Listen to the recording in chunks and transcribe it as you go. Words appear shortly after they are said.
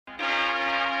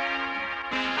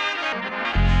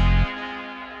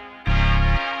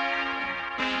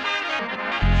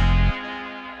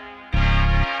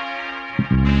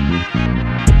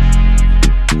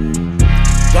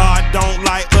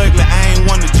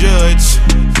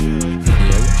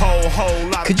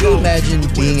Could you imagine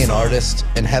being an artist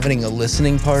and having a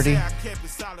listening party?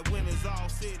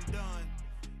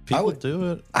 People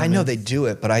do it. I know they do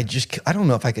it, but I don't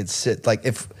know if I could sit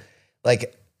if our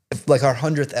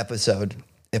 100th episode,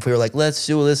 if we were like, let's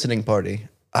do a listening party,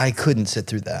 I couldn't sit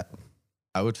through that.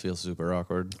 I would feel super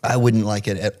awkward. I wouldn't like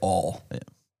it at all. Yeah.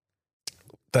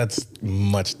 That's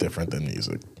much different than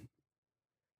music.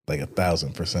 Like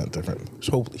 1,000% different.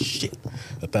 Holy shit.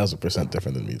 1,000%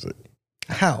 different than music.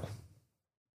 How?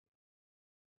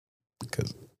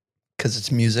 Because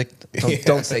it's music.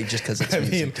 Don't say just because it's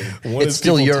music. One it's is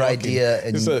still people your talking. idea.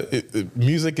 And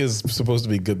Music is supposed to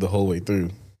be good the whole way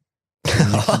through. you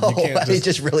can't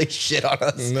just really shit on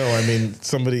us. No, I mean,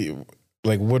 somebody,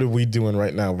 like, what are we doing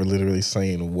right now? We're literally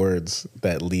saying words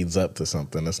that leads up to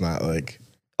something. It's not like...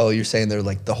 Oh, you're saying they're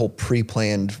like the whole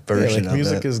pre-planned version of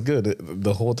music it. is good.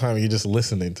 The whole time you're just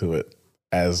listening to it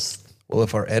as... Well,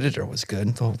 if our editor was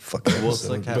good, the whole fucking Well, it's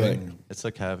episode.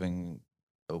 like having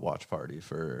a watch party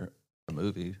for a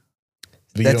movie.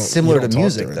 That's similar to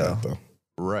music, though.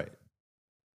 Right.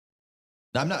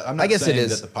 I'm not I guess saying it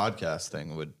is. that the podcast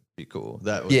thing would be cool.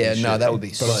 That would Yeah, be no, shit. that would be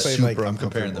But I'm saying, super like, I'm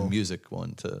comparing the uncomfortable. music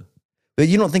one to... But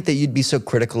you don't think that you'd be so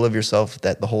critical of yourself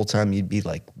that the whole time you'd be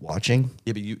like watching?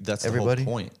 Yeah, but that's Everybody? the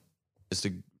whole point, is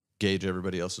to gauge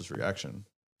everybody else's reaction.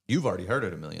 You've already heard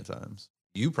it a million times.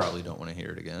 You probably don't want to hear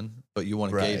it again, but you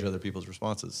want to Right. gauge other people's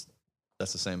responses.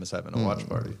 That's the same as having a watch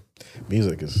party.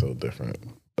 Music is so different.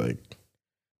 Like,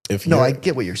 if No, you're- I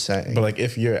get what you're saying. But like,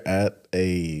 if you're at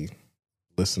a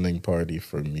listening party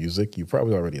for music, you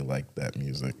probably already like that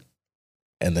music,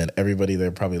 and then everybody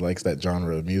there probably likes that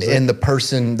genre of music, and the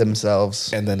person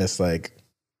themselves. and then it's like,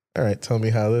 all right, tell me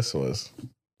how this was.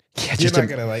 Yeah, You're just not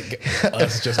gonna like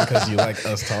us just because you like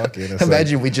us talking. It's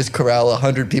imagine we just corral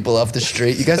 100 people off the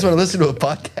street. You guys want to listen to a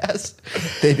podcast?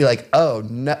 They'd be like, oh,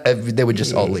 no. They would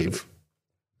just all leave.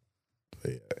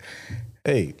 like,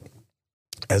 hey,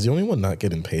 as the only one not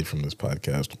getting paid from this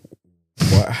podcast,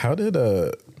 how did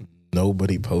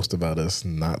nobody post about us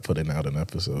not putting out an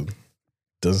episode?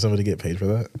 Doesn't somebody get paid for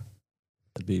that?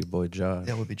 That'd be your boy Josh.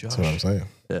 That would be Josh. That's what I'm saying.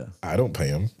 Yeah. I don't pay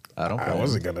him. I don't I pay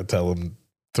wasn't him. gonna tell him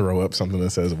throw up something that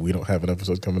says we don't have an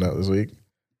episode coming out this week.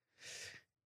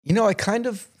 You know, I kind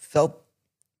of felt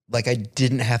like I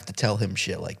didn't have to tell him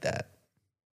shit like that.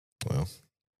 Well,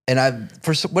 And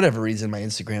for whatever reason, my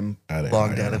Instagram I didn't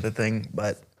logged know. out of the thing.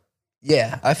 But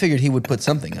yeah, I figured he would put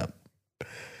something up.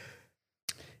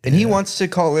 And he wants to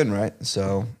call in, right?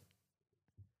 So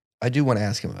I do want to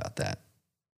ask him about that.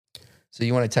 So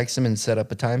you want to text him and set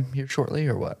up a time here shortly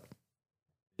or what?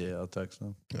 Yeah, I'll text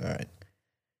him. All right.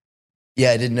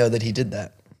 Yeah, I didn't know that he did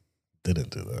that. Didn't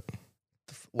do that.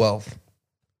 Well,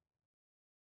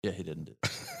 Yeah, he didn't do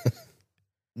it.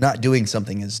 not doing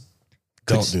something is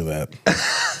Don't do that.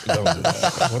 Don't do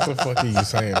that. What the fuck are you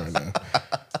saying right now?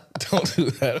 Don't do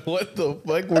that. What the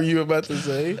fuck were you about to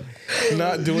say?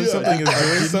 Not doing something is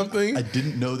doing something? I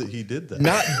didn't know that he did that.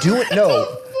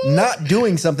 not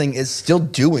doing something is still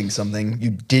doing something.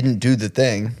 You didn't do the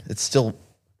thing. It's still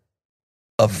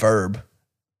a verb.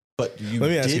 But you Let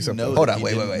me ask you did something. know Hold that on, he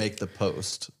wait, didn't wait. make the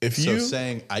post. If So you-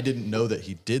 saying I didn't know that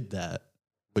he did that.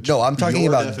 Which No, I'm talking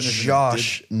your about definition of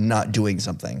Josh not doing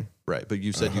something right, but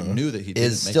you said you knew that he didn't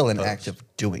is make still the an post. act of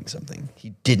doing something. He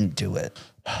didn't do it.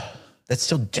 That's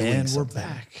still doing And we're something.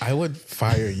 back. I would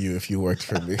fire you if you worked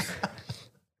for me.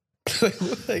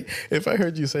 like, if I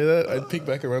heard you say that, I'd peek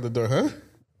back around the door, huh?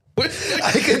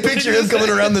 I can picture him coming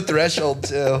around the threshold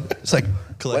too. It's like,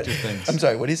 Collect what? your things. I'm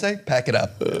sorry, what do you say? Pack it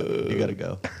up. You gotta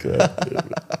go.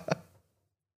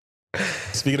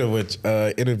 Speaking of which,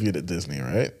 interviewed at Disney,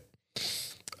 right?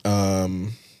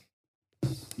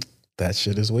 That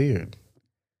shit is weird.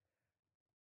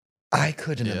 I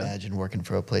couldn't Yeah. imagine working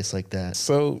for a place like that.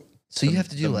 So So you have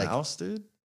to do the like, mouse, dude.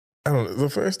 I don't know. The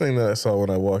first thing that I saw when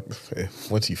I walked,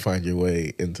 once you find your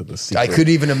way into the secret, I could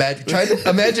even imagine.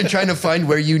 Imagine trying to find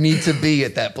where you need to be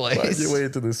at that find place. your way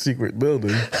into the secret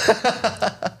building.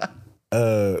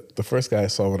 The first guy I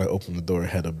saw when I opened the door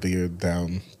had a beard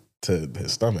down to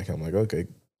his stomach. I'm like, okay,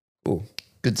 cool.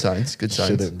 Good signs. Good signs.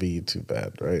 Shouldn't be too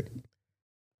bad, right?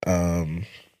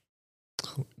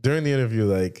 During the interview,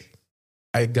 like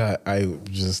I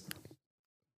just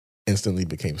instantly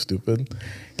became stupid,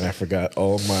 and I forgot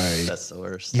all my That's the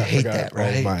worst. You I hate forgot that,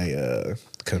 right? all my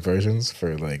conversions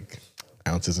for like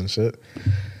ounces and shit.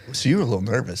 So you were a little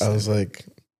nervous. I was like,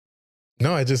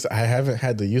 no, I haven't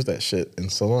had to use that shit in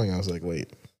so long. I was like,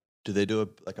 wait, Do they do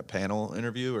a panel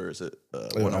interview or is it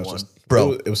I one on was one? just-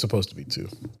 Bro. it was supposed to be 2,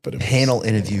 but it was, Panel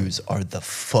interviews are the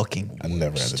fucking I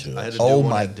never had to worst. do I that. had to shit. do Oh one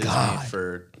my at Disney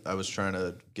God. I was trying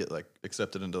to get like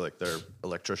accepted into like their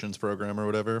electricians program or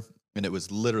whatever, and it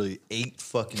was literally 8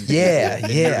 fucking people, Yeah,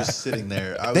 and you're yeah. just sitting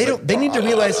there. I was They like, don't. They need to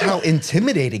realize how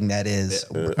intimidating that is.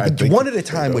 I think One at a they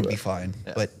time know would that. be fine,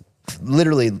 but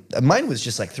literally, mine was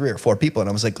just like 3 or 4 people, and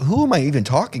I was like, "Who am I even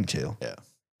talking to?" Yeah,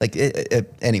 Like,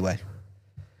 anyway,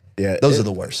 Yeah, those are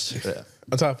the worst. yeah.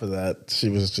 On top of that, she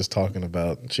was just talking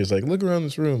about. She was like, "Look around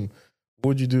this room. What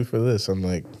would you do for this?" I'm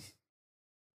like,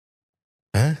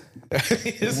 "Huh?"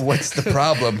 What's the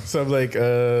problem? So I'm like,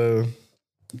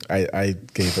 I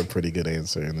gave a pretty good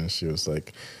answer, and then she was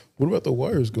like, "What about the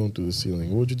wires going through the ceiling?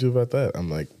 What would you do about that?" I'm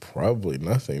like, "Probably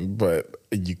nothing, but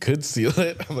you could seal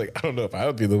it." I'm like, "I don't know if I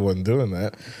would be the one doing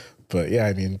that, but yeah,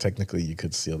 I mean, technically, you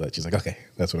could seal that." She's like, "Okay,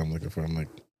 that's what I'm looking for." I'm like,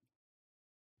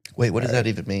 Wait, what does that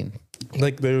even mean?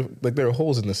 there are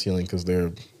holes in the ceiling because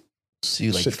they're. So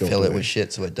you like Shit don't fill it play. with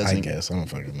shit so it I doesn't. guess I don't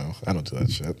fucking know. I don't do that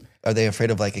shit. Are they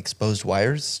afraid of like exposed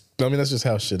wires? I mean, that's just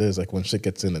how shit is. Like when shit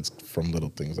gets in, it's from little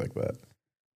things like that.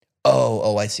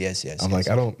 Oh, I see. I'm like,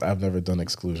 I've never done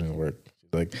exclusion work.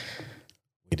 She's like,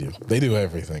 we do. They do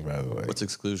everything, by the way. What's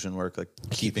exclusion work? Like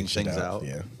keeping shit things out?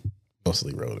 Yeah,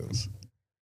 mostly rodents.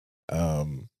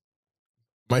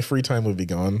 My free time would be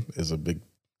gone is a big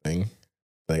thing.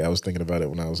 Like I was thinking about it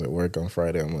when I was at work on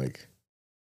Friday. I'm like,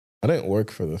 I didn't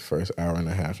work for the first hour and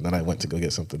a half, and then I went to go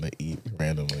get something to eat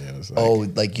randomly, and it's like, Oh,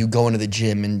 like you go into the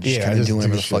gym and just I kind of just do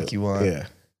whatever do the fuck shit. you want. Yeah,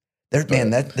 Man,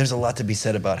 there's a lot to be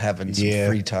said about having some Yeah.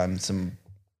 free time. Some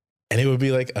and it would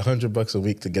be like $100 a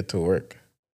week to get to work,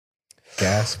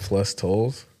 gas plus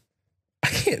tolls. I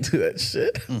can't do that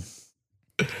shit.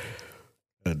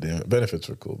 God damn it. Benefits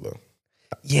were cool though.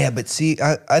 yeah, but see,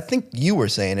 I think you were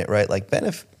saying it right. Like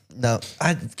no,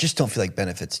 I just don't feel like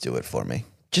benefits do it for me.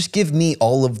 Just give me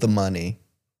all of the money.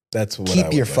 That's what I Keep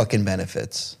would your like. fucking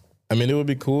benefits. I mean, it would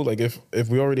be cool. Like if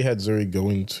we already had Zuri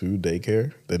going to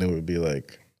daycare, then it would be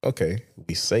like, okay,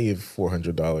 we save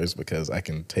 $400 because I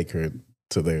can take her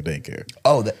to their daycare.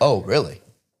 Oh, really?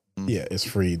 Yeah, it's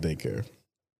free daycare.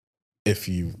 If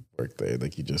you work there,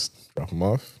 like you just drop them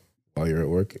off while you're at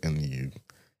work, and you.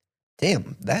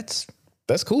 Damn, that's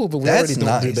That's cool, but we That's already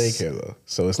don't do nice. daycare though,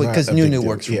 so it's Because not a big Nunu deal.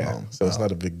 works from Yeah, home. so it's Oh.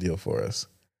 not a big deal for us.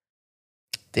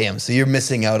 damn. So you're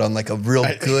missing out on like a real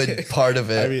good part of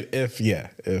it. I mean,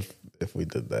 if we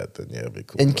did that, then yeah, it'd be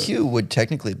cool. and but Q would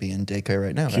technically be in daycare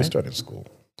right now, Q's right? starting school.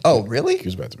 Oh, really?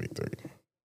 Q's about to be 30.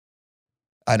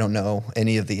 I don't know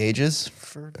any of the ages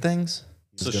for things.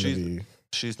 He's So gonna she's- be-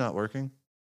 She's not working.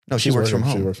 No, she she's works from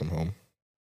working- home. She works from home.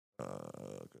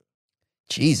 Okay.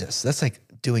 Jesus, that's like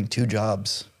doing 2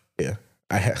 jobs. Yeah.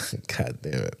 I had, God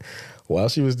damn it. While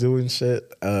she was doing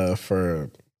shit for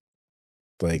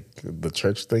like the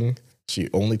church thing, she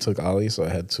only took Ollie, so I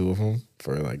had 2 of them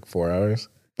for like 4 hours.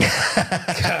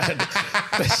 God,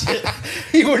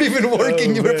 You weren't even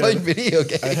working. Oh, you were man. playing video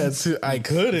games. I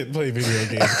couldn't play video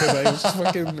games because I was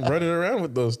fucking running around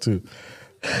with those 2.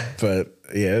 But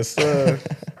yeah, it's nah,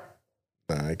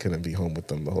 I couldn't be home with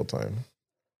them the whole time.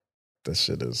 That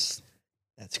shit is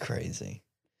That's crazy.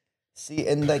 See,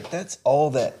 and like that's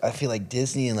all that I feel like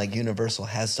Disney and like Universal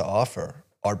has to offer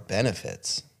are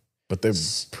benefits. but they're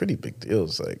pretty big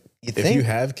deals. Like You if think? you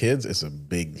have kids, it's a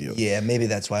big deal. Yeah, maybe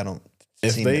that's why I don't.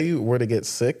 If seem they were to get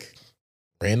sick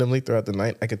randomly throughout the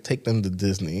night, I could take them to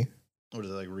Disney. What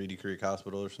is it, like Reedy Creek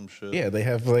Hospital or some shit? Yeah, they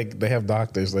have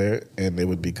doctors there, and they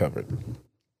would be covered.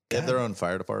 They have their own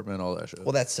fire department, all that shit.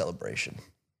 well, that's Celebration.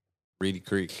 Reedy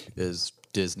Creek is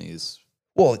Disney's.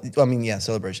 Well, I mean, yeah,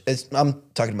 Celebration. I'm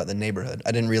talking about the neighborhood.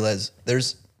 I didn't realize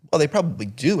there's. Well, they probably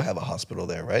do have a hospital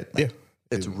there, right? Yeah,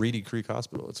 It's Reedy Creek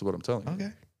Hospital. That's what I'm telling you.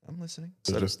 Okay, I'm listening.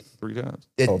 so Said it just 3 times.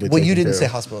 I'll be Well, you taken didn't care say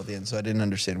of. hospital at the end, so I didn't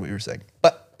understand what you were saying.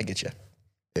 But I get you.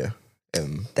 yeah,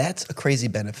 and That's a crazy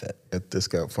benefit. at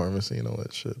discount pharmacy and all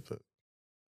that shit.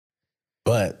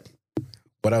 But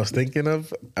what I was thinking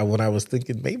of when I was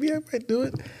thinking maybe I might do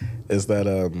it is that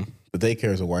the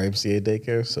daycare is a YMCA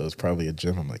daycare, so it's probably a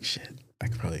gym. I'm like, shit, I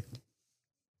could probably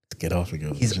get off and go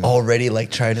to the He's gym. already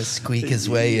like trying to squeak his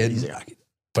way in. He's like,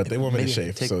 But they want me to maybe I could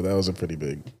shave, take- so that was a pretty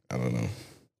big, I don't know.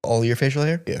 All your facial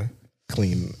hair? Yeah.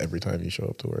 Clean every time you show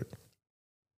up to work.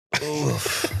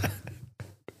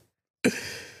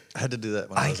 I had to do that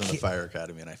when I I was in the can't- fire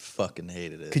academy, and I fucking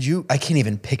hated it. Could you? I can't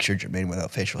even picture Jermaine without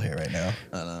facial hair right now.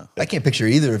 I don't know. I can't picture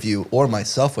either of you or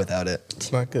myself without it.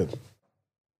 It's not good.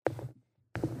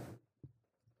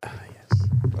 Yes.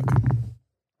 Okay.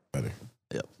 Better.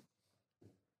 Yep.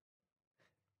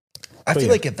 I But feel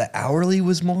yeah. like if the hourly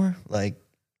was more, like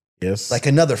Yes.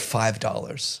 another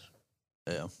 $5.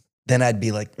 Yeah. then I'd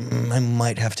be like, I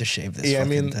might have to shave this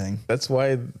fucking thing. That's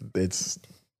why it's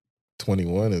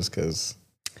 21 is because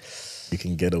you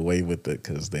can get away with it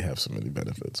because they have so many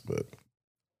benefits. But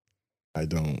I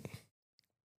don't.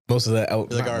 Most of that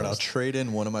out. Like, all right, I'll trade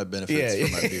in one of my benefits for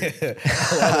my beard.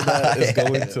 A lot of that is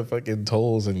going to fucking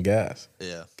tolls and gas.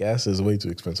 Yeah. Gas is way too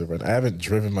expensive right now. I haven't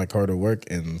driven my car to work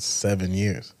in 7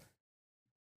 years.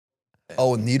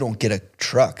 Oh, and you don't get a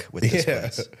truck with this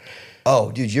place.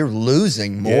 Oh, dude, you're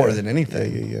losing more than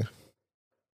anything.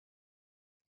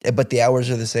 Yeah. But the hours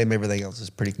are the same. Everything else is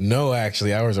pretty. No,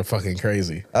 actually, hours are fucking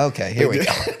crazy. Okay, here we go.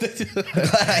 I'm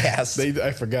glad I asked.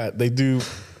 I forgot. They do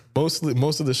most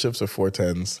of the shifts are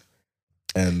 410s,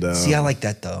 and See, I like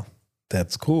that though.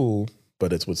 That's cool,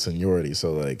 but it's with seniority.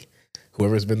 So like,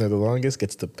 whoever's been there the longest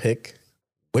gets to pick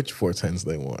which 410s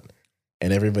they want,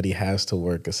 and everybody has to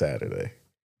work a Saturday.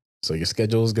 So your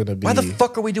schedule is gonna be. Why the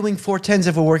fuck are we doing 410s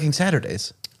if we're working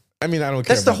Saturdays? I mean, I don't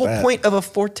care. That's the whole point of a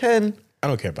 410. I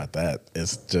don't care about that.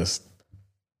 It's just,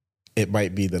 it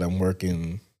might be that I'm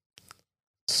working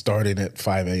starting at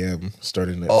 5 a.m.,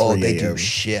 starting at 3 a.m. Oh, they do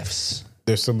shifts.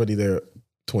 There's somebody there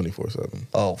 24/7.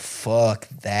 Oh, fuck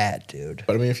that, dude.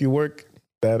 But I mean, if you work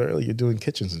that early, you're doing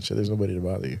kitchens and shit. There's nobody to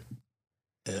bother you.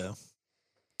 Yeah.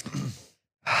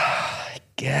 I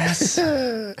guess.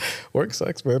 Work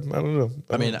sucks, man. I don't know.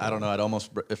 I mean, I don't know. I'd almost,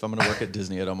 if I'm going to work at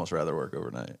Disney, I'd almost rather work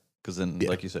overnight. Because then,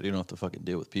 like you said, you don't have to fucking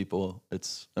deal with people.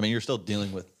 I mean, you're still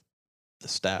dealing with the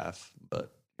staff,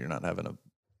 but you're not having to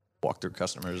walk through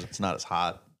customers. It's not as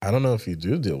hot. I don't know if you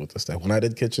do deal with the staff. When I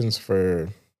did kitchens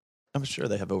I'm sure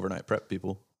they have overnight prep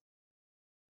people.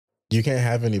 you can't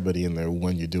have anybody in there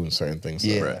when you're doing certain things.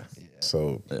 Yeah. Right.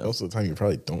 So most of the time, you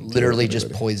probably don't. Literally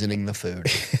just poisoning the food.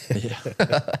 Yeah.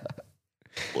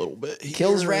 A little bit.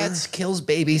 Kills rats, kills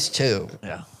babies too.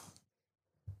 Yeah.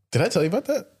 Did I tell you about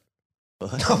that?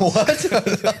 What?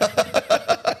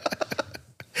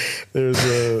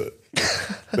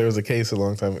 There was a case a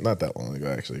long time, not that long ago,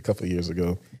 actually, a couple of years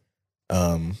ago.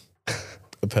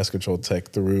 A pest control tech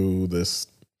threw this.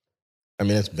 I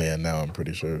mean, it's banned now. I'm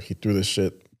pretty sure he threw this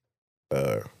shit,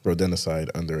 rodenticide,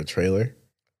 under a trailer.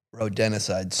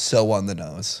 Rodenticide, so on the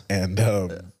nose. And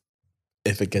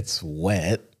if it gets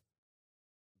wet,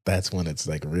 that's when it's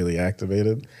like really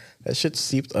activated. That shit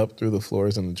seeped up through the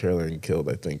floors in the trailer and killed,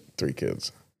 I think, 3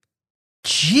 kids.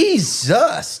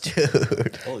 Jesus,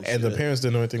 dude. Holy And the shit. parents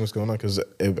didn't know anything was going on because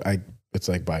it's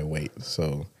like by weight,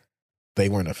 so they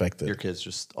weren't affected. Your kids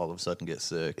just all of a sudden get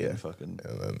sick and fucking.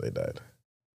 And then they died.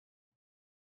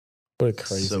 What a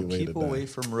crazy So way keep to die. away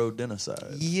from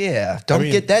rodenticide. Yeah, don't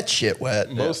mean, get that shit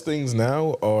wet. Most things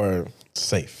now are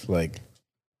safe. Like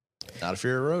Not if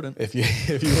you're a rodent. if you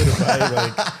were to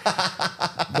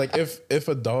buy like if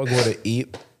a dog were to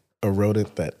eat a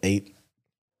rodent that ate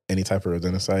any type of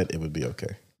rodenticide, it would be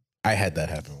okay. I had that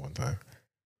happen one time.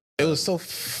 It was so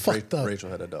fucked up. Rachel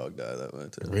had a dog die that way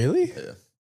too. Really? Yeah.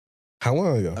 How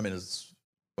long ago? I mean, it's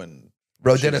when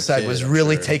Rodenticide was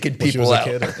really taking When she people was a out.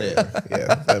 kid? Yeah.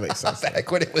 Yeah, that makes sense. Back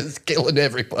when it was killing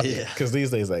everybody. Yeah. Because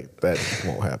these days, like that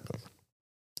won't happen.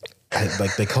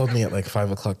 Like they called me at like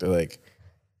 5 o'clock. They're like,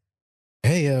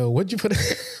 "Hey, what'd you put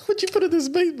in this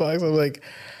bait box?" I'm like,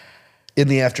 In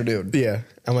the afternoon. "Yeah."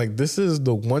 I'm like, "This is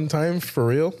the one time for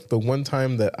real. The one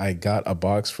time that I got a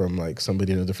box from like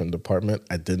somebody in a different department.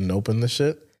 I didn't open the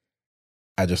shit.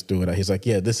 I just threw it out." He's like,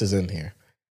 "Yeah, this is in here,"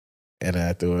 and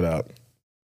I threw it out.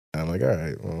 And I'm like, "All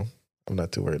right, well, I'm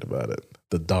not too worried about it."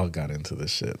 The dog got into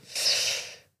this shit.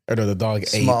 Or no, the dog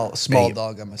Small ate.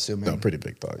 dog, I'm assuming. No, pretty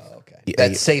big dog. Oh, okay. He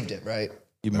That ate. saved it, right?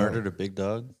 You murdered a big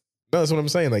dog? No, that's what I'm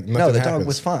saying. Like nothing No, the happens. dog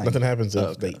was fine. Nothing happens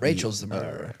if they eat. Rachel's the All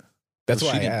murderer. right. That's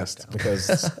Well, why she I didn't asked cook down. because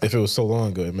if it was so long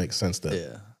ago, it makes sense that it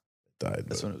Yeah. died.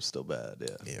 That's But, when it was still bad.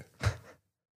 Yeah. yeah.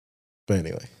 But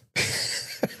anyway,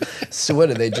 So what,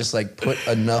 do they just like put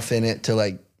enough in it to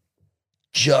like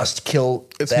just kill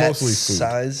It's that mostly food.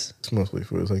 size? it's mostly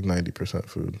food. It's like 90%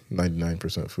 food,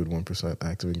 99% food, 1%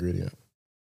 active ingredient.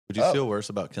 Would you Oh. feel worse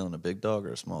about killing a big dog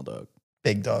or a small dog?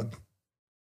 Big dog.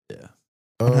 Yeah.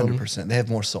 100%. They have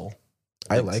more soul.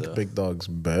 I think like so. big dogs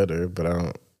better, but I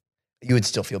don't. You would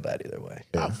still feel bad either way.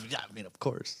 Yeah. I mean, of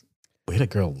course. We had a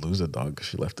girl lose a dog because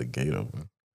she left the gate open.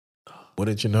 What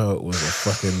did you know? It was a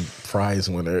fucking prize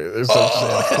winner. Or some shit.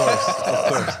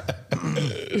 Of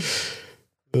course.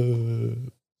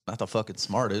 Not the fucking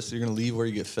smartest. You're gonna leave where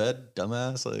you get fed,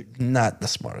 dumbass. Like, Not the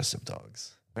smartest of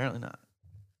dogs. apparently not.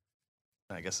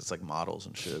 I guess it's like models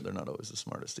and shit. They're not always the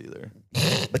smartest either.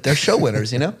 But they're show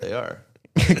winners, you know? They are.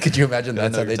 Could you imagine Gotta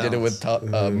that's know how they your did it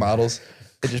with models?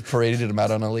 They just paraded them out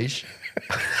on a leash.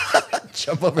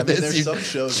 Jump over this, there's you. some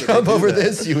shows that Jump they do over that.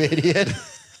 this, you idiot.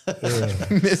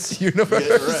 Miss Universe.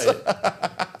 Get it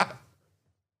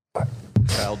right.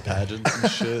 child pageants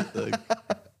and shit. Like,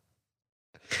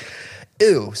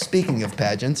 Ew. Speaking of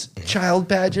pageants, child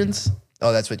pageants.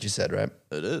 Oh, that's what you said, right?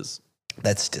 it is.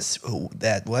 That's just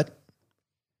that what?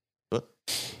 What?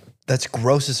 That's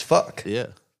gross as fuck. Yeah.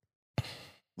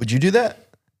 Would you do that?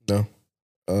 No.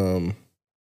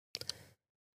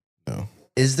 No.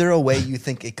 Is there a way you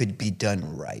think it could be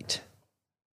done right?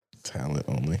 Talent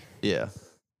only. Yeah.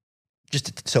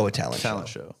 Just so a talent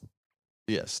Show.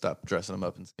 Yeah. Stop dressing them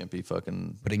up in skimpy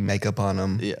fucking. Putting makeup on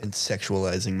them Yeah. and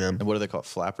sexualizing them. And what are they called?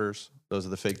 Flappers? Those are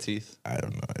the fake teeth? I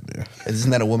have no idea.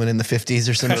 Isn't that a woman in the 50s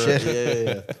or some shit?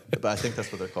 Yeah. But I think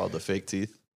that's what they're called, the fake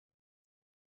teeth.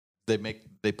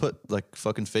 They put like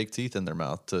fucking fake teeth in their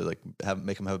mouth to like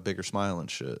make them have a bigger smile and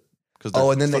shit.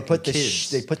 Oh, and then they fucking put the kids.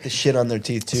 they put the shit on their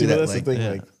teeth too. See, that that's like, the thing. yeah.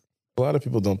 Like, a lot of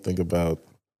people don't think about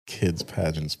kids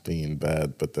pageants being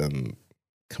bad, but then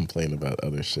complain about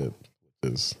other shit,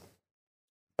 which is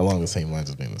along the same lines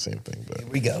as being the same thing. But here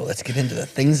we go. Let's get into the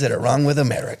things that are wrong with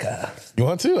America. you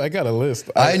want to? I got a list.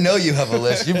 I know you have a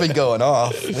list. You've been going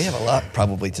off. We have a lot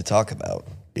probably to talk about.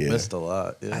 yeah, Missed a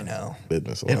lot. Yeah. I know.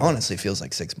 business. It honestly feels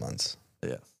like 6 months.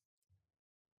 Yeah.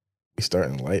 We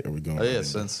starting light, or we going? Oh yeah, right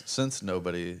since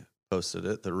nobody posted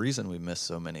it, the reason we missed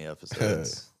so many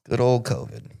episodes. Good old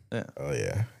COVID. Yeah. Oh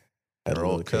yeah. Had Our a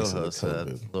old little case of the co-host had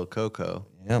COVID. little Coco.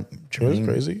 Yep. It was Jermaine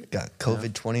crazy. got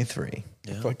COVID 23.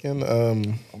 Yeah. Fucking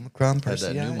Omicron Had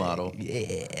that Persei. new model.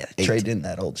 Yeah. Trade in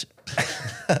that old shit.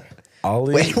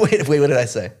 Ollie. Wait, what did I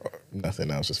say?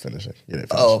 Nothing. I was just finishing. You didn't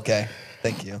finish. Oh, okay.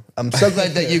 Thank you. I'm so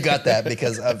glad that you got that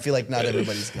because I feel like not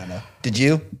everybody's gonna. Did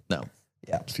you? No.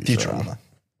 Yeah. Futurama. Futurama.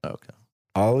 Okay.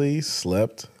 Ollie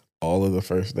slept all of the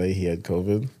first day he had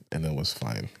COVID and then was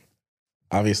fine.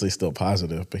 Obviously still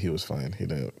positive, but he was fine. He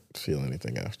didn't feel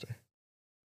anything after.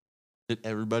 Did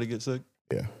everybody get sick?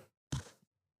 Yeah.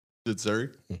 Did Surrey?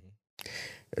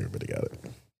 Everybody got it.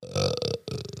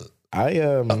 I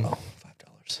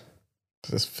 $5.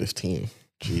 That's 15.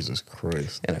 Jesus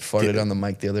Christ. And I farted on the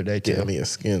mic the other day too. Get me a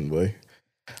skin, boy.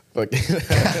 Fuck.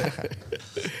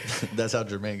 That's how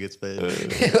Jermaine gets paid.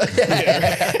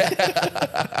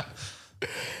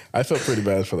 I felt pretty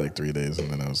bad for like 3 days and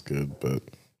then I was good. But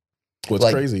what's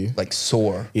Like- crazy? Like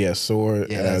sore. Yeah, sore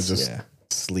Yeah, and I was that's- just yeah.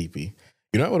 sleepy.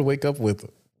 You know, I would wake up with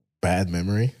bad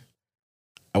memory.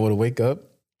 I would wake up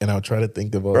and I would try to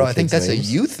think of all Bro, the I think kids' that's names.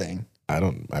 a you thing.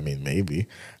 I mean, maybe.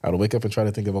 I would wake up and try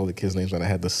to think of all the kids' names and I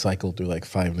had to cycle through like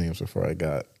 5 names before I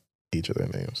got each of their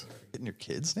names. Getting your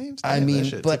kids' names? I Damn, that mean,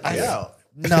 shit but took you I out.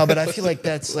 no, but I feel like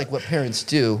that's like what parents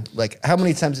do. Like, how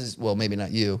many times is well, maybe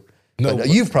not you. No, but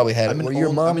you've probably had it I'm an where your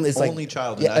only- mom I'm an is like only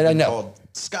child. And Yeah, I've and I been know. called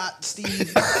Scott, Steve,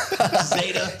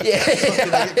 Zeta. Yeah.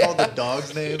 Fucking, I get called the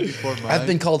dog's name before mine. I've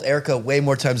been called Erica way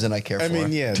more times than I care I for.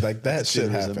 mean, yeah, like that shit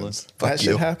Dude, happens. resemblance. That Fuck shit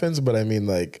you. happens, but I mean,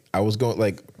 like, I was going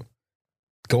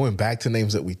back to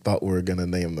names that we thought we were gonna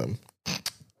name them.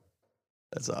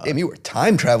 That's odd. Damn, you were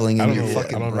time traveling I in don't your know.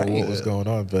 fucking I don't know brain. what was going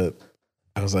on, but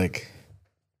I was like,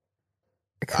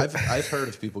 I've heard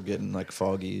of people getting like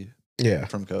foggy yeah,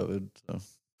 from COVID. So.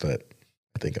 but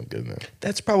I think I'm good now.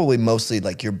 That's probably mostly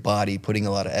like your body putting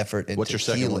a lot of effort into What's your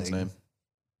second healing. one's name?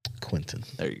 Quentin,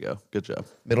 There you go. Good job.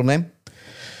 Middle name?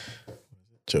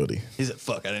 Jody. He's like,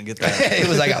 fuck, I didn't get that. It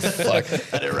was like, a fuck.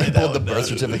 I didn't write He that pulled the one birth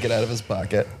down. certificate out of his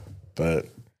pocket. But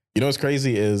you know what's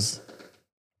crazy is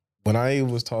when I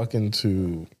was talking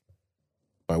to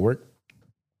my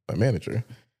manager,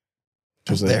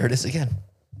 she was There like, it is again.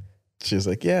 she was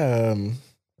like, yeah,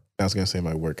 I was gonna say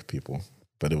my work people,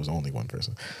 but it was only one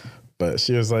person. But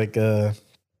she was like,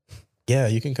 yeah,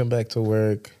 you can come back to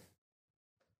work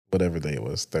whatever day it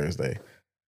was, Thursday.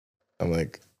 I'm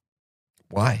like,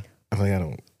 Why? I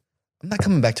don't. I'm not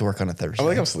coming back to work on a Thursday. I'm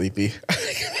like, I'm sleepy.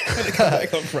 I'm gonna come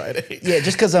back on Friday. Yeah,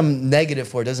 just because I'm negative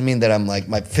for it doesn't mean that I'm like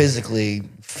my physically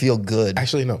feel good.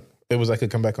 Actually, no. It was I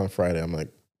could come back on Friday. I'm like,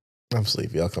 I'm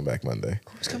sleepy. I'll come back Monday.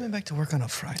 Who's coming back to work on a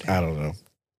Friday? I don't know.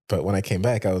 But when I came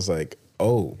back, I was like,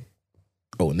 oh,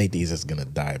 Nate Diaz is gonna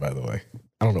die, by the way.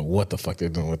 I don't know what the fuck they're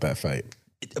doing with that fight.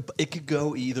 It could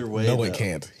go either way. No, though. it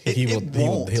can't. It He'll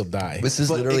won't. die. This is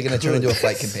But literally it going to turn could. into a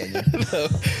fight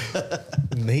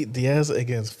companion. Nate Diaz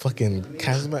against fucking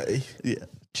Kazma. Yeah.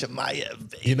 Shemaya.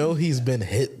 You know he's been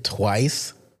hit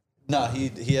twice No, he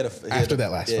had a after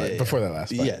that last fight. Before that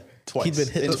last fight. Yeah, twice. He'd been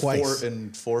hit in twice.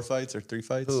 in 4 fights or 3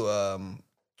 fights. Who,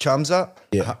 Chamza?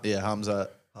 Yeah. Yeah,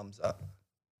 Hamza. Hamza.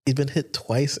 He's been hit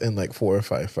twice in like 4 or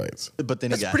 5 fights. But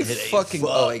then That's he got pretty hit fucking- a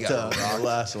oh, he fuck got ton in the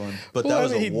last one. But Well, that I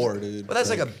was mean, a he- war, dude. Well,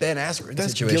 that's like a Ben Askren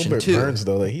That's situation, Gilbert too. Burns,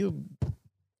 though. Like he'll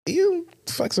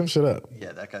fuck some shit up.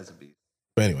 Yeah, that guy's a beast.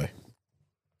 But anyway.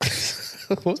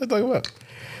 What was I talking about?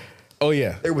 Oh,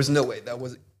 yeah. There was no way that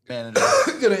was Manager.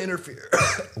 gonna interfere.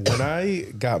 When I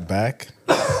got back,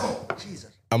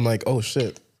 I'm like, oh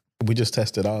shit, we just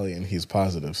tested Ollie and he's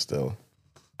positive still.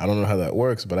 I don't know how that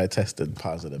works, but I tested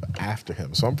positive after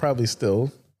him. So I probably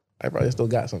still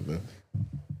got something.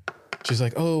 She's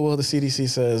like, oh, well, the CDC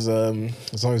says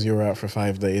as long as you're out for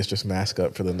 5 days, just mask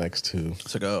up for the next 2.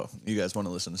 It's like, oh, you guys want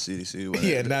to listen to CDC? When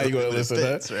Yeah, now you want to listen to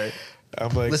fits, that. right?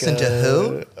 I'm like, Listen to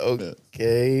who?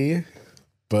 Okay,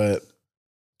 but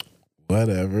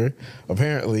whatever.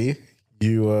 Apparently,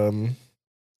 you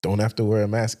don't have to wear a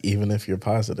mask even if you're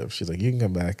positive. She's like, you can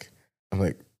come back. I'm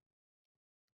like,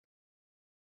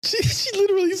 she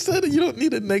literally said you don't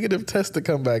need a negative test to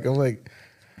come back. I'm like,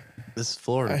 This is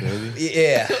Florida, baby.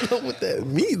 Yeah. I don't know what that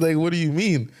means. Like, what do you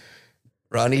mean?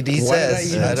 Ronnie D Why did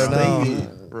says, even I don't know.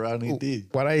 stay- Ronnie D.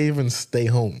 Why'd I even stay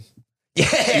home? Yeah.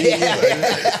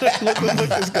 What the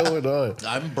fuck is going on?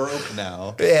 I'm broke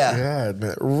now. Yeah. God,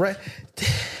 man. Right.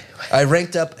 I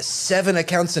ranked up 7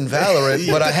 accounts in Valorant,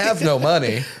 but I have no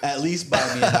money. At least buy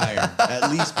me an iron. At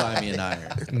least buy me an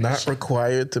iron. Not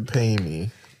required to pay me,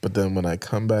 but then when I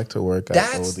come back to work, I owe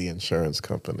That's- the insurance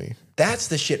company. That's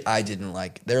the shit I didn't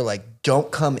like. They're like,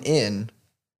 don't come in.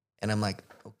 And I'm like,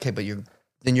 okay, but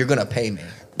then you're going to pay me.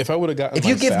 If I would have gotten If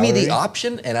you my give me the salary-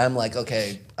 option and I'm like,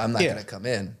 okay, I'm not Yeah. going to come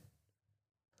in,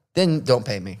 then don't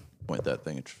pay me. Point that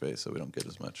thing at your face so we don't get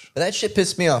as much. But that shit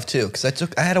pissed me off too, because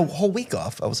I had a whole week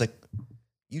off. I was like,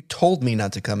 you told me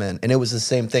not to come in. And it was the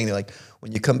same thing. They're like,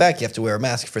 when you come back, you have to wear a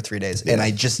mask for 3 days. And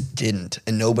I just didn't.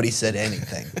 And nobody said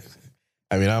anything.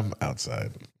 I mean, I'm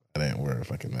outside. I didn't wear a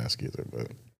fucking mask either,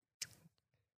 but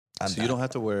So you don't have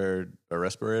to wear a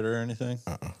respirator or anything?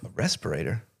 a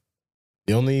respirator.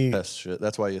 the only That's shit.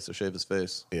 That's why he has to shave his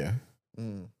face. yeah,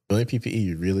 Mm. the only PPE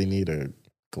you really need are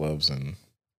gloves and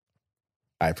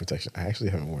eye protection. I actually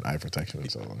haven't worn eye protection in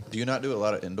so long. Do you not do a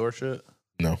lot of indoor shit?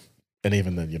 No, and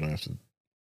even then, you don't have to.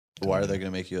 Why are they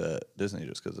going to make you at Disney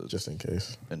just because of Just in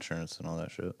case. insurance and all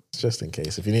that shit? It's just in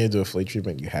case. If you need to do a flea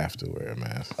treatment, you have to wear a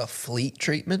mask. A fleet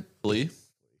treatment? Flea?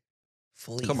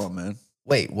 Fleet. Come on, man.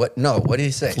 Wait, what? No, what did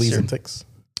he say? Fleas Sir? and ticks.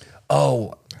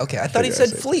 Oh, okay. I thought he Figure I said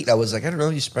said fleet. I was like, I don't know.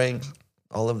 You spraying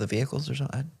all of the vehicles or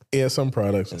something? Yeah, some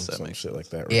products and Yes, that some makes shit like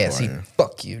that Yeah, see, require.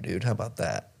 fuck you, dude. How about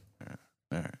that?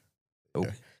 All right.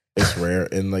 Yeah. It's rare.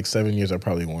 In like 7 years, I've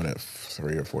probably worn it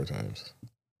 3 or 4 times.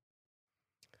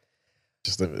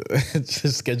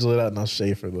 Just schedule it out and I'll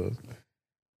shave for those.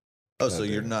 Oh, so God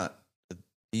you're damn. not,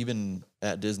 even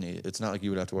at Disney, it's not like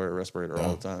you would have to wear a respirator all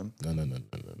No. the time. No.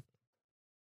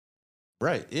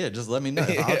 Right. Yeah, just let me know. I'll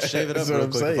Yeah, shave it up that's what real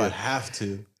I'm quick if I saying. have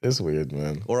to. It's weird,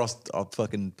 man. Or I'll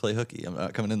fucking play hooky. I'm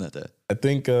not coming in that day. I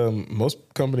think most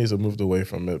companies have moved away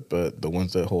from it, but the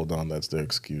ones that hold on, that's their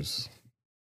excuse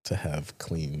to have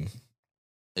clean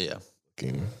Yeah.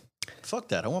 looking. Fuck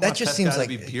that. I want That my just pet seems guy like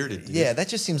to be bearded, dude. Yeah, that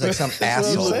just seems like some That's what I'm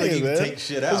asshole. You look like saying, you man. take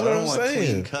shit That's out. what I don't I'm want clean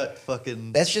saying. cut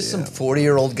fucking. That's just some Yeah.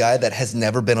 40-year-old guy that has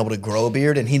never been able to grow a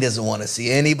beard and he doesn't want to see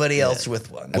anybody else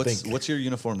with one. What's your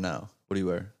uniform now? What do you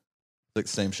wear? Like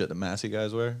the same shit that Massey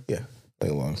guys wear? Yeah,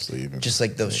 like long sleeve. And, Just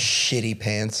like those shitty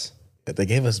pants. they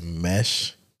gave us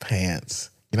mesh pants.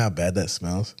 You know how bad that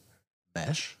smells?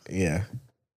 Mesh? Yeah,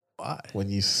 Why? when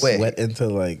you Wait. sweat into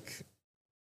like.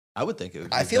 I would think it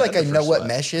would be I feel like I better know for what sweat.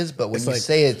 mesh is, but when It's you like-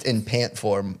 say it in pant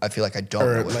form, I feel like I don't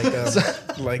Or know what it is.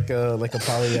 like a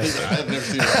polyester. I've never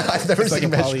seen it. I've never It's like a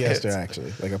seen mesh polyester, pants.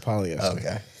 actually, like a polyester.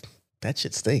 Okay. That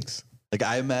shit stinks. Like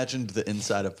I imagined the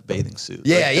inside of a bathing suit.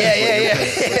 Yeah, Like, yeah, that's what yeah, your yeah,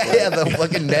 pants look yeah, like. yeah. The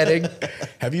fucking netting.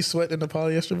 Have you sweat in a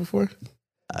polyester before?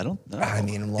 I don't know. I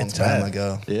mean, a long It's time bad.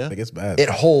 ago. yeah. Like it's bad. It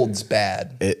holds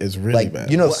bad. It is really Like, bad.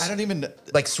 you know, Well, I don't even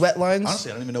like sweat lines.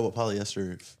 honestly. I don't even know what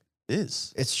polyester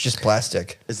is. It's just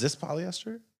plastic. Is this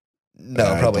polyester? No,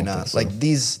 I probably don't not. think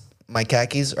so. Like my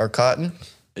khakis are cotton.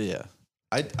 Yeah.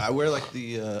 I wear like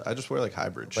the I just wear like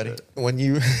hybrid Buddy. shit. when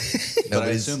you, But I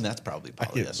Nobody's- assume that's probably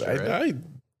polyester, right?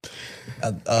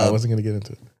 I wasn't gonna get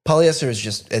into it. Polyester is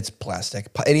just, it's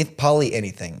plastic. Poly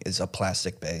anything is a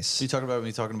plastic base. So you talking about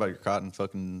me talking about your cotton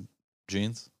fucking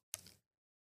jeans?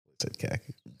 It said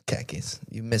khaki. Khakis.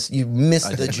 You missed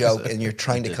I the did joke miss it. and you're I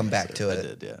trying to did come miss back it. to I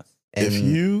it. did, yeah. And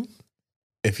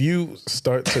If you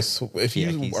start to if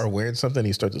you Khakis. are wearing something, and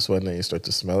you start to sweat and you start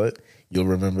to smell it, you'll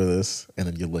remember this, and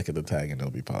then you look at the tag and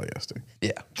it'll be polyester.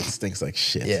 yeah. It stinks like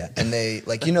shit. Yeah. And they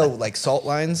like salt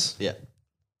lines, Yeah.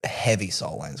 heavy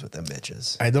salt lines with them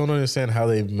bitches. I don't understand how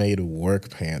they made work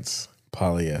pants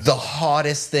polyester. The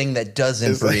hottest thing that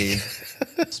doesn't It's like-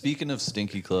 breathe. Speaking of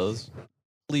stinky clothes,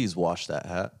 please wash that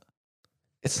hat.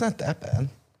 It's not that bad.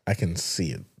 I can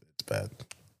see it. It's bad.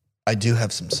 I do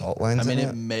have some salt lines I mean, in it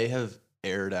it. may have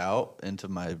aired out into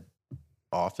my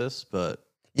office, but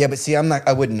Yeah, but see,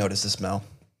 I wouldn't notice the smell.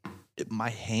 my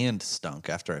hand stunk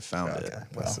after I found it. Okay,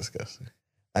 That's well, disgusting.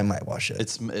 I might wash it.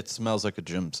 It smells like a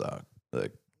gym sock.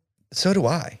 Like So do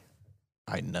I.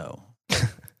 I know.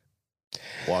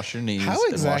 Wash your knees How and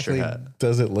wash your exactly hat.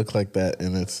 does it look like that?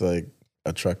 And it's like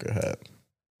a trucker hat.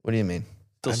 What do you mean?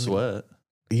 Still sweat.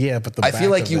 Yeah, but the I feel back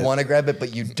like of you it- want to grab it,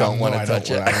 but you don't want to I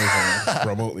touch it. I don't even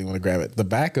remotely want to grab it. The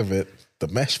back of it, the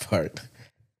mesh part.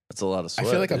 That's a lot of sweat. I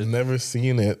feel like I've dude. never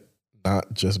seen it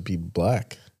not just be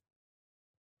black.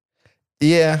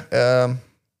 Yeah.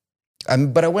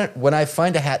 But when I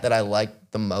find a hat that I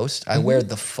like the most, I wear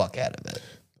the fuck out of it.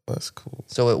 That's cool.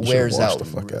 So it You should wears wash out the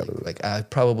fuck out of it. Like I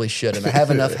probably should. And I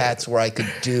have enough hats where I could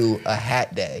do a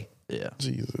hat day Yeah.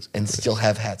 Jesus. and still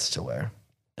have hats to wear.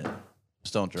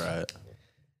 Just don't dry it.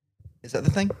 Is that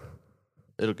the thing?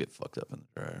 It'll get fucked up in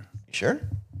the dryer. You sure?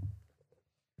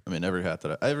 I mean, every hat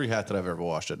that I've ever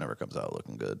washed, it never comes out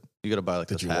looking good. You got to buy like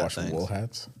Did those you hat wash things. wool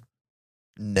hats?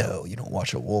 No, you don't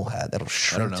wash a wool hat. That'll I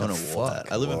shrink don't own to a wool fuck.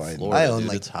 hat. I live Well, in I- Florida. I own dude.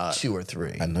 like It's hot. 2 or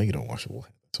 3. I know you don't wash a wool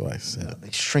hat. That's why I said. No,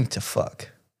 they shrink to fuck.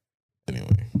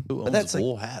 Anyway. Who owns that's like-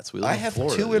 wool hats? We live I in have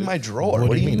Florida, 2 in dude. my drawer.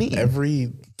 What do you mean?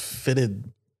 Every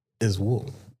fitted is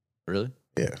wool. Really?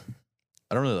 Yeah.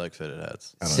 I don't really like fitted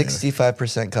hats. I don't know.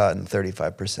 65% cotton,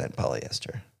 35%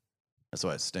 polyester. That's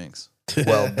why it stinks.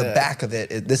 Well, the back of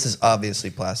it, this is obviously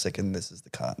plastic and this is the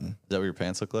cotton. Is that what your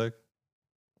pants look like?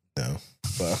 No.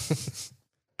 Well,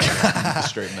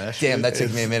 Straight mesh. Damn, dude? that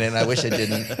took me a minute and I wish I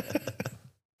didn't.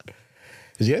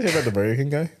 did you guys hear about the Burger King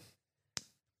guy?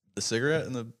 The cigarette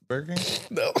in the Burger King?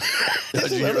 No.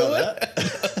 Did you hear about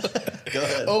that? Go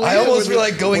ahead. Oh, I yeah, almost when feel the-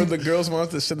 like going- when the girl's mom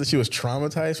said that she was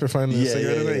traumatized for finding a Yeah,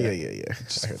 cigarette in yeah, there. yeah. Yeah.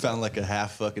 Just I heard found like a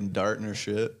half fucking dart in her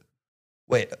shit.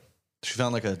 Wait, She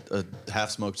found like a half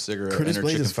smoked cigarette that. Curtis in her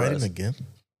Blades chicken is fighting fries. again.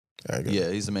 All right, go. Yeah,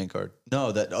 he's the main card.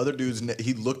 No, that other dude's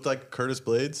he looked like Curtis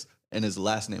Blades, and his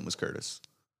last name was Curtis.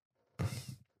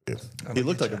 He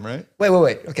looked like him, right?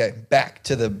 wait. Okay, back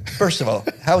to the. First of all,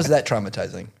 how is that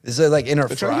traumatizing? Is it like in her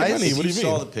They're trying to get money. fries? What do you you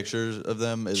saw mean? the pictures of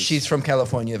them. She's from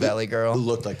California Valley, it girl.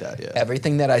 looked like that. Yeah.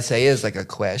 Everything that I say is like a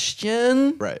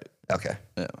question. Right. Okay,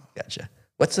 Yeah. gotcha.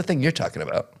 What's the thing you're talking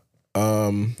about?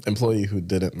 Employee who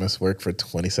didn't miss work for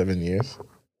 27 years.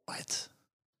 What?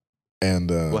 And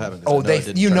What happened? Oh, they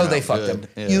they fucked him.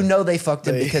 Yeah. You know they fucked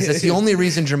him They- because it's the only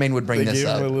reason Jermaine would bring they this gave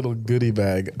him a up. little goodie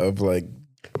bag of like,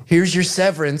 Here's your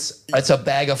severance. It's a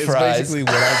bag of it's fries. basically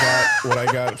what I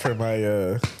got for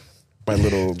my my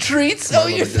little Treats? My Oh,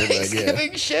 your little goodie bag, yeah.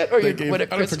 Thanksgiving shit? Or They your gave, what I at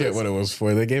don't Christmas? forget what it was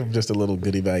for. They gave him just a little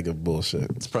goodie bag of bullshit.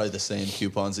 It's probably the same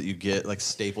coupons that you get like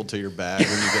stapled to your bag when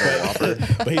you get a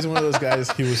Whopper. But he's one of those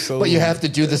guys. He was so But you have to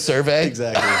do the survey?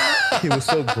 Exactly. he was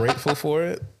so grateful for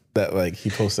it that like he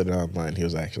posted it online. He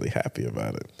was actually happy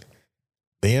about it.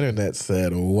 The internet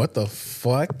said, "What the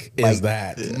fuck is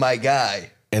that?" My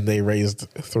guy. And they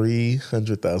raised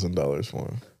 $300,000 for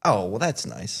him. Oh, well, that's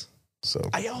nice. So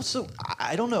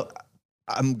I don't know.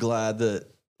 I'm glad that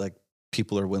like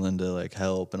people are willing to like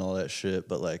help and all that shit,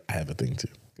 but like I have a thing too.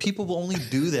 people will only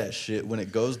do that shit when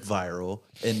it goes viral.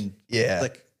 And Yeah.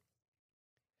 like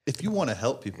if you want to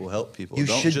help people, help people. You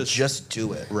Don't should just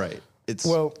do it. right. It's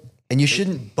Well, And you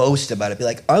shouldn't boast about it. Be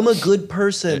like, I'm a good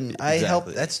person. I help.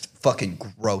 Exactly. That's fucking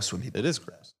gross when people. it is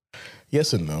gross.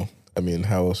 yes and no. I mean,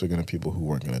 how else are going to people who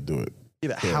weren't going to do it? Yeah,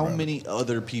 but how many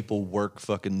other people work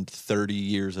fucking 30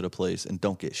 years at a place and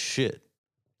don't get shit?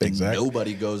 And Exactly.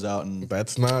 nobody goes out and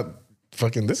That's not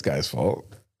fucking this guy's fault.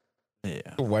 yeah.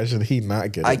 Why should he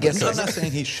not get it? I guess I'm not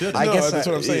saying he should. I no, guess that's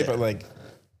what I'm saying. yeah. But like,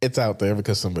 it's out there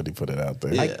because somebody put it out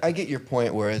there. Yeah. I get your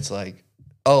point where it's like,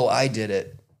 oh, I did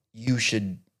it. You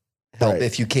should help Right.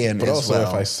 if you can But as also, well.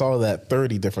 if I saw that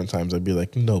 30 different times, I'd be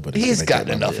like, nobody's He's gonna gotten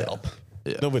get my enough money. help.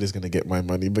 Nobody's going to get my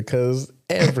money because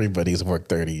everybody's worked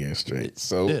 30 years straight.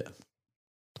 So Yeah.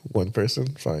 one person,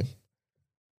 fine.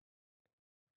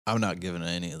 I'm not giving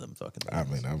any of them fucking I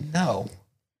things. mean, No.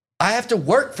 I have to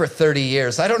work for 30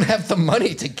 years. I don't have the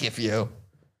money to give you.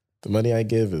 the money I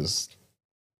give is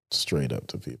straight up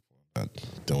to people, not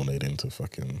donating to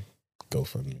fucking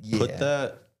GoFundMe. Yeah. Put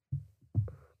that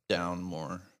down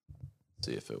more.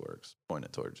 See if it works. Point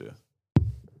it towards you.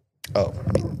 Oh,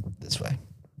 I mean, this way.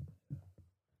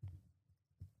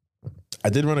 I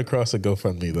did run across a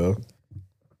GoFundMe though.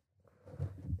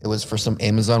 It was for some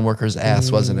Amazon worker's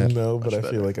ass, wasn't it? No, but Much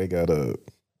I feel like I got a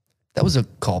That was a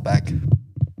callback.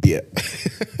 yeah.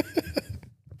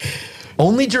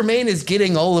 Only Jermaine is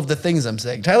getting all of the things I'm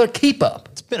saying. Tyler, keep up.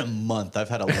 It's been a month. I've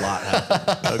had a lot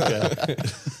happen.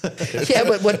 Okay. Yeah,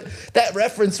 but what that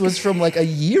reference was from like a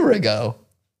year ago.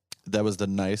 That was the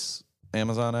nice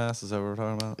Amazon ass? Is that what we're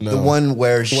talking about? No. The one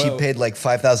where she Well, paid like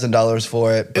 $5,000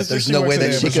 for it, but it's there's just no she way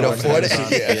works that at she could Amazon. afford it.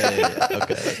 Amazon. Yeah.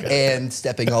 Okay. And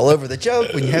stepping all over the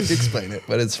joke when you have to explain it,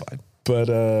 but it's fine. But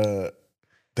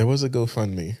there was a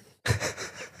GoFundMe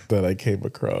that I came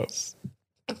across.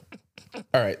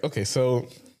 All right, okay, so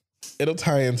it'll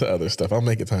tie into other stuff. I'll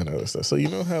make it tie into other stuff. So you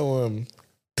know how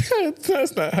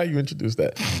that's not how you introduce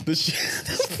that. The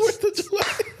 4th of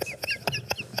July.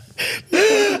 The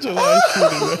 4th of July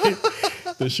shooting,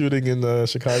 right? The shooting in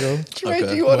Chicago. Trey, Okay.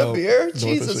 do you want Well, a beer? north of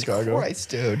Jesus Chicago. Christ,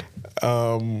 dude.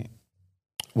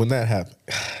 When that happened,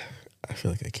 I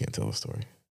feel like I can't tell the story.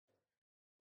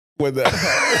 When that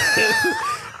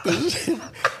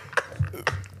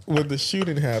when the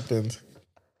shooting happened,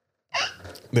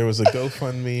 there was a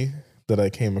GoFundMe that I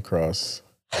came across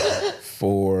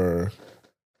for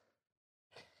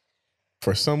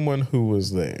someone who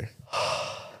was there,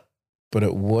 but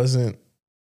it wasn't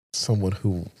someone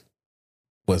who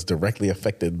was directly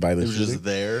affected by the It was shooting. just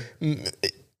there. Mm,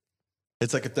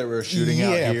 It's like if there were a shooting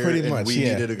out Yeah, here pretty and much, we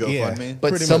yeah, needed to yeah. GoFundMe. But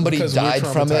Pretty much somebody because we're died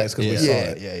from it. traumatized 'cause we saw Yeah,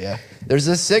 it. yeah. There's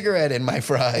a cigarette in my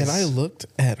fries. And I looked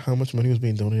at how much money was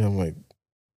being donated. I'm like,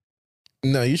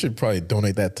 no, you should probably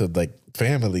donate that to like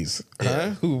families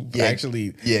who Yeah.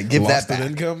 actually give lost that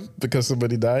an back. income because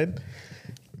somebody died.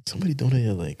 Somebody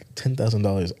donated like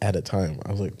 $10,000 at a time.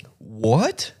 I was like,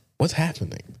 What? what's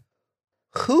happening?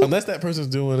 Who? Unless that person's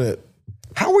doing it.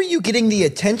 How are you getting the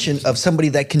attention of somebody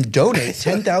that can donate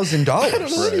 $10,000? I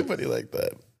don't know anybody like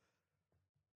that.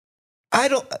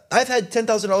 I've had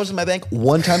 $10,000 in my bank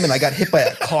one time and I got hit by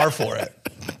a car for it.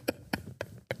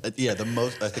 Yeah, the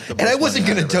most. I think the most. And I wasn't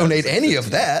money going to ever had donate was any like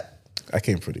of that. I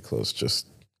came pretty close just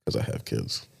because I have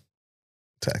kids.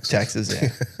 Taxes. Taxes, yeah.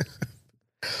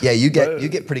 Yeah, you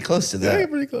get pretty close to Yeah, I that. came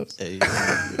pretty close. 15. Hey,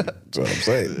 That's what I'm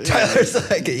saying. Tyler's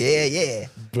like, yeah.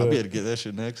 I'll But- be able to get that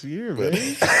shit next year,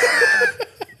 man.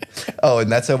 Oh,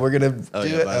 and that's how we're going to Oh, do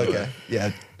yeah, it? by the Okay. way.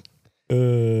 Yeah.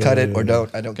 Cut it or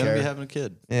don't. I don't Gonna be care. having a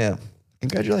kid. Yeah.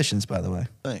 Congratulations, by the way.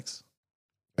 Thanks.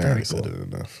 I Very already said cool.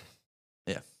 it enough.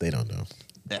 Yeah. They don't know.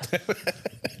 Yeah.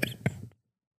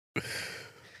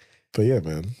 But yeah,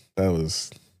 man, that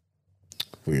was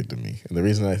weird to me. And the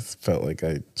reason I felt like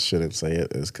I shouldn't say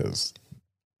it is because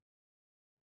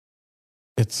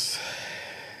it's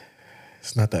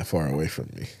not that far away from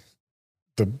me.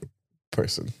 The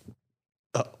person.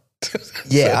 Oh.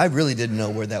 Yeah, I really didn't know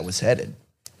where that was headed.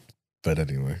 But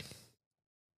anyway.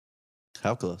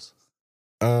 How close?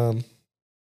 No.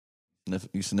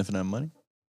 You sniffing that money?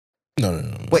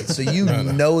 No. Wait, so you No.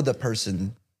 know the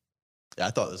person? Yeah,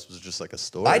 I thought this was just like a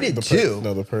story. I did too.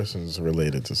 No, the person's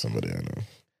related to somebody I know.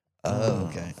 Oh,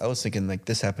 okay. I was thinking like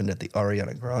this happened at the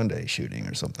Ariana Grande shooting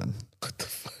or something. What the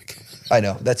fuck? I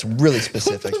know that's really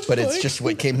specific, but it's fuck? just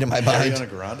what came to my mind. Ariana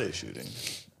Grande shooting.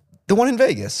 The one in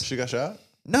Vegas. She got shot?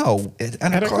 No, at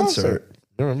a concert.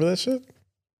 You remember that shit?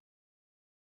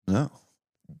 No.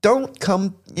 Don't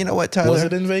come. You know what, Tyler? Was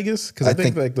it in Vegas? Because I I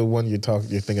think think- like the one you're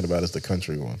thinking about is the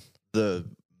country one. The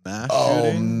mass Oh,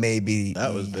 shooting? maybe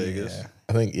That was Vegas. Yeah.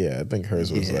 I think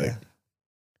hers was Yeah. like.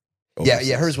 Yeah,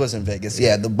 overseas. hers was in Vegas.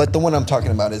 Yeah, but the one I'm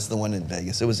talking about is the one in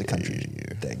Vegas. It was a country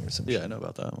Yeah. thing or something. Yeah, I know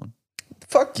about that one.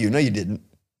 Fuck you. No, you didn't.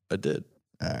 I did.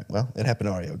 All right. Well, it happened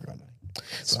to Ariana Grande.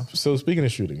 So speaking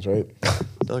of shootings, right? Is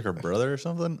that like her brother or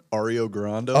something? Ario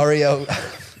Grande? Ario.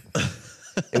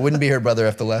 It wouldn't be her brother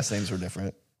if the last names were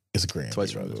different. It's Grandy,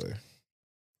 Twice by the removed. way.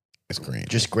 It's Grandy.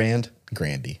 Just Grand.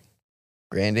 Grandy.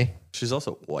 Grandy. She's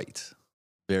also white.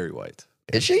 Very white.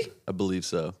 Is she? I believe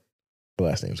so. The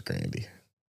last name's Grandy.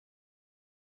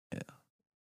 Yeah.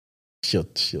 She'll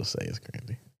say it's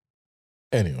Grandy.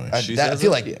 Anyway, She I says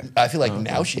feel it? like I feel like Oh,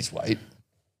 now okay. she's white.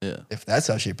 Yeah. If that's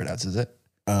how she pronounces it.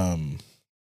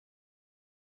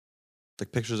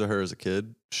 Like pictures of her as a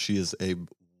kid. She is a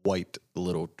white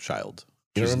little child.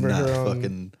 You She's remember not her on-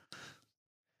 fucking.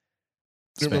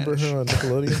 you remember her on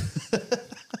Nickelodeon?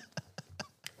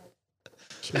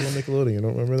 She was on Nickelodeon. You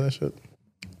don't remember that shit?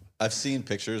 I've seen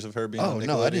pictures of her being Oh on Nickelodeon.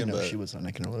 no, I didn't know but she was on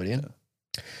Nickelodeon.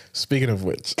 Speaking of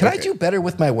which, Can I okay, do better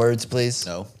with my words, please?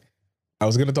 No. I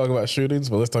was going to talk about shootings,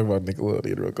 but let's talk about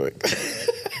Nickelodeon real quick.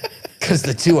 Because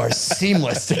the two are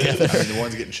seamless together. I mean, the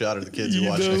ones getting shot are the kids who You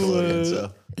watch know, Nickelodeon.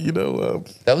 So You know,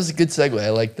 That was a good segue. I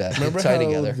like that. remember Tie how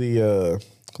together. the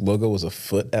logo was a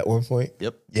foot at one point?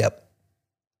 yep. Yep.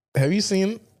 Have you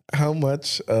seen how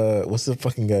much? What's the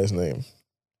fucking guy's name?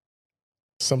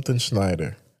 Something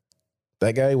Schneider.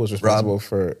 That guy was responsible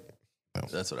for.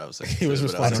 That's what I was saying. He was too,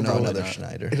 but I don't responsible know Probably another not.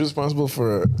 Schneider. He was responsible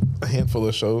for a handful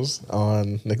of shows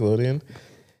on Nickelodeon,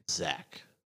 Zach.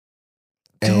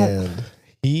 Don't- and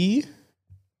he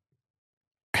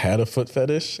had a foot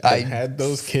fetish. I had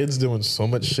those kids doing so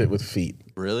much shit with feet.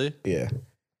 Really? Yeah.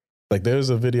 Like there's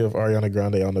a video of Ariana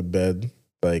Grande on the bed,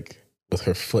 like with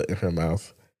her foot in her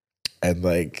mouth. And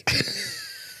like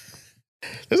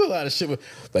there's a lot of shit with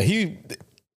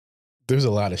there's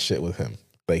a lot of shit with him.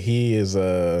 Like he is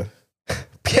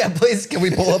Yeah, please, can we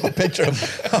pull up a picture of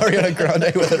Ariana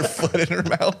Grande with her foot in her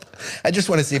mouth? I just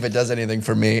want to see if it does anything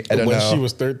for me. I don't know. When she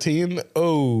was 13,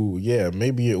 oh, yeah,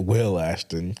 maybe it will,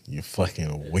 Ashton. You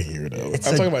fucking weirdo. It's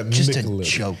I'm talking about just Nickelodeon. a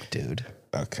joke, dude.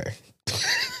 Okay.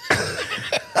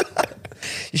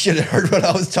 You should have heard what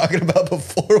I was talking about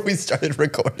before we started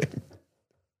recording.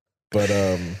 But,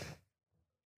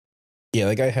 yeah,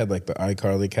 that guy had like the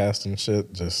iCarly cast and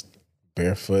shit, just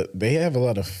barefoot. They have a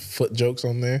lot of foot jokes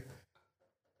on there.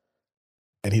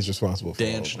 And he's responsible for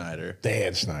Dan Schneider.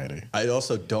 Dan Schneider. I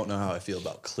also don't know how I feel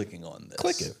about clicking on this.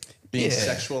 Click it. Being Yeah.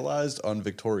 sexualized on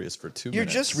Victorious for 2 You're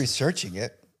minutes. just researching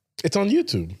it. It's on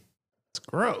YouTube. It's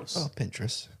gross. Oh,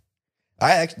 Pinterest.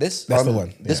 I actually this That's on- the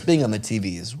one, This yeah. being on the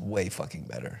TV is way fucking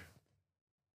better.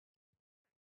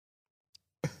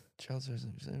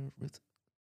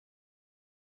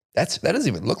 That doesn't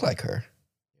even look like her.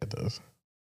 It does.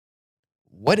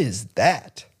 What is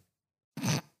that?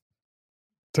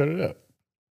 Turn it up.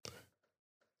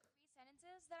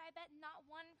 Sentences that I bet not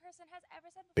one person has ever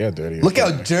said Yeah, before. dirty. Look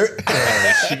how dirt.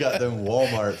 Oh, she got them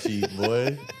Walmart feet, boy. My uvula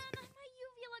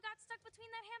got stuck between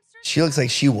that hamster's She looks like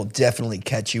she will definitely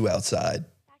catch you outside.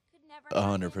 That could never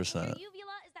happen. 100%. Your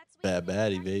uvula is that sweet Bad little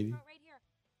baddie, tiny baby. part right here.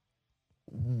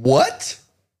 What?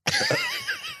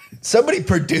 Somebody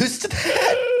produced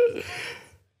that?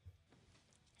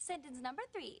 Sentence number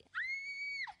 3.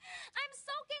 I'm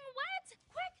soaking wet.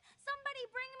 Quick, somebody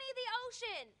bring me the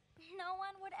ocean. No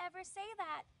one would ever say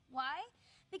that. Why?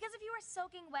 Because if you were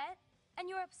soaking wet and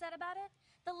you were upset about it,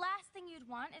 the last thing you'd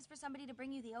want is for somebody to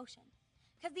bring you the ocean.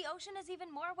 Because the ocean is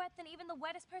even more wet than even the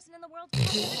wettest person in the world.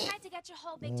 Tried to get your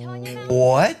whole big toe in your mouth.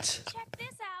 What? Check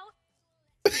this out.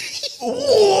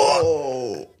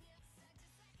 Whoa.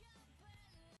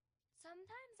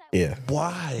 Sometimes I Yeah.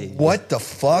 Why? What the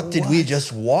fuck did we just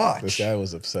This watch? guy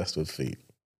was obsessed with feet.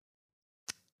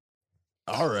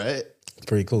 All right. It's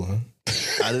pretty cool, huh?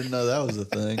 I didn't know that was a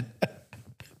thing.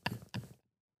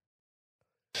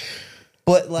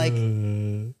 But like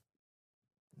Uh,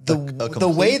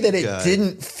 the way that it guy.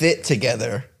 didn't fit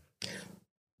together.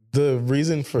 the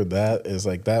reason for that is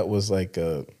like that was like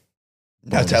a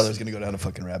Now bonus. Tyler's gonna go down a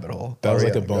fucking rabbit hole. That was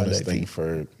like a Ariana bonus Grande thing feet.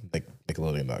 for like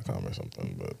Nickelodeon.com or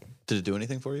something. But Did it do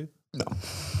anything for you? No.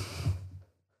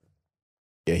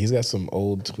 yeah, he's got some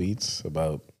old tweets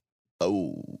about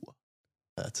Oh,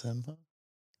 that's him. Huh?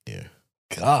 yeah.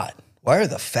 God, why are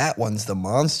the fat ones the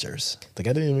monsters? The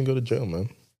guy didn't even go to jail, man.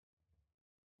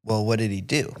 Well, what did he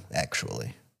do,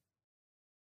 actually?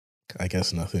 I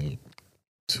guess nothing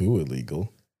too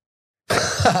illegal.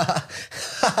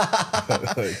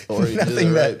 Or he did Nothing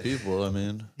the that right people. I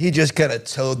mean, he just kind of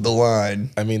towed the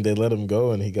line. I mean, they let him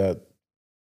go and he got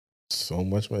so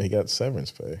much money. He got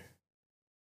severance pay.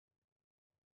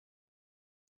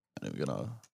 I'm gonna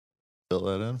fill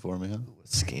that in for me, huh?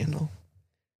 Scandal.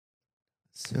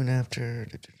 Soon after.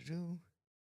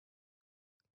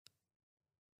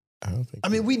 I don't think. I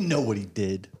mean, we know what he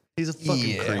did. He's a fucking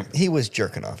Yeah, creep. he was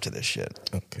jerking off to this shit.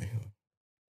 Okay.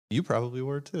 You probably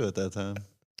were too at that time.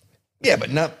 Yeah, but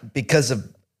not because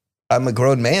of I'm a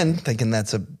grown man thinking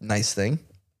that's a nice thing.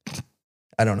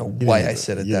 I don't know You why didn't I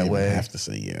said it you that didn't even way. have to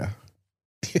say yeah.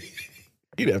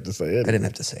 You'd have to say it. I didn't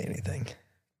have to say anything.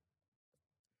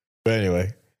 But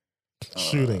anyway,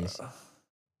 shootings. All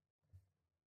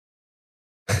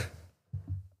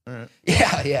right.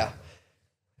 Yeah, yeah.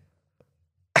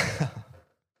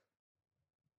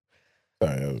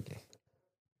 Sorry, I'm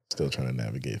still trying to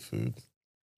navigate food.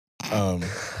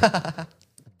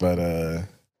 But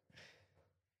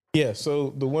yeah, so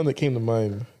the one that came to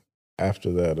mind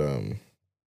after that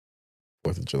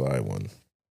 4th of July one.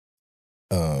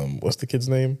 What's the kid's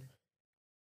name?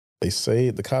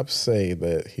 The cops say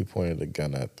that he pointed a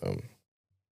gun at them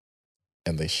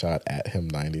and they shot at him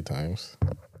 90 times,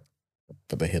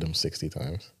 but they hit him 60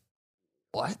 times.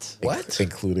 What? What?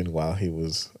 Including while he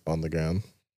was on the ground.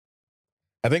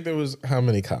 I think there was how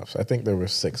many cops? I think there were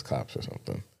 6 cops or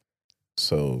something.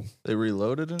 So They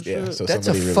reloaded and yeah, shit. so That's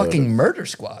a somebody fucking reloaded. murder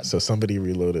squad. So somebody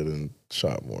reloaded and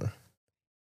shot more.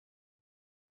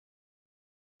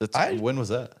 When was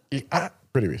that?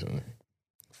 Pretty recently.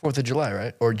 4th of July,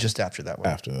 right? Or just after that one?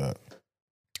 After that.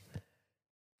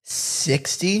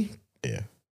 60? Yeah.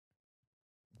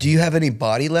 Do you have any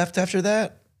body left after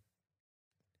that?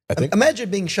 I think Imagine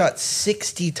being shot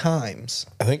 60 times.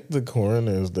 the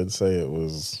coroners did say it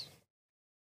was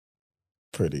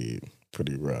pretty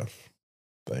pretty rough.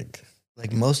 Like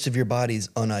most of your body's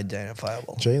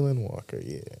unidentifiable. Jalen Walker,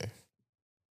 yeah.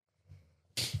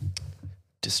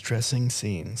 Distressing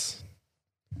scenes.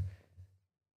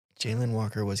 Jalen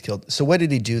Walker was killed. So what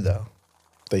did he do though?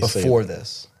 Before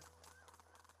this?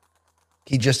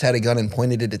 He just had a gun and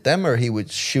pointed it at them, or he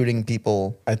was shooting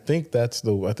people? I think this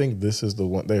is the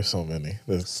one. There's so many.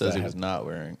 It says he was not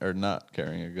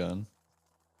carrying a gun.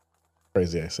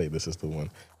 Crazy I say this is the one.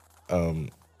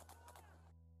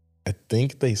 I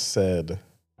think they said,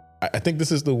 I think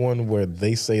this is the one where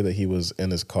they say that he was in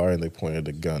his car and they pointed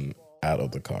a gun out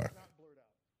of the car. A body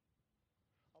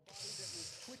that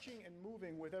was twitching and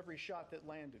moving with every shot that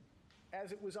landed,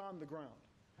 as it was on the ground.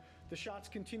 The shots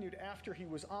continued after he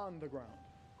was on the ground.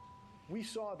 We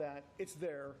saw that. It's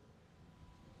there.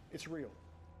 It's real.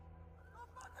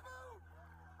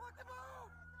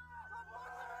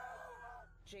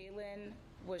 Jalen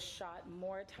was shot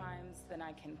more times than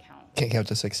I can count. Can't count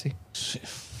to 60.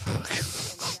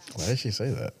 Why did she say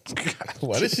that?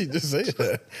 Why did she just say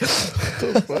that?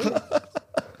 The fuck?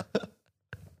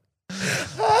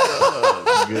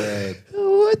 Oh, God.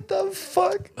 What the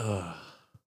fuck?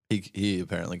 He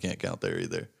apparently can't count there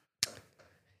either.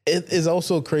 It is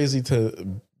also crazy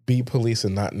to be police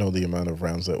and not know the amount of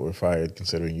rounds that were fired,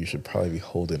 considering you should probably be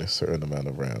holding a certain amount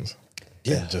of rounds.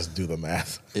 Yeah. And just do the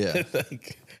math. Yeah.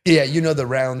 Like, Yeah, you know the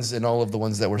rounds and all of the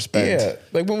ones that were spent. yeah.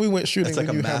 Like when we went shooting, It's like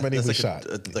we a knew how math. many That's we like shot.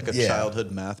 a Yeah. childhood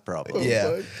math problem.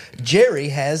 Yeah. fuck? Jerry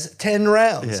has 10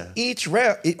 rounds. Yeah. Each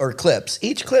round, or clips.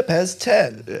 Each clip has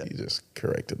 10. Yeah. You just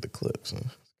corrected the clips. Huh?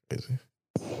 Crazy.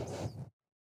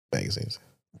 Magazines.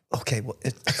 Okay, well,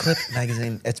 a clip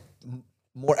magazine, it's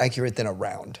more accurate than a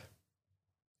round,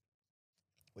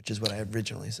 which is what I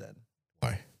originally said.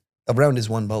 Why? A round is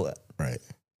one bullet. Right.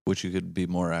 Which you could be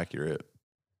more accurate.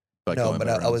 By No, going but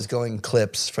by I rounds. was going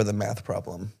clips for the math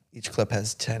problem. Each clip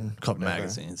has 10. Couple whatever.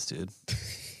 magazines, dude.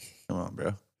 Come on,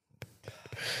 bro.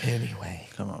 Anyway.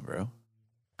 Come on, bro.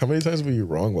 How many times were you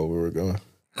wrong while we were going?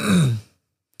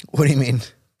 What do you mean?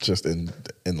 Just in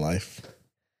life.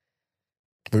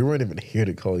 We weren't even here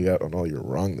to call you out on all your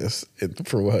wrongness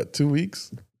for what, 2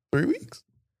 weeks? 3 weeks?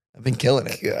 I've been killing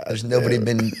it. God There's nobody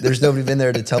damn. been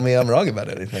there to tell me I'm wrong about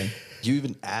anything. You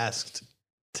even asked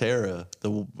Tara the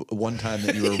one time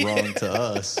that you were wrong to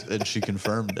us, and she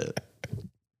confirmed it.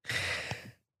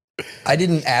 I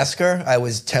didn't ask her. I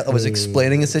was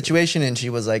explaining a situation, and she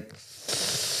was like,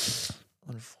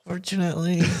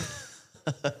 "Unfortunately,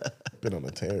 Been on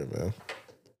a tear, man.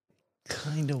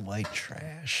 kind of white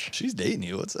trash." She's dating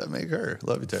you. What's that make her?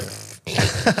 Love you,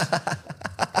 Tara.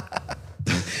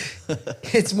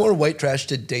 It's more white trash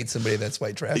to date somebody that's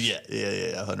white trash. Yeah,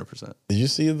 100%. Did you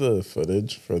see the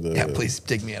footage for the Yeah, please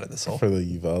dig me out of this hole. for the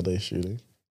Uvalde shooting?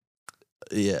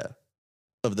 Yeah,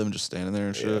 of them just standing there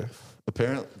and shit. Yeah.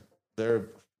 Apparently,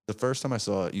 the first time I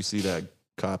saw it, you see that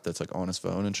cop that's like on his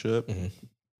phone and shit,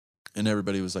 and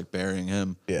everybody was like burying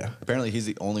him. Yeah. Apparently, he's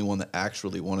the only one that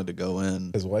actually wanted to go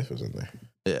in. His wife was in there.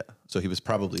 Yeah, so he was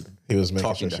probably He was making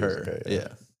talking sure to she was her. okay. Yeah,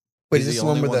 Wait, He's is this the the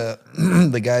one only where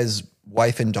the guy's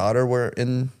wife and daughter were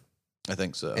in, I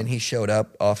think so. and he showed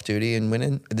up off duty and went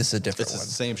in? This is a different It's the one.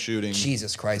 same shooting.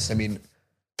 Jesus Christ! I mean,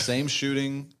 Same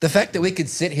shooting. the fact that we could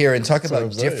sit here and talk what about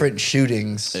I'm saying. different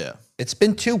shootings. Yeah, It's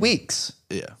been 2 weeks.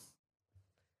 yeah.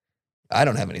 I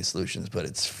don't have any solutions, but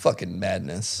it's fucking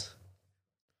madness.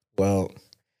 Well,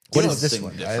 What know is this something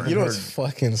one? I different. haven't you know heard. what's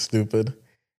fucking stupid?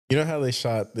 You know how they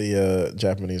shot the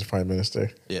Japanese prime minister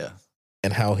Yeah.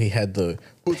 and how he had the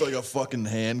With like a fucking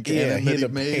hand yeah cannon he that had he to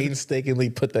made. painstakingly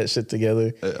put that shit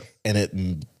together Yeah, and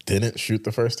it didn't shoot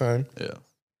the first time. yeah.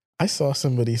 I saw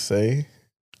somebody say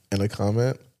in a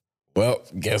comment, "Well,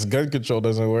 guess gun control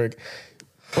doesn't work."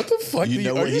 What the fuck? You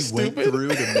know are what you he stupid? went through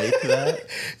to make that?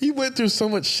 He went through so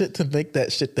much shit to make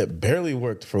that shit that barely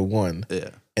worked for one, Yeah.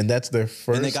 and that's their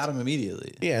first. And they got him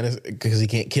immediately. Yeah, and because he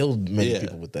can't kill many Yeah.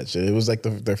 people with that shit. It was like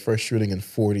their first shooting in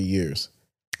 40 years.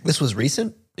 This was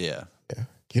recent? Yeah. Yeah,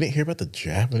 you didn't hear about the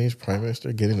Japanese prime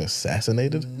minister getting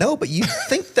assassinated? No, but you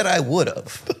think that I would have.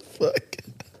 Fuck.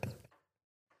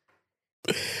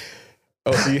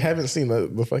 Oh, so you haven't seen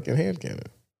the fucking hand cannon?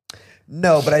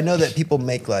 No, but I know that people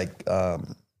make like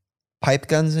pipe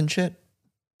guns and shit.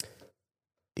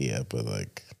 Yeah, but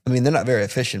like I mean, they're not very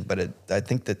efficient, but I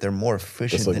think that they're more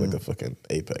efficient this looks than like a fucking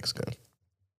Apex gun.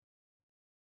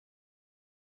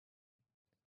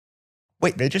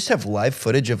 Wait, they just have live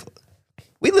footage of.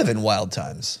 We live in wild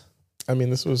times. I mean,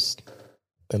 this was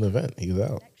an event. He was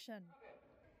out.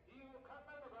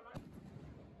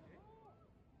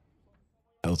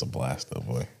 That was a blast, though,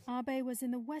 boy. Abe was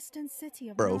in the western city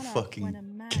of Bro, Nara fucking when a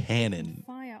man cannon. opened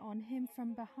fire on him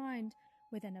from behind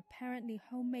with an apparently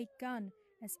homemade gun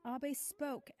as Abe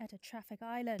spoke at a traffic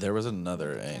island. There was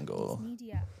another Japanese angle.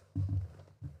 Media.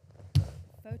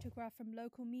 Photograph from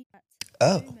local media.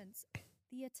 Oh. Moments,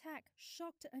 the attack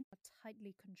shocked and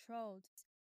tightly controlled.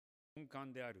 As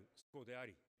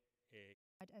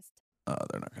Oh,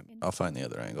 they're not gonna. I'll find the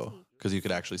other angle because you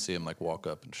could actually see him like walk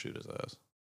up and shoot his ass.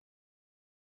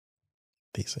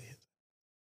 They say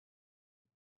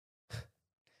it.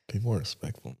 Be more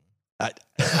respectful. I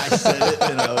said it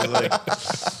and I was like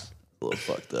a little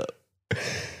fucked up.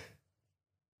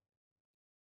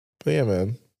 But yeah,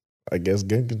 man, I guess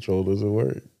gun control doesn't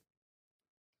work.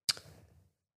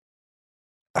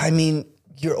 I mean,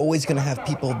 you're always going to have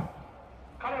people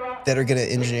that are going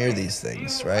to engineer these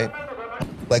things, right?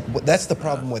 Like, that's the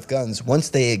problem with guns. Once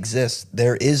they exist,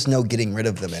 there is no getting rid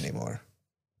of them anymore.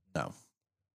 No,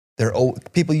 They're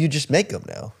people, you just make them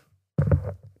now.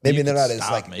 Maybe You they're can not as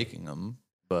stop like, making them,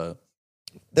 but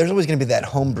there's always going to be that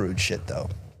homebrewed shit though.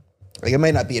 Like, it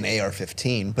might not be an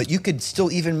AR-15, but you could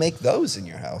still even make those in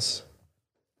your house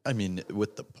I mean,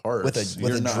 with the parts, with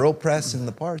you're a not- drill press and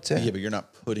the parts. Yeah, Yeah. but you're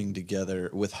not putting together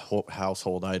with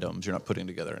household items. You're not putting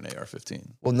together an AR-15.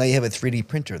 Well, now you have a 3D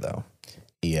printer though.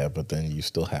 Yeah, but then you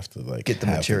still have to like Get the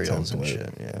have materials and template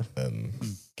shit. Yeah. and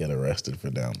get arrested for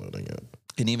downloading it.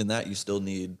 And even that, you still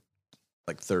need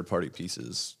like third-party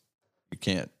pieces. You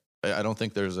can't. I don't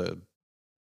think there's a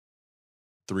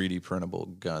 3D printable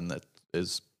gun that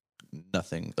is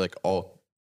nothing like all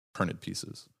printed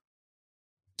pieces.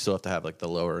 You still have to have like the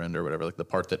lower end or whatever, like the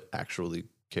part that actually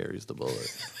carries the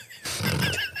bullet.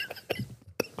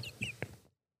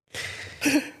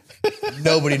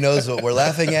 Nobody knows what we're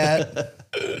laughing at.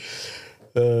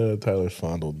 Tyler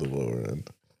fondled the lower end.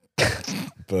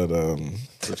 But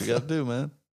That's what you got to do,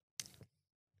 man.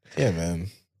 yeah, man.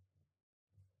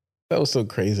 That was so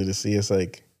crazy to see. It's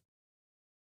like,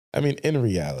 I mean, in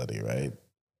reality, right?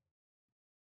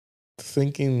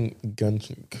 Thinking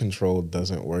control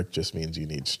doesn't work just means you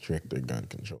need stricter gun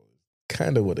control.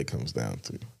 Kind of what it comes down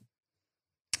to.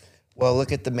 Well,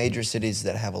 look at the major cities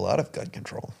that have a lot of gun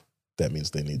control. That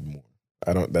means they need more.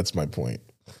 That's my point.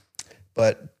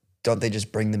 But don't they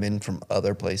just bring them in from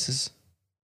other places?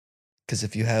 Because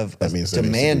if you have a That means there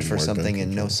needs to demand be for more gun something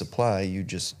and no control. supply, you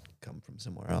just come from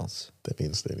somewhere else. That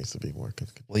means there needs to be more gun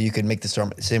control. Well, you could make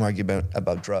the same argument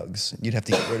about drugs. You'd have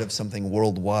to get rid of something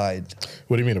worldwide.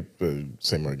 What do you mean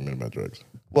same argument about drugs?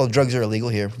 Well, drugs are illegal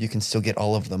here. You can still get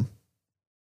all of them.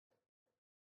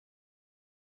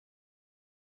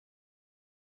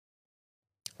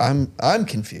 I'm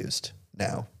confused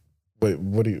now. Wait,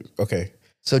 what do you, okay.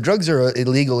 So drugs are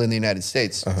illegal in the United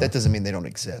States. Uh-huh. That doesn't mean they don't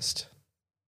exist.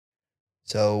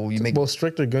 So you make Well,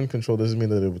 stricter gun control doesn't mean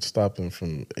that it would stop them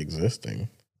from existing.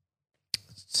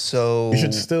 so You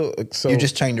should still, you're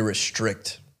just trying to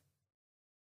restrict.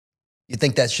 You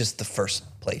think that's just the first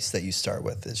place that you start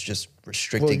with is just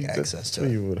restricting access that's to what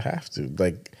it. you would have to.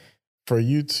 Like, for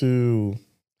you to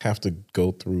have to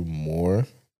go through more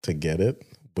to get it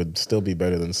would still be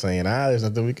better than saying, there's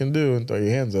nothing we can do and throw your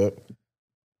hands up.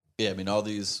 Yeah, I mean, all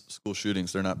these school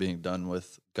shootings, they're not being done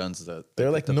with guns that They're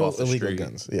they like picked up no off the illegal street.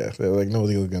 guns. Yeah, they're like no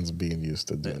illegal guns being used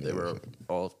to do They anything. were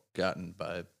all gotten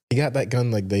by. He got that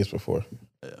gun like days before.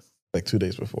 Yeah. Like 2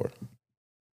 days before.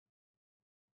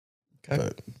 Okay.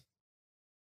 But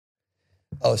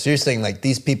Oh, so you're saying like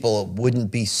these people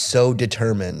wouldn't be so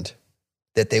determined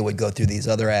that they would go through these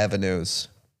other avenues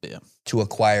Yeah. to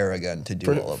acquire a gun to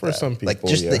do all of for that. some like people,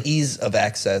 just yeah. the ease of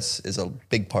access is a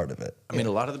big part of it. I mean,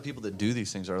 a lot of the people that do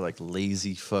these things are like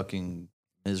lazy, fucking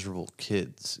miserable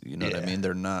kids. You know what I Yeah. mean?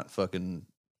 They're not fucking.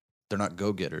 They're not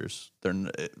go getters.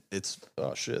 It's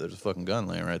oh shit. There's a fucking gun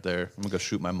laying right there. I'm gonna go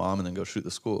shoot my mom and then go shoot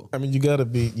the school. I mean, you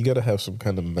gotta have some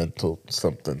kind of mental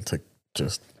something to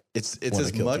just. It's wanna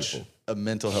as kill much people. a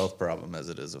mental health problem as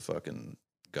it is a fucking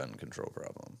gun control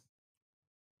problem.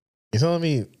 You telling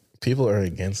me people are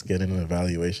against getting an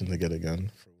evaluation to get a gun?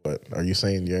 For what? Are you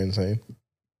saying you're insane?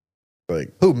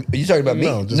 Like, Who are you talking about? Me?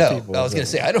 No, just No, people I was in gonna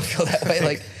say general. I don't feel that way.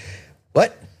 Like,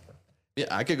 what? Yeah,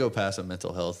 I could go pass a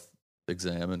mental health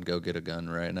exam and go get a gun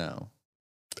right now.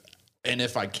 And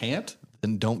if I can't,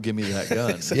 then don't give me that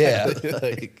gun. Yeah.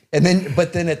 Like, And then,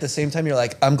 but then at the same time, you're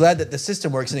like, I'm glad that the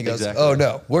system works. And he goes, Exactly. oh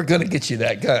no, we're gonna get you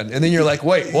that gun. And then you're like,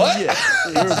 wait, what? yeah,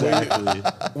 exactly.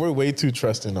 we're way too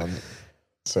trusting on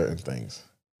certain things.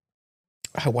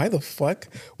 Why the fuck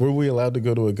were we allowed to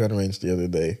go to a gun range the other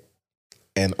day?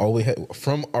 And all we had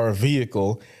from our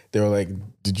vehicle, they were like,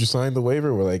 "Did you sign the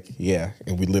waiver?" We're like, "Yeah,"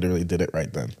 and we literally did it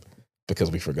right then because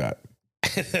we forgot.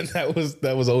 And that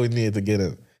was all we needed to get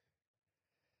in.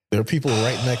 There are people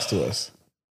right next to us.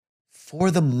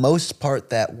 For the most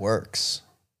part, that works.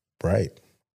 Right.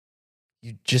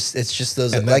 it's just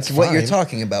those, And like that's what you're fine.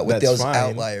 talking about with That's those fine.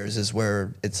 outliers is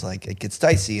where it's like it gets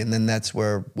dicey. And then that's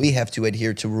where we have to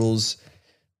adhere to rules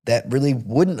that really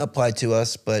wouldn't apply to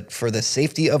us, but for the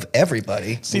safety of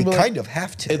everybody, we but kind of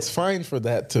have to. It's fine for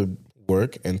that to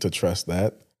work and to trust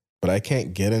that, but I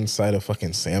can't get inside a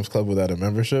fucking Sam's Club without a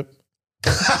membership.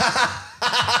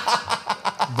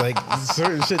 Like,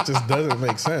 certain shit just doesn't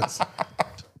make sense.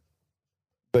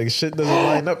 Like, shit doesn't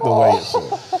line up the way it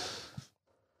should.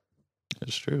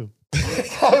 It's true.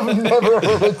 I've never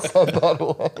heard it said that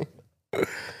way.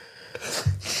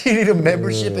 You need a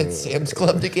membership at Sam's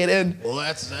Club to get in? Well,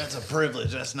 that's a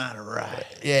privilege. That's not a right.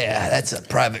 Yeah, that's a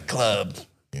private club.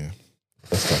 Yeah.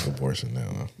 Let's talk abortion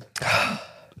now.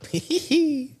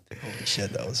 Holy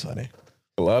shit, that was funny.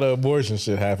 A lot of abortion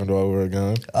shit happened while we were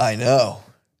gone. I know.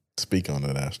 Speak on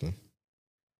it, Ashton.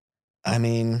 I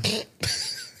mean,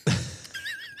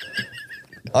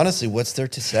 honestly, what's there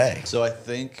to say? So I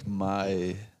think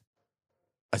I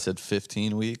said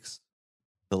 15 weeks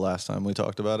the last time we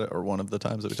talked about it, or one of the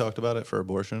times that we talked about it for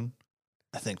abortion.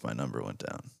 I think my number went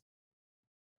down.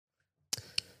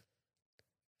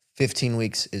 15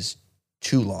 weeks is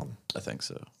too long. I think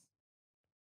so.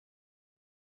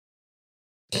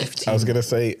 15 I was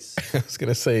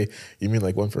gonna say, you mean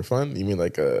like one for fun? You mean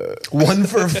like one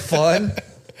for fun?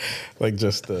 like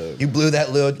just You blew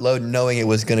that load knowing it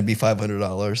was going to be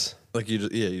 $500. Like you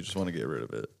just want to get rid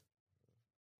of it.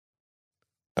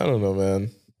 I don't know,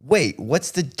 man. Wait,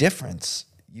 what's the difference?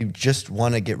 You just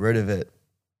want to get rid of it.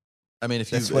 I mean, if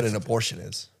That's what an abortion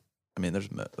is. I mean, there's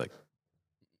like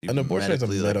An abortion is a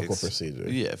medically, medical procedure.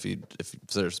 Yeah, if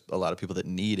there's a lot of people that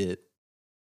need it,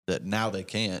 that now they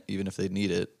can't, even if they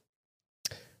need it.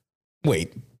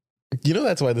 Wait, you know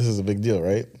that's why this is a big deal,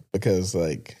 right? Because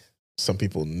like some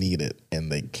people need it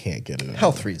and they can't get it.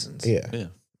 Health reasons. Yeah. Yeah.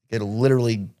 It'll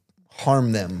literally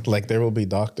harm them. Like there will be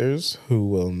doctors who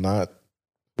will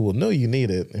know you need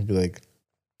it and be like,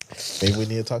 maybe we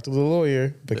need to talk to the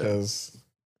lawyer because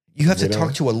You have to You know?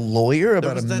 talk to a lawyer There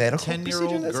about a was that medical 10-year-old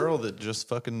procedure? girl that just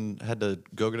fucking had to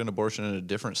go get an abortion in a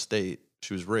different state.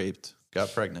 She was raped,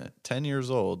 got pregnant, 10 years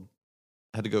old,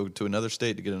 had to go to another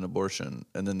state to get an abortion,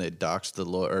 and then they doxed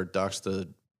the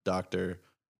doctor,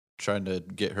 trying to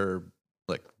get her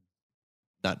like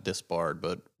not disbarred,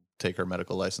 but take her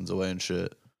medical license away and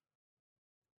shit.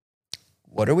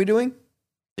 What are we doing?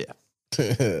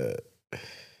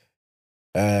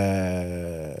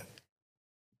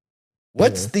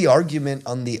 What's the argument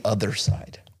on the other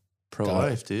side?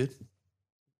 Pro-life, dude.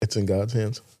 it's in God's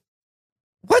hands.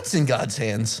 What's in God's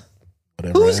hands?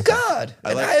 Whatever Who's happens. God? I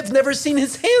And like- I've never seen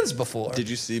his hands before. Did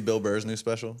you see Bill Burr's new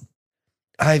special?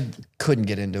 I couldn't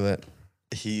get into it.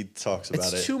 He talks about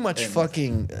It's it. too much and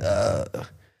fucking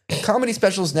comedy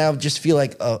specials now just feel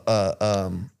like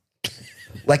a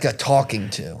talking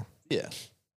to. Yeah,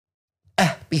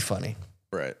 Be funny.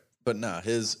 right. But no,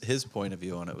 his point of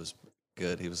view on it was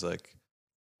good. He was like,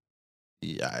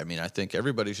 yeah, I mean, I think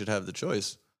everybody should have the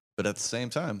choice, but at the same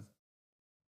time,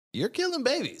 you're killing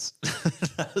babies.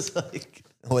 I was like,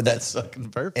 Well, that's fucking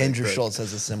perfect. Andrew Like, Schultz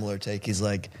has a similar take. He's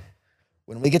like,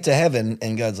 when we get to heaven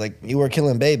and God's like, you were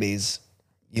killing babies,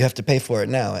 you have to pay for it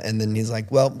now. And then he's like,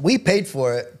 well, we paid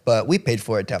for it, but we paid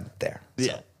for it down there. So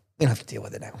Yeah, we don't have to deal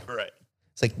with it now. right.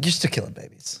 It's like, you're still killing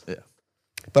babies. Yeah,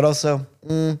 But also,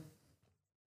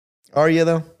 are you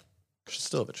though? you should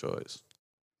still have a choice.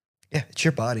 Yeah, it's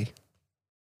your body.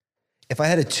 If I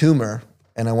had a tumor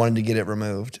and I wanted to get it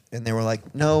removed, and they were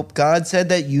like, "No, God said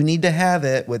that you need to have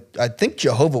it." I think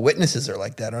Jehovah Witnesses are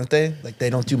like that, aren't they? Like they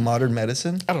don't do modern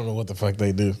medicine. I don't know what the fuck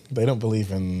they do. They don't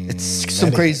believe in It's some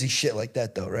anything. crazy shit like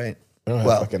that, though, right? They don't have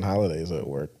well- fucking holidays at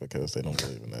work because they don't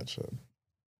believe in that shit.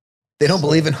 They don't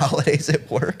believe in holidays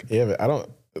at work. Yeah, but I don't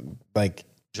like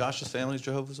Josh's family's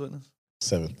Jehovah's Witness?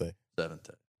 Seventh Day. Seventh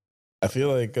Day. I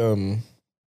feel like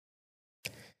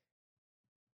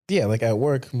yeah, like at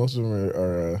work, most of them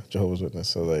are Jehovah's Witness,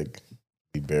 so like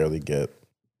we barely get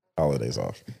holidays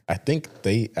off. I think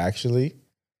they actually,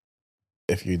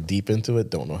 if you're deep into it,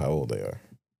 don't know how old they are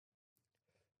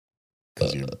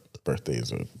because your birthday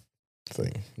is a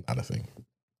thing, not a thing.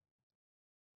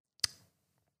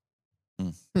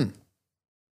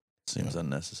 Seems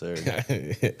unnecessary.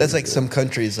 That's like some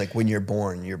countries, like when you're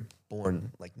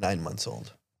born like 9 months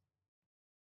old.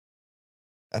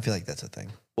 I feel like that's a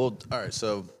thing. Well, all right.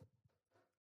 So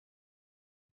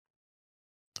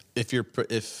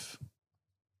if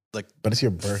but it's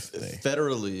your birthday.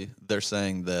 federally, they're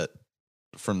saying that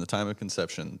from the time of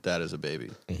conception, dad is a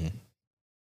baby. Mhm.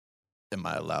 Am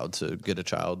I allowed to get a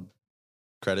child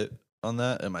credit on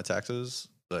that in my taxes?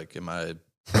 Like, am I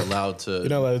allowed to You're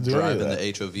not allowed to do drive any in of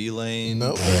the HOV lane?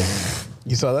 Nope. Like,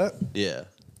 You saw that? yeah.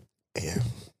 Yeah.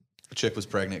 A chick was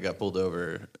pregnant, got pulled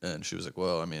over, and she was like,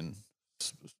 "Well, I mean,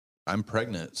 I'm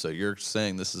pregnant, so you're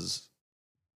saying this is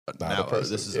Not a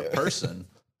person, this is yeah. a person.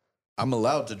 I'm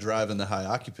allowed to drive in the high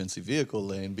occupancy vehicle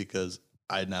lane because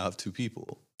I now have 2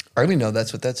 people." I already know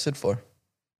that's what that stood for.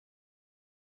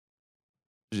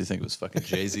 Did you think it was fucking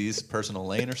Jay-Z's personal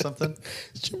lane or something?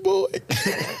 It's your boy.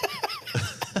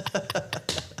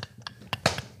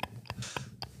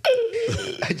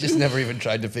 I just never even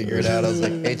tried to figure it out. I was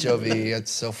like, HOV,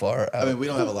 it's so far out. I mean, we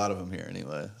don't have a lot of them here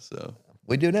anyway, so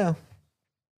We do now,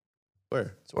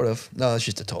 where? sort of. No, it's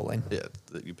just a toll lane. Yeah,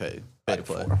 that you pay to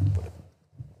play.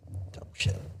 Dumb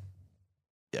shit.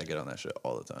 Yeah, I get on that shit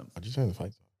all the time. Why'd you turn the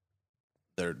fights?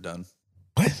 They're done.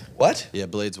 What? What? Yeah,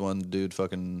 Blades one dude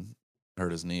fucking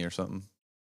hurt his knee or something.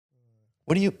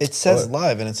 What do you? It says What?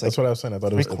 live, and it's like, That's what I was saying. I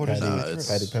thought it was the Three-quarters Patty, of the way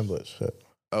Patty through. Pimblett shit.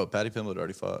 Oh, Patty Pimblett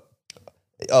already fought.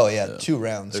 oh yeah, Yeah. 2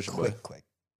 rounds, There's your boy. quick.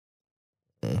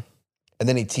 Yeah. And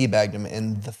then he teabagged him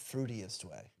in the fruitiest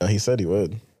way. No, he said he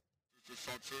would.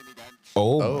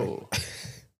 Oh. Oh.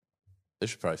 They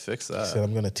should probably fix He said, that.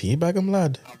 I'm going to teabag him,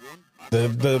 lad.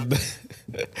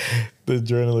 The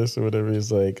journalist or whatever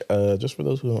is like, just for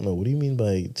those who don't know, what do you mean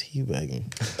by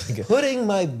teabagging? Putting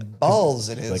my balls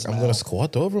in his Like, I'm mouth. going to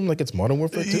squat over him like it's Modern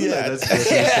Warfare 2. Yeah, lad. that's what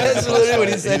he Yeah, said. that's literally what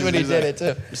he said when he He's did like,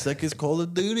 it too. It's like his Call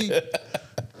of Duty.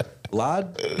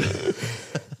 Lad.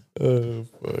 Oh,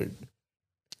 fuck.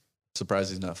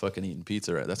 Surprised he's not fucking eating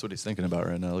pizza right. That's what he's thinking about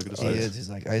right now. Look at his He face. is. He's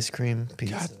like ice cream,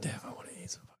 pizza. God damn, I want to eat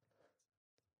some.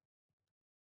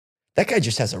 That guy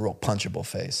just has a real punchable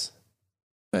face.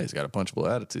 Yeah, he's got a punchable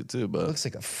attitude too, but Looks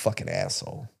like a fucking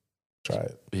asshole. Try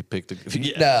it. he picked a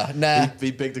yeah. Nah.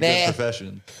 He picked a Nah. good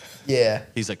profession. Yeah.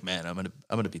 He's like, man, I'm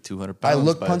gonna be 200 I pounds.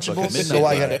 look by fucking punchable, so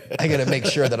midnight." I gotta make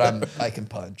sure that I can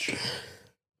punch.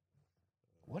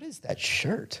 What is that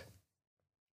shirt?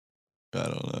 I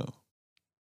don't know.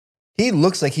 He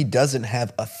looks like he doesn't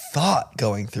have a thought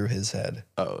going through his head.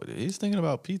 Oh, dude, he's thinking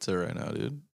about pizza right now,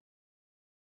 dude.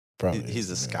 Probably. He's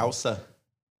a scouser.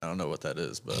 I don't know what that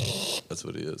is, but that's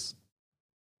what he is.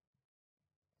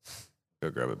 Go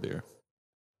grab a beer.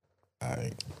 All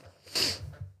right.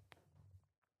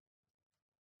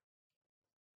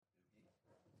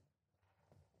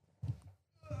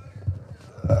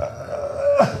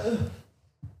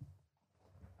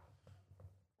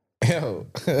 Yo.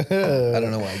 I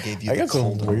don't know why I gave you I the got some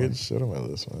cold weird one. shit on my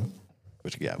list, man.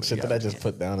 What you got? What Shit you that got? I just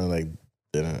put down and like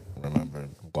didn't remember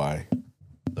why.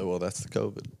 Oh, well, that's the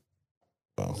COVID.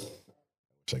 Well,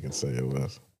 wish I could say it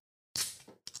was.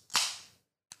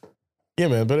 Yeah,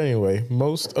 man. But anyway,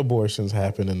 most abortions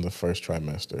happen in the first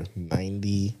trimester.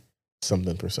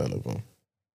 90-something% of them.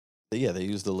 Yeah, they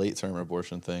use the late term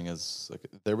abortion thing as like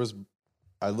there was.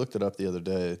 I looked it up the other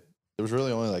day. There was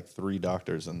really only like 3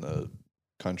 doctors in the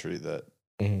country that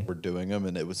were doing them,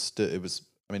 and it was still. It was.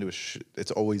 I mean, it was.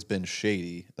 It's always been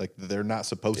shady. Like they're not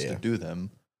supposed to Yeah. do them,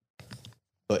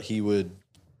 but he would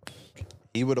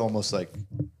almost like.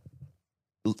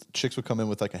 Chicks would come in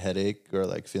with like a headache or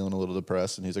like feeling a little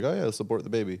depressed, and he's like, "Oh yeah, let's abort the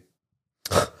baby,"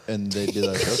 and they'd be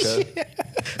like, "Okay."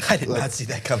 I did not see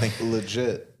that coming.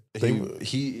 Legit.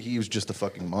 He was just a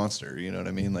fucking monster, you know what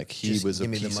I mean? Like he Just was a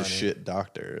give me the piece of money. shit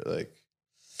doctor. Like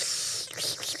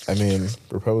I mean,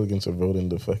 Republicans are voting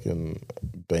to fucking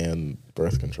ban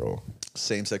birth control.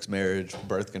 same sex marriage,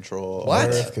 birth control. What?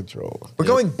 Birth control. We're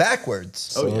going backwards.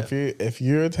 So yeah. if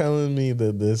you're telling me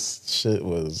that this shit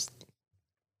was,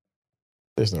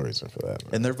 there's no reason for that.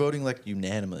 Man. And they're voting like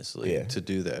unanimously Yeah. to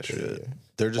do that shit. yeah.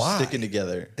 They're just Why? sticking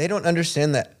together. They don't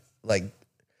understand that, like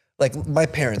my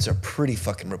parents are pretty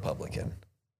fucking Republican,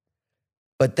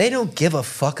 but they don't give a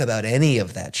fuck about any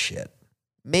of that shit.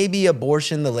 Maybe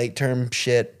abortion, the late term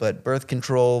shit, but birth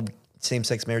control, same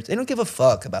sex marriage, they don't give a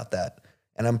fuck about that.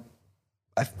 And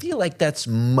I feel like that's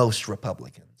most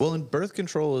Republicans. Well, and birth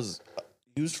control is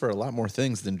used for a lot more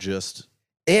things than just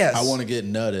Yes. I want to get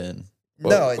nut in.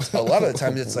 No, it's a lot of the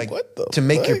times it's like What the to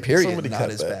make your fuck? period Somebody not cut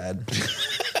as that. bad.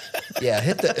 Yeah,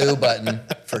 hit the ooh button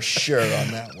for sure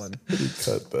on that one.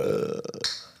 Cut that.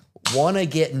 Wanna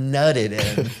get nutted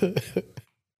in.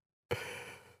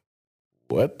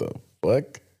 What the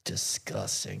fuck?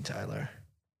 Disgusting, Tyler.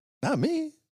 Not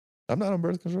me. I'm not on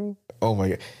birth control. Oh my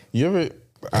god! You ever?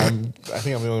 I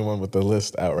think I'm the only one with the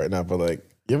list out right now. But like,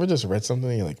 you ever just read something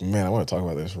and you're like, man, I want to talk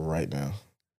about this right now.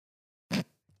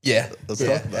 Yeah. Let's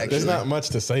yeah, talk about it. There's not much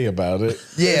to say about it.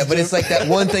 Yeah, but it's like that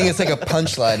one thing, it's like a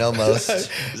punchline almost.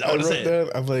 I wrote down,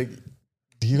 I'm like,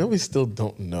 do you know we still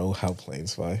don't know how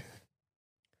planes fly?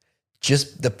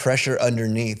 Just the pressure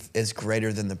underneath is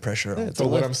greater than the pressure on So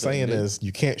what I'm saying is,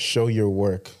 you can't show your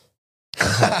work.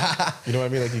 You know what I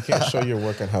mean? Like, you can't show your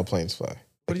work on how planes fly.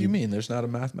 What do you mean? There's not a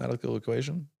mathematical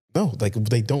equation? No, like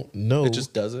they don't know. It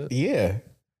just does it. Yeah,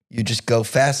 You just go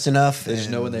fast enough. They just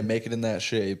know when they and- make it in that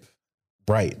shape.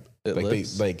 right. It Like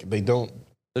lifts. they don't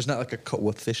There's not like a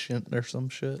coefficient or some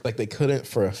shit. like they couldn't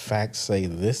for a fact say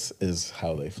this is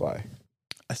how they fly.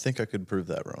 I think I could prove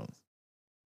that wrong.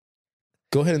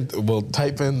 Go ahead and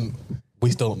type in. We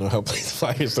still don't know how planes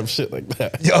fly or some shit like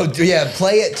that. Oh yeah,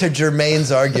 play it to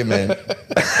Jermaine's argument.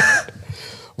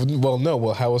 Well, no.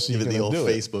 Well, how else are you Even going the to old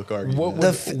do it? Facebook argument. What would,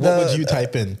 The what would you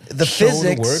type in? the Show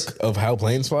physics- the work of how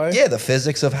planes fly? Yeah, the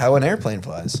physics of how an airplane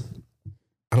flies.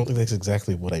 I don't think that's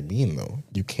exactly what I mean, though.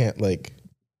 You can't like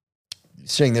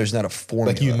Saying there's not a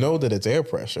formula. you know that it's air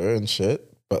pressure and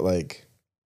shit, but like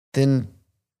Then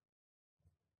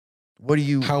what do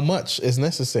you how much is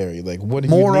necessary? Like what do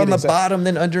more you on need the bottom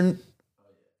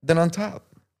than on top?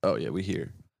 Oh yeah, we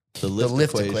hear. The lift,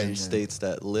 lift equation, equation. states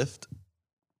that lift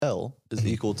L is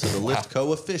equal to the lift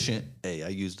coefficient. A, I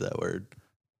used that word.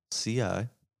 CI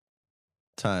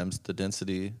times the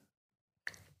density.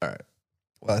 All right.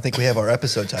 Well, I think we have our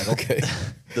episode title. Okay.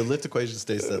 The lift equation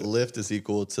states that lift is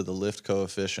equal to the lift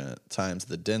coefficient times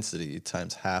the density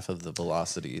times half of the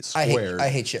velocity squared I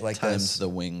hate shit like times this. the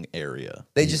wing area.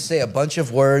 They just say a bunch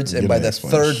of words, and You're by not the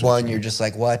explaining third shit one, to me. you're just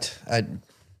like, "What?"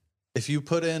 If you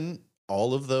put in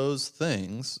all of those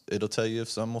things, it'll tell you if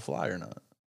some will fly or not.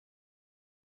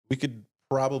 We could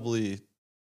probably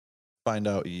find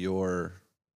out your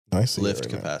I see lift it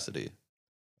right now. capacity.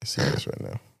 I see this right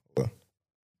now. Hold on.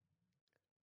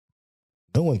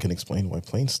 No one can explain why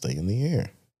planes stay in the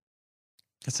air.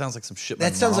 It sounds like some shit. my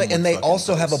That sounds mom like, would and they fucking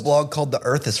also have a post. blog called "The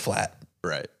Earth Is Flat."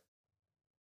 Right.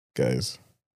 Guys,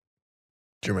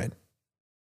 Jermaine,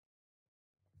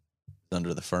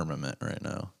 Under the firmament right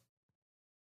now.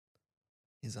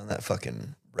 he's on that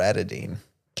fucking Ratadine.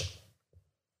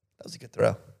 That was a good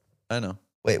throw. I know.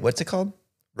 Wait, what's it called?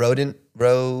 Rodent.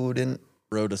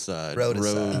 Roticide. Roticide.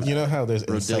 Road. you know how there's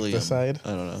Rodillium. insecticide? I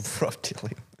don't know.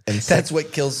 Rodillium. Insect- That's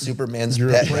what kills Superman's you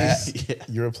pet rat. replace,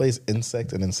 you replace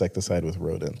insect and insecticide with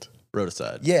rodent.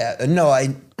 Roticide. Yeah, no,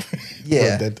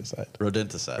 yeah, Rodenticide.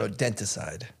 Rodenticide.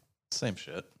 rodenticide. Same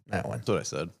shit. That one. That's what I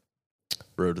said.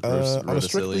 On a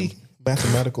strictly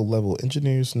mathematical level,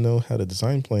 engineers know how to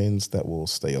design planes that will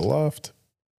stay aloft,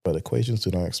 but equations do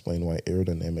not explain why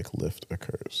aerodynamic lift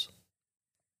occurs.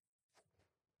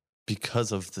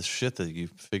 Because of the shit that you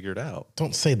figured out.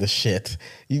 Don't say the shit.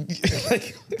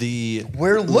 Like, The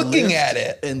We're looking lift at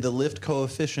it. and the lift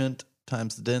coefficient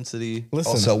times the density.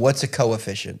 listen, Also, what's a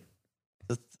coefficient?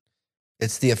 That's-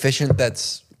 It's the efficient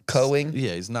that's coing.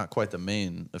 Yeah, he's not quite the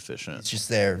main efficient. It's just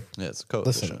there. Yeah, it's a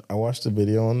coefficient. listen, I watched a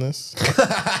video on this.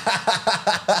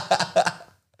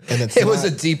 And it's It was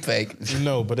a not- deep fake.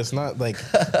 No, but it's not like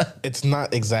it's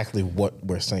not exactly what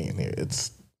we're saying here.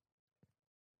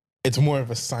 It's more of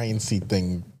a sciencey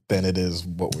thing than it is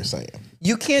what we're saying.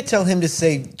 You can't tell him to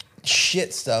say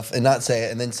shit stuff and not say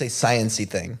it, and then say sciency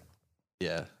thing.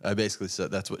 Yeah, I basically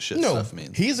said that's what shit No, stuff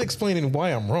means. he's explaining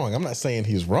why I'm wrong. I'm not saying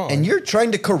he's wrong. And you're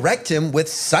trying to correct him with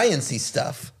sciency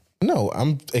stuff. No,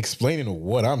 I'm explaining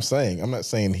what I'm saying. I'm not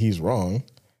saying he's wrong.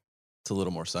 It's a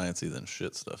little more sciencey than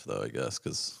shit stuff, though, I guess,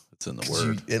 because it's in the 'Cause you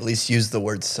word. at least use the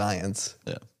word science.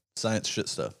 Yeah, science shit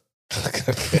stuff.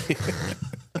 Okay.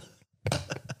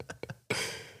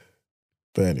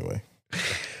 But anyway,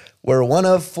 We're one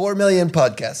of 4 million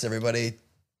podcasts, everybody.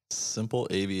 Simple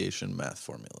aviation math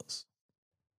formulas.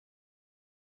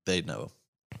 They know.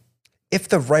 If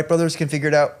the Wright brothers can figure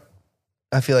it out,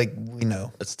 I feel like we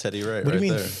know. That's Teddy Wright what right do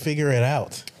you mean there. figure it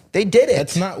out? They did it.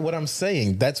 That's not what I'm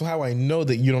saying. That's how I know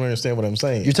that you don't understand what I'm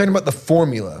saying. You're talking about the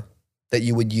formula that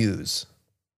you would use.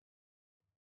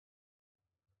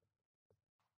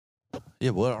 Yeah,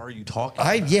 what are you talking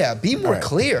about? Yeah, be more Alright.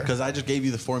 clear. Because I just gave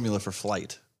you the formula for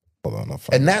flight. Hold on, I'll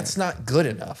find And it. that's not good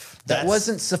enough. That That's-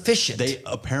 wasn't sufficient. They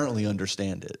apparently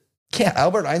understand it. Yeah,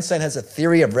 Albert Einstein has a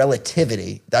theory of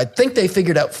relativity. I think they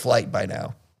figured out flight by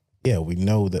now. Yeah, we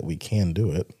know that we can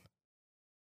do it.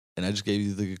 And I just gave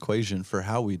you the equation for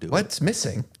how we do it. What's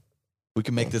missing? We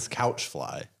can make this couch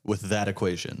fly with that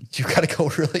equation. You got to go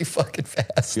really fucking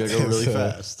fast. You gotta go really So-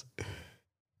 fast.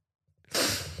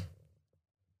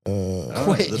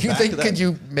 Wait, The you back think of that- Could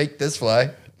you make this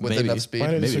fly with Maybe. enough speed?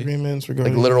 minor maybe. disagreements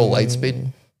regarding literal light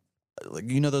speed? Like,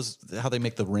 you know those how they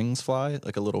make the rings fly?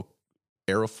 Like a little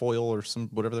aerofoil or some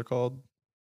whatever they're called?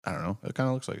 I don't know. It kind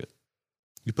of looks like it.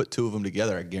 You put two of them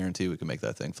together, I guarantee we can make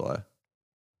that thing fly.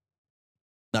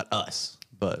 Not us,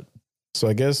 but So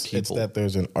I guess it's People. that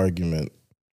there's an argument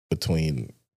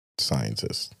between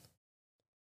scientists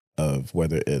of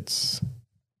whether it's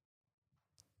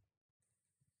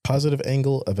positive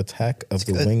angle of attack of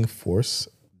the good. wing force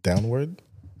downward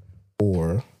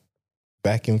or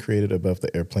vacuum created above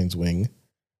the airplane's wing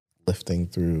lifting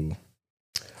through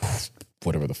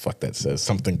whatever the fuck that says,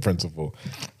 something principle.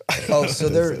 Oh, so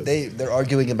they're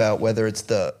arguing about whether it's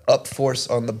the up force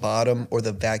on the bottom or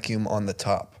the vacuum on the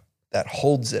top that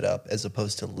holds it up as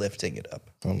opposed to lifting it up.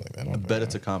 I'm like, I I don't bet know.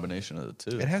 it's a combination of the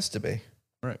two. It has to be.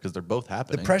 Right, because they're both The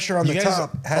happening. pressure on You the guys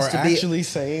top has are to be actually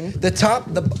saying the top.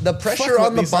 The pressure Fuck what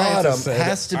on the these scientists bottom said.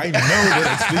 has to be. I know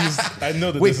that it's these. I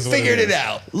know that We this is what figured it is.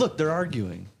 out. Look, they're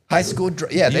arguing. High school.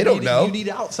 Yeah, they You don't need- know. You need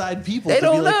outside people. They to be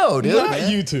don't like, know, dude. Look, Not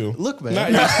man. you two. Look, man. Not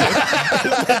you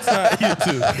two. That's not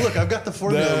you two. Look, I've got the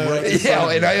formula No. right in front Yeah, of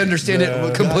and me. I understand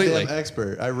it completely. Goddamn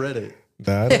expert. I read it.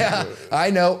 Nah, Yeah, I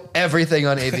know everything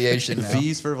on aviation now.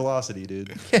 V's for velocity,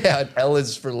 dude. Yeah, and L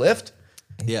is for lift.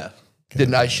 Yeah.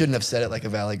 I shouldn't have said it like a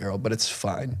Valley girl, but it's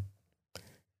fine.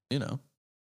 You know,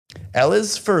 L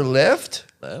is for lift.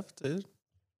 left, dude.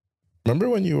 Remember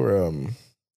when you were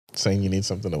saying you need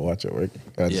something to watch at work?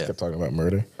 I just Yeah. kept talking about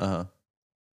murder. Uh-huh.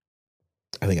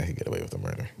 I think I could get away with a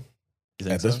murder. You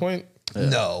think At this so? point, Yeah.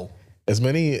 No. as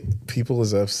many people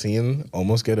as I've seen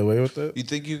almost get away with it. You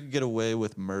think you could get away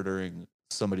with murdering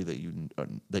somebody that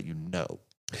you know?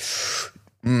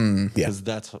 Mm, Yeah. Because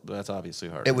that's obviously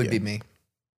hard. it would be me.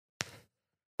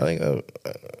 I think.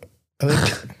 I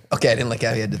think. Okay, I didn't like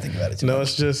how you had to think about it too No, much.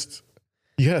 it's just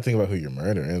you got to think about who you're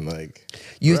murdering. Like,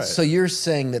 Right. So you're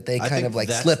saying that they I kind think of like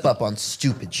that's slip the- up on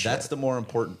stupid shit. That's the more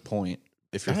important point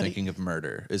if you're How do thinking of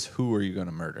murder is who are you going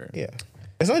to murder? yeah,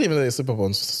 it's not even that they slip up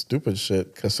on stupid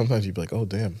shit because sometimes you'd be like, oh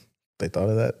damn, they thought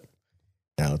of that.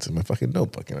 Now it's in my fucking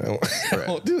notebook, and I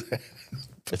won't do that.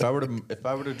 If I were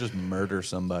to just murder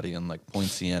somebody in like Point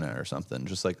Siena or something,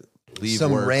 just like leave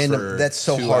some work random. for That's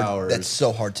so 2 hard. hours, That's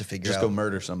so hard to figure just out. go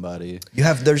murder somebody.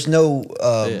 There's no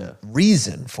Yeah.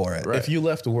 reason for it. Right. If you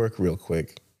left work real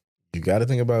quick, you got to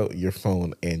think about your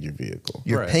phone and your vehicle.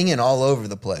 You're Right. pinging all over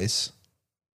the place.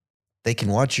 They can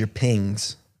watch your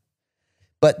pings,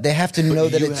 but they have to know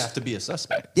But that you it's. have to be a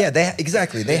suspect. Yeah,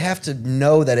 exactly. They have to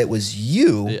know that it was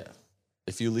you. Yeah.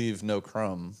 If you leave no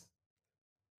crumb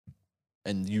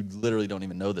and you literally don't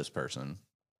even know this person,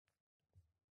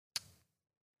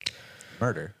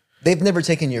 murder. They've never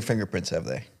taken your fingerprints, have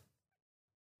they?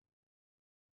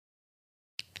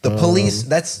 The police.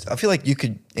 I feel like you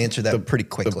could answer that pretty The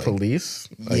quickly. police,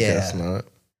 I Yeah. guess not.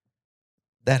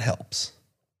 That helps.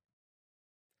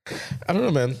 I don't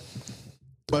know, man.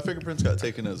 My fingerprints got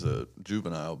taken as a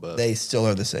juvenile, but They still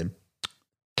are the same.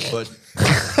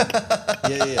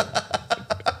 yeah.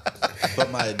 But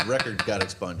my record got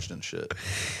expunged and shit.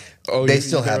 Oh, They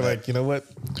still they're have it. like, you know what?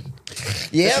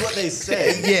 Yeah, That's what they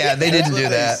say. Yeah, they didn't That's do what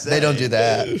that. They don't say. do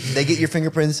that. They get your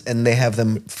fingerprints and they have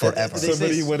them forever. They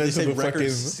Somebody say, went they into say the records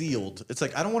fucking- sealed. It's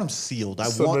like I don't want them sealed. I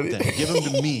Somebody- want them. Give them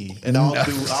to me, and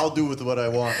I'll do with what I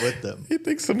want with them. You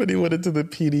think somebody went into the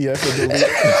PDF and deleted?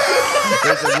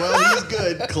 It's like, well, he's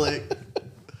good. Click.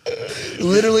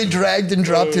 Literally dragged and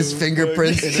dropped his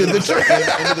fingerprints to the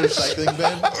trash. Into the recycling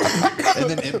bin, and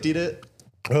then emptied it.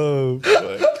 Oh,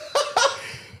 fuck.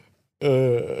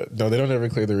 No, they don't ever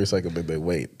clear the recycle bin. They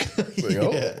wait. It's like,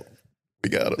 oh, Yeah. we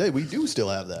got them. Hey, we do still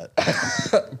have that.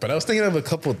 But I was thinking of a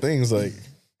couple of things like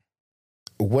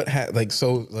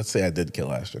so let's say I did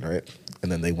kill Ashton, right?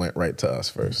 And then they went right to us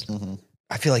first.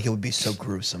 I feel like it would be so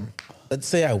gruesome. Let's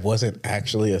say I wasn't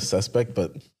actually a suspect,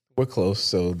 but we're close,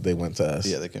 so they went to us.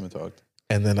 Yeah, they came and talked.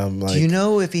 And then I'm like, Do you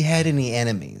know if he had any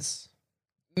enemies?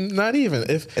 not even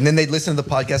if And then they'd listen to the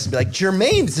podcast and be like,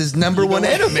 Jermaine's his number one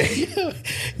enemy.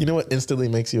 you know what instantly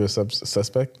makes you a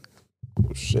suspect?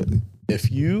 Oh, shit.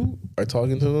 If you are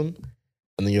talking to them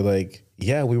and then you're like,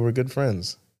 yeah, we were good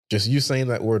friends. Just you saying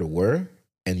that word "were"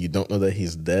 and you don't know that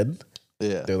he's dead,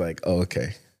 Yeah. they're like, oh,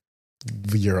 okay,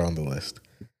 you're on the list.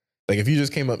 Like if you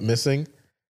just came up missing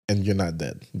and you're not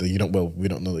dead, we don't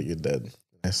know that you're dead.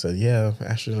 I said, yeah,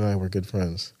 Ashton and I were good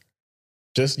friends.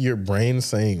 Just your brain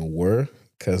saying "were"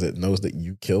 because it knows that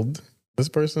you killed this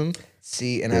person.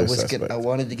 See, and You're I a was suspect. I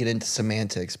wanted to get into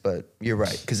semantics, but you're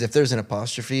right. Because if there's an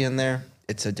apostrophe in there,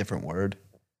 it's a different word.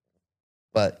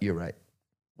 But you're right.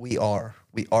 We are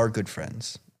good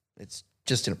friends. It's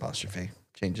just an apostrophe.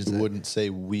 Changes You it. wouldn't say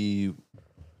we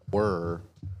were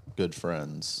good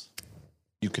friends.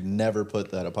 You could never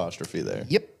put that apostrophe there.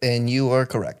 Yep, and you are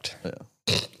correct. Yeah.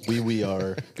 We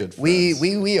are good friends.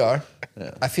 We are.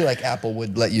 Yeah. I feel like Apple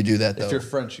would let you do that though. If you're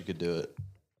French, you could do it.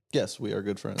 Yes, we are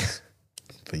good friends.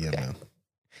 But yeah, man.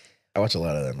 I watch a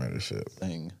lot of that murder shit.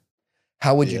 Thing.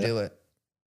 How would you Yeah. do it?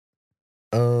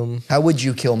 Um, How would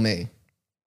you kill me?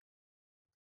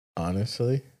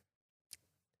 honestly,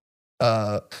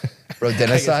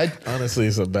 Rodenticide? honestly,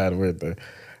 it's a bad word there.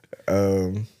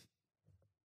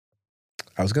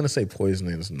 I was gonna say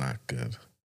poisoning is not good.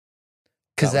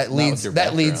 Because Not with- that not with leads your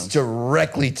that leads background.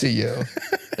 directly to you.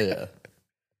 Yeah.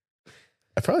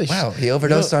 I probably Wow, he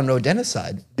overdosed on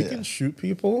rodenticide. You can shoot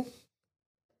people.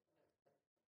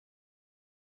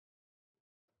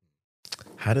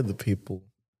 How did the people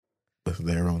with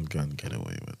their own gun get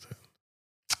away with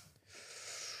it?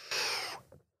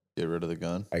 Get rid of the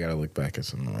gun. I gotta look back at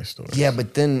some of my stories. Yeah,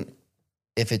 but then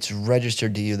if it's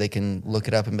registered to you, they can look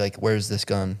it up and be like, where's this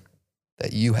gun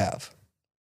that you have?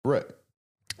 Right.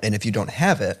 And if you don't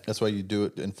have it, That's why you do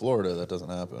it in Florida. That doesn't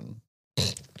happen.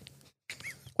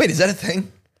 wait, is that a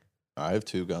thing? I have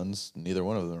 2 guns. Neither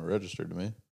one of them are registered to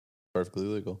me. Perfectly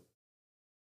legal.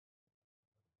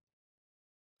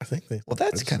 I think they. Well,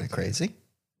 that's kind of crazy.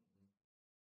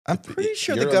 I'm pretty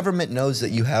sure the you're a- government knows that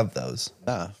you have those.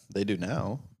 Nah, they do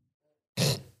now.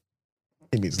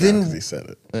 He means Then- because he said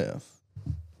it. Yeah.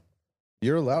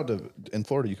 You're allowed to in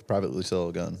Florida. You can privately sell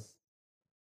a gun.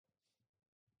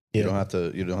 Yeah. You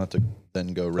don't have to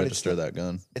then go it's register not- that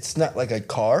gun. It's not like a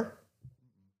car?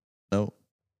 No.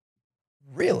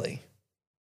 Really?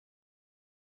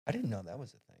 I didn't know that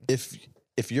was a thing.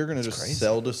 If you're gonna That's crazy.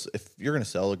 if you're gonna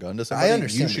sell a gun to somebody,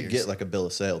 understand you what should you're get saying. like a bill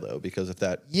of sale though, because if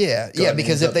that Yeah, gun yeah,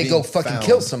 because ends if up they go being fucking found-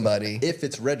 kill somebody. if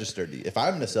it's registered, if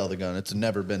I'm gonna sell the gun, it's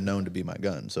never been known to be my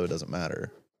gun, so it doesn't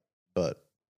matter. But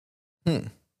yeah,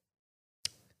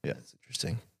 That's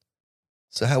interesting.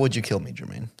 So how would you kill me,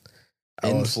 Jermaine?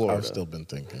 in Florida. I've still been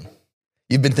thinking.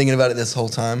 You've been thinking about it this whole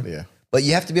time? Yeah. But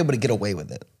you have to be able to get away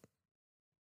with it.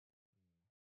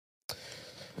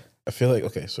 I feel like,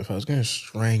 okay, so if I was going to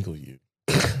strangle you,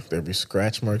 there'd be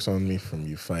scratch marks on me from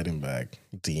you fighting back,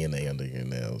 DNA under your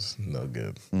nails. No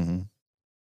good. Mm-hmm.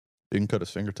 You can cut his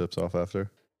fingertips off after.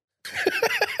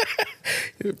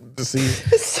 See,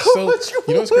 so much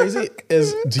you know what's work. crazy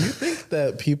is, do you think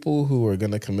that people who are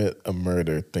going to commit a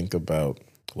murder think about,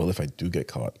 well, if I do get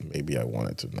caught, maybe I want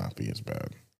it to not be as bad?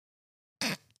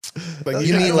 Like,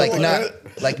 You mean know,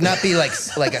 like not be like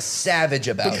a savage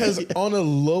about because it? on a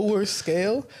lower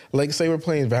scale, like say we're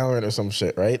playing Valorant or some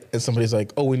shit, right? And somebody's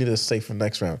like, "Oh, we need to save for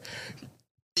next round."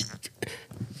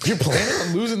 You're planning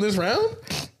on losing this round?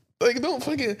 Like, don't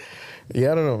fucking.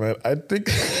 Yeah, I don't know, man. I think.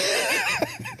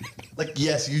 Like,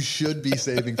 yes, you should be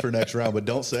saving for next round, but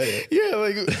don't say it. Yeah,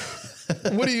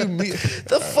 like, what do you mean?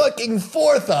 The fucking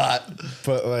forethought.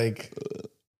 But like,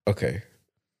 okay,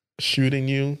 shooting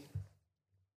you.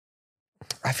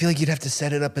 I feel like you'd have to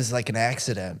set it up as like an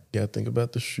accident. Yeah, think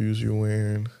about the shoes you're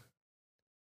wearing.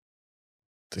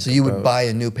 Think So you would about- buy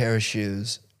a new pair of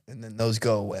shoes and then those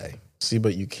go away. See,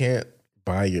 but you can't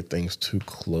buy your things too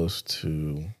close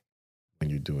to when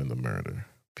you're doing the murder.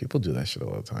 People do that shit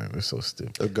all the time. They're so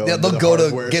stupid. Yeah, they'll the go to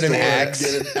hardware get an store, axe.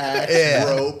 get an axe, Yeah.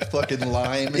 rope, fucking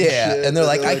lime, and Yeah, shit. and they're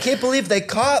like, I can't believe they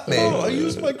caught me. Oh, I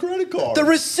used my credit card. The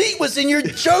receipt was in your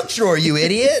junk drawer, you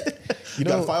idiot. You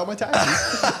Gotta know, file my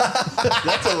taxes.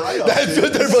 That's a write-off. That's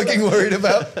what they're fucking worried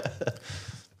about.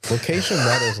 location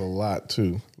matters a lot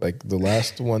too. Like the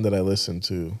last one that I listened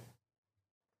to,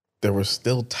 there were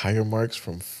still tire marks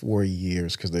from 4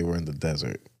 years because they were in the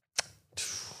desert.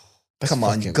 That's Come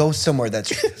on, fucking- go somewhere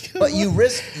that's. But you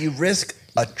risk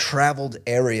a traveled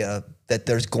area that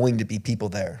there's going to be people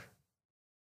there.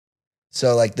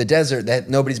 So like the desert that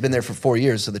nobody's been there for 4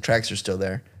 years, so the tracks are still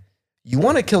there. You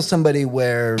want to kill somebody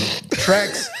where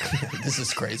tracks. This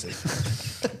is crazy.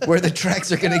 Where the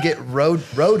tracks are going to get rode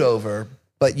over,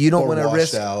 but you don't Or want to washed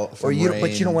risk, out or from you, but you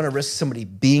rain. don't want to risk somebody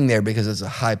being there because it's a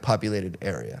high populated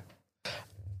area.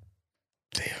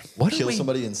 Damn. What Kill are we?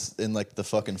 somebody in like the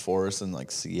fucking forest in like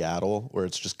Seattle where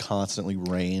it's just constantly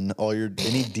rain.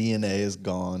 Any DNA is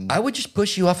gone. I would just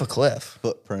push you off a cliff.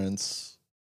 Footprints.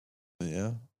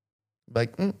 Yeah.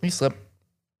 Like he slipped.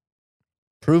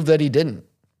 Prove that he didn't.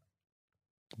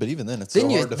 But even then, it's Then so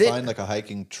you- hard to then- find like a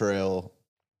hiking trail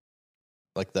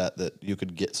like that you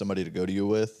could get somebody to go to you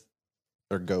with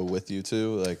or go with you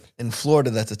to. Like, In Florida,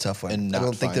 that's a tough one. And I not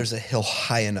don't think find- there's a hill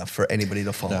high enough for anybody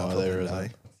to fall No, off. there and isn't.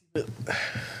 die.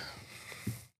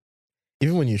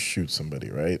 Even when you shoot somebody,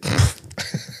 right?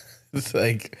 It's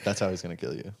like that's how he's going to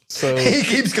kill you. so. He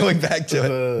keeps going back to it.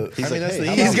 the- He's I mean, like, that's hey, the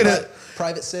how he's easy- about gonna-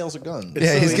 private sales of guns.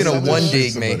 Yeah, he's easy gonna to one shoot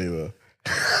dig me. somebody, though.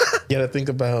 You gotta think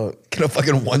about Gonna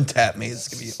fucking one tap me. It's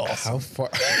gonna be awesome.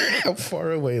 how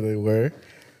far away they were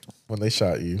when they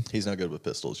shot you. He's not good with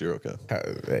pistols. You're okay.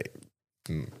 Hey,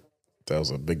 that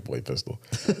was a big boy pistol.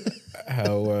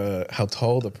 How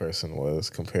tall the person was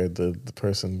compared to the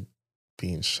person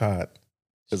being shot.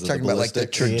 'Cause of Talking about like the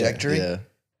ballistic? trajectory. Yeah.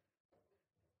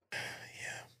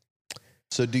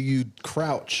 So do you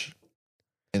crouch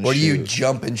and Or do you shoot?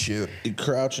 jump and shoot? You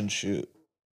crouch and shoot,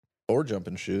 or jump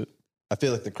and shoot. I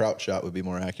feel like the crouch shot would be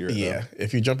more accurate. Yeah,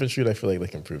 if you jump and shoot, I feel like they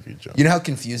can prove you jump. You know how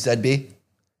confused I'd be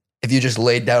If you just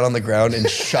laid down on the ground and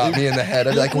shot me in the head,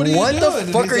 I'd be like, what the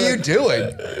fuck are you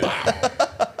doing?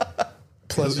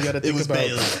 Plus, you got to think about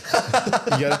you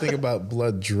got to think about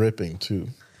blood dripping too,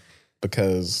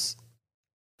 because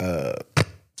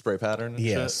Spray pattern. And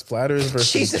yeah, shit. splatters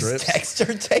versus Jesus, drips.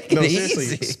 Dexter, take No, it seriously,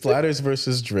 easy. splatters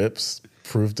versus drips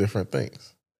prove different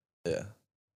things. Yeah.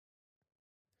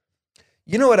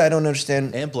 You know what I don't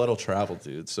understand? And blood will travel,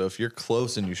 dude. So if you're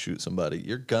close and you shoot somebody,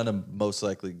 you're gonna most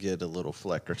likely get a little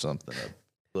fleck or something,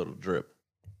 a little drip.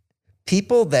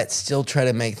 People that still try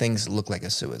to make things look like a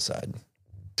suicide.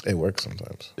 It works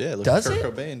sometimes. Yeah, look Does at it?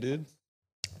 Kurt Cobain, dude.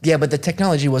 Yeah, but the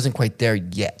technology wasn't quite there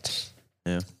yet.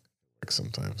 Yeah. It works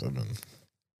sometimes. I've been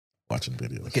watching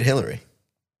videos. Look at Hillary.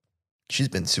 She's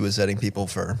been suiciding people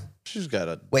for... She's got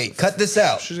a Wait, cut this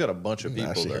out. She's got a bunch of Nah,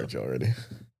 people she there. heard you already.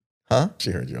 Huh?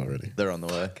 She heard you already. They're on the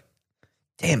way.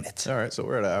 Damn it. All right, so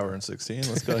we're at 1 hour and 16.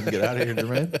 Let's go ahead and get out of here,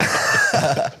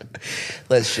 Jermaine.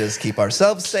 Let's just keep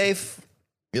ourselves safe.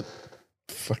 Yep.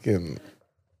 Fucking.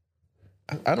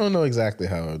 I don't know exactly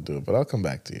how I would do it, but I'll come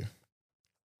back to you.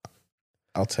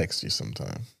 I'll text you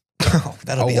sometime. Oh,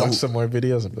 that'll I'll be watch some more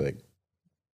videos and be like,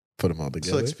 put them all So,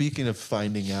 together. like, speaking of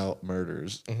finding out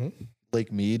murders, Mhm.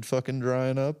 Lake Mead fucking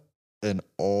drying up and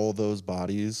all those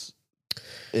bodies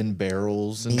in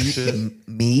barrels and shit.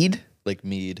 Mead? Like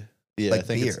Mead. Yeah, Like I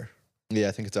think beer.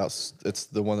 I think it's out. It's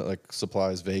the one that like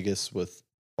supplies Vegas with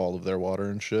all of their water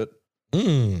and shit.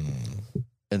 Mm.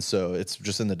 And so it's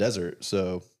just in the desert.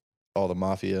 So all the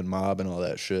mafia and mob and all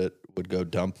that shit would go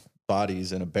dump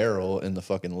bodies in a barrel in the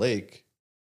fucking lake.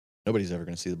 Nobody's ever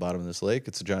going to see the bottom of this lake.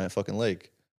 It's a giant fucking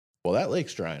lake. Well, that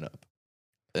lake's drying up.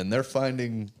 And they're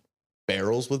finding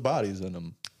barrels with bodies in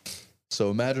them. So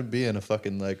imagine being a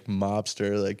fucking like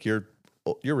mobster. Like you're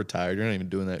retired. You're not even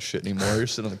doing that shit anymore. You're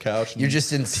sitting on the couch. And You're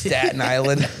just in Staten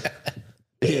Island.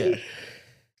 yeah.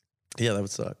 Yeah, that would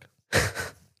suck.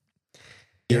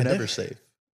 You're Yeah, never that- safe.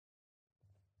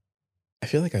 I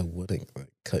feel like I wouldn't like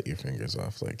cut your fingers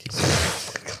off like he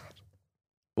said.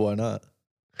 Why not?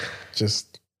 It's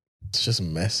just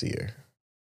messier.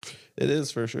 It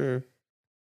is for sure.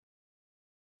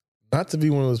 Not to be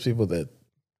one of those people that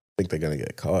think they're gonna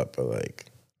get caught, but like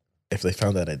if they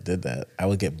found out I did that, I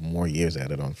would get more years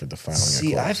added on for defiling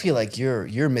See, a I corpse. feel like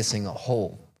you're missing a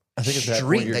whole I think at that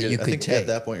street point you're that getting, you I could think take. at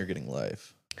that point you're getting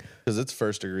life because it's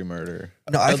first degree murder.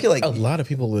 No, I feel like a lot of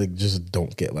people like just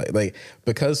don't get like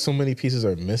because so many pieces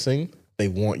are missing. They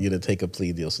want you to take a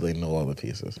plea deal so they know all the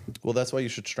pieces. Well, that's why you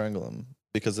should strangle them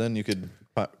because then you could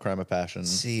crime of passion.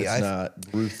 See, it's I've- not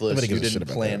ruthless. Nobody You gives a shit didn't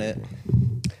about plan that.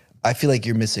 it. I feel like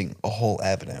you're missing a whole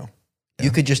avenue. You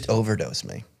could just overdose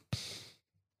me.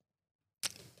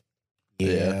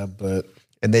 Yeah, but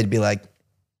And they'd be like,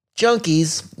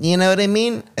 junkies, you know what I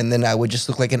mean? And then I would just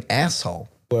look like an asshole.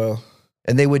 well,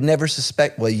 And they would never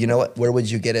suspect. Well, you know what? Where would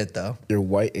you get it, though? you're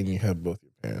white and you have both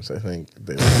your parents. I think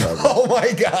they would probably, Oh,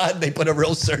 my God. They put a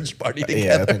real search party together.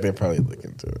 yeah, I think they probably look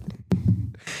into it.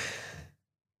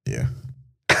 Yeah.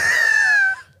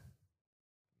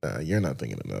 Nah, you're not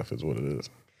thinking enough, is what it is.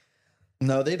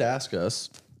 No, they'd ask us,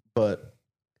 but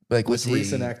Like, with what's the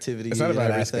recent activity, It's not and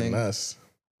about everything, asking us.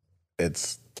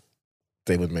 It's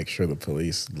they would make sure the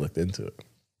police looked into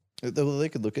it. Well, they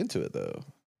could look into it though.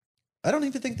 I don't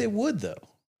even think they would though.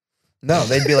 No,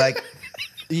 they'd be like,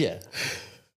 Yeah,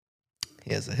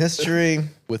 he has a history.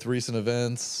 with recent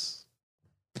events,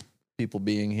 people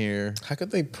being here. How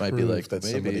could they Might prove be like, that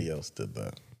maybe. somebody else did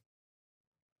that?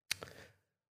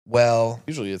 Well,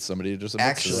 Usually, it's somebody who just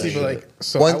admits to Actually- that See, but shit. like,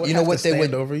 so One- I would you know have what to they stand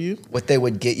would- over you. what they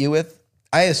would get you with,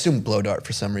 I assume blow dart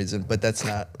for some reason, but that's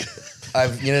not.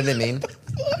 You know what I mean?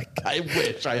 I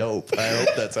wish. I hope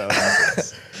that's how it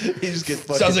happens. You just get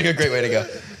fucking, Sounds like a great way to go.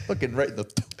 fucking right in the.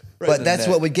 Right in But the that's neck.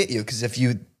 what would get you, because if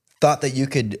you thought that you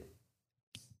could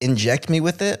inject me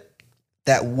with it,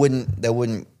 that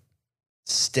wouldn't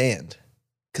stand.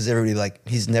 Because everybody like,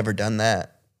 he's never done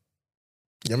that.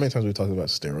 You know how many times we talked about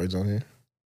steroids on here?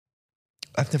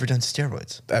 I've never done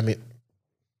steroids. I mean,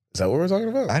 is that what we're talking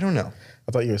about? I don't know.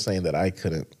 I thought you were saying that I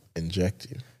couldn't inject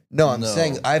you. No, I'm No.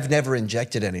 saying I've never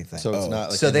injected anything. So it's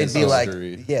not like So in they'd his be like,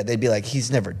 history. yeah, they'd be like, he's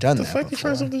never done The that fuck you try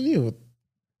before. something new?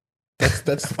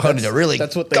 That's Wanted to really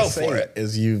that's what they go say for it.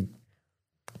 is you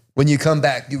When you come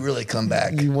back, you really come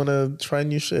back. you want to try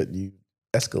new shit. You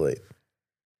escalate.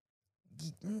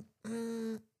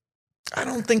 I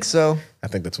don't think so. I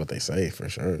think that's what they say for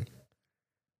sure.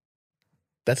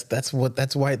 That's why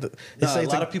the they No, say a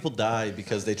it's lot like, of people die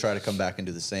because they try to come back and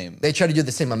do the same. They try to do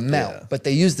the same amount, Yeah. but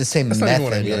they use the same that's not even method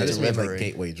what I mean. I of just mean delivery. like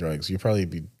gateway drugs. You probably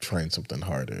be trying something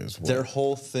harder as well. Their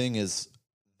whole thing is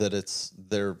that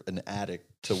they're an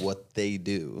addict to what they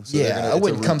do. So Yeah, I it's a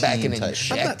wouldn't come back and routine type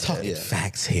inject I'm not talking Yeah.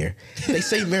 facts here. They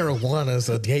say marijuana is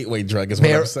a gateway drug, is what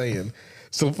I'm saying.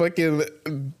 So fucking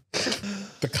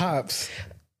the cops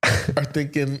are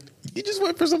thinking you just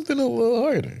went for something a little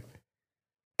harder.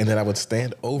 And then I would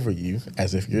stand over you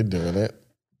as if you're doing it,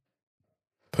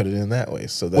 put it in that way.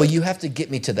 So that Well, you have to get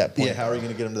me to that point. Yeah, how are you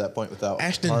going to get him to that point without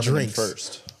Ashton harming him drinks.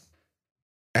 first?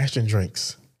 Ashton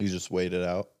drinks. You just wait it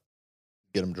out,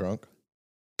 get him drunk.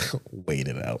 Wait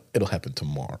it out. It'll happen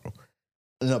tomorrow.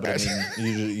 No, but I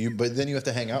mean, but then you have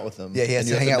to hang out with him. Yeah, he has And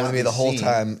you to have hang out not with me be the whole seen.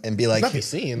 time and be like, Not be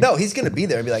seen. No, he's gonna be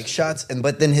there and be like shots.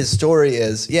 But then his story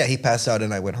is, yeah, he passed out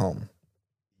and I went home.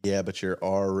 Yeah, but you're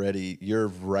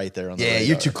right there on the Yeah, radar.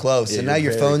 you're too close. Yeah, and now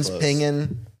you're your very phone's close.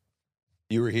 pinging.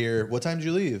 You were here. What time did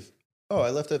you leave? Oh,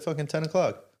 I left at fucking 10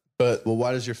 o'clock. But Well,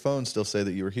 why does your phone still say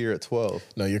that you were here at 12?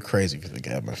 no, you're crazy if you think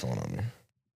I have my phone on me.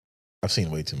 I've seen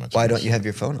way too much. Why of don't this you shit. have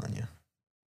your phone on you?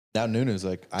 Now Nunu's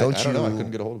like, I Don't don't know. I you-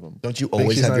 couldn't get a hold of him. Don't you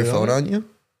always she's have not your in phone on on you?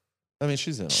 I mean,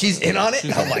 she's in on She's it. in on it?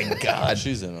 She's Oh in my on it. God.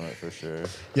 She's in on it for sure. You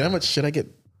know how much shit I get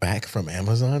back from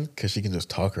Amazon because she can just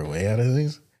talk her way out of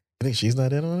things? You think she's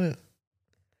not in on it?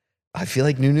 I feel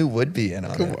like Nunu would be in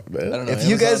on Come it. on, man. I don't know. If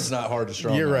you Amazon's guys- not hard to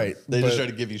strong. You're on. right, They just but- try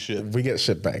to give you shit. We get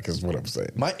shit back is what I'm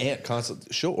saying. My aunt constantly,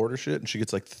 she'll order shit and she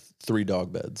gets like 3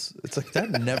 dog beds. It's like, that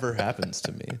never happens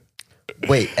to me.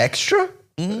 Wait, extra?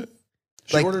 She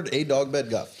Like- ordered a dog bed,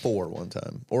 got 4 one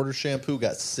time. Ordered shampoo,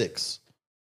 got 6.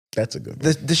 That's a good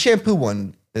one. The shampoo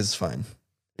one is fine.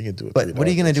 You can do it. But what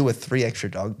are you gonna do with 3 extra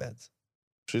dog beds?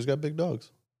 She's got big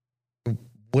dogs.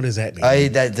 What does that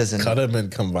mean? That doesn't. Cut them and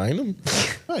combine them?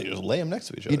 Oh, you just lay them next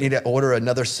to each other. You need to order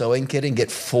another sewing kit and get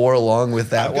 4 along with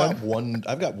that I've one.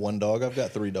 got one dog. I've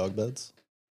got 3 dog beds.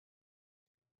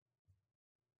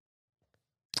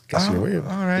 Guess you're weird. All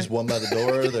right. There's one by the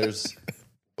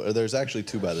door. There's actually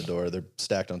 2 by the door. They're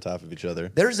stacked on top of each other.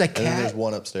 There's a And then there's cat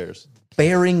one upstairs.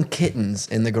 bearing kittens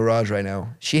in the garage right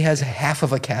now. She has half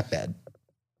of a cat bed.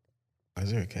 Why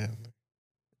is there a cat?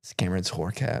 It's Cameron's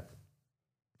whore cat.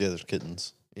 Yeah, there's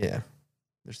kittens. Yeah.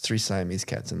 There's 3 Siamese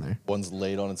cats in there. One's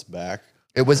laid on its back.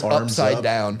 It was Arms upside up,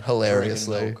 down,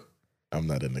 hilariously. drinking milk. I'm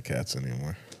not into cats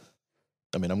anymore.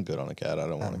 I mean, I'm good on a cat. I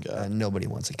don't want a cat. Nobody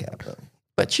wants a cat.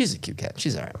 But she's a cute cat.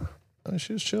 She's all right. I mean,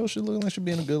 she was chill. She's looking like she's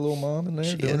being a good little mom in there,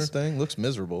 She doing is. her thing. Looks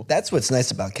miserable. That's what's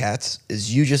nice about cats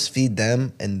is you just feed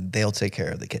them and they'll take care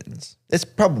of the kittens. It's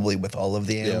probably with all of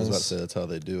the Yeah, I was animals. about to say that's how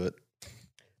they do it.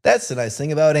 That's the nice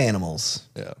thing about animals.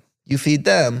 Yeah. You feed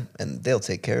them and they'll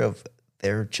take care of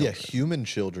their Yeah, children. human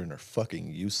children are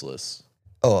fucking useless.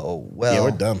 Oh, well. Yeah,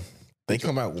 we're dumb. They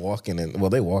come out walking in. Well,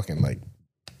 they walk in like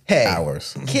Hey,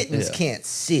 hours. kittens Yeah. can't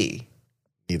see.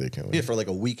 Either can we? Yeah, for like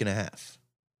a week and a half.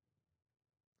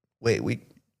 Wait, we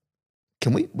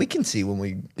can see when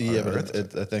we. Yeah, on but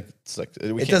Earth. I think it's like we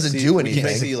It can't doesn't see, do We can't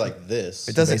anything. see like this.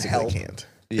 It doesn't Basically help can't.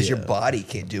 because your Yeah. body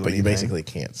can't do But anything. you basically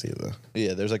can't see the.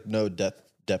 Yeah, there's like no depth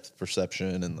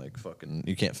perception and like fucking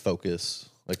you can't focus.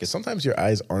 Like it's Sometimes your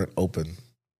eyes aren't open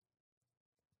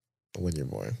when you're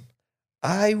born.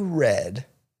 I read.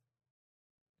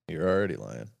 you're already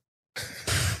lying.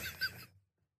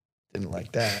 Didn't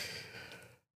like that.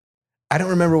 I don't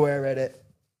remember where I read it,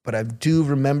 but I do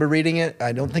remember reading it.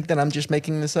 I don't think that I'm just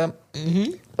making this up.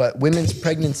 Mm-hmm. But women's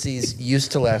pregnancies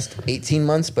used to last 18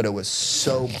 months, but it was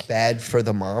so bad for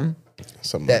the mom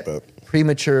Something that like that.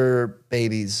 premature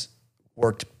babies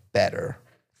worked better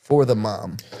for the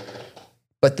mom,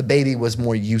 but the baby was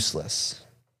more useless.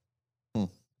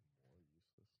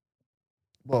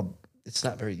 Well, it's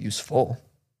not very useful.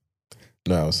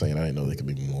 No, I was saying I didn't know they could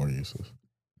be more useless.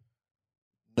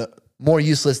 No, More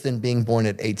useless than being born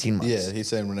at 18 months. yeah, he's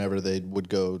saying whenever they would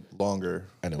go longer.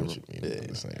 I know what you mean. Yeah. I'm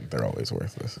just saying they're always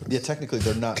worthless. Yeah, technically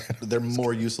they're not. They're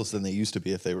more useless than they used to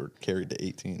be if they were carried to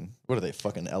 18. What are they,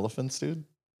 fucking elephants, dude?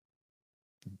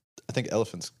 I think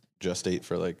elephants gestate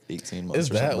for like 18 months. Is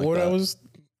or that something what like I that. was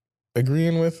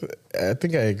agreeing with? I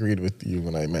think I agreed with you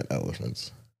when I meant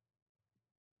elephants.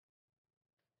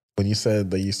 When you said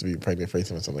they used to be pregnant for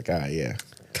 18 months, I'm like, yeah.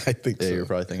 I think Yeah, so. you're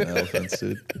probably thinking elephants,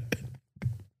 dude.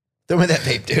 Throw me that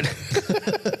vape, dude.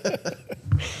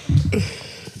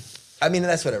 I mean,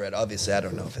 that's what I read. Obviously, I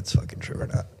don't know if it's fucking true or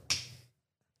not.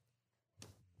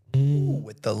 Ooh,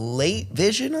 with the late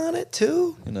vision on it,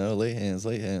 too? You know, lay hands,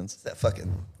 lay hands. It's that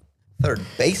fucking third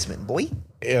baseman, boy.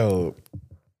 Yo,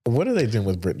 what are they doing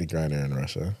with Brittany Griner in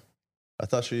Russia? I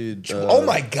thought she'd. Oh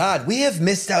my God, we have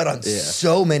missed out on Yeah.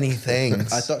 so many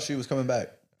things. I thought she was coming back.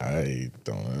 I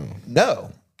don't know.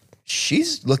 No,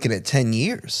 she's looking at 10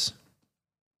 years.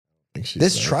 I think she's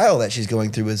This done. trial that she's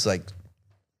going through is like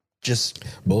just,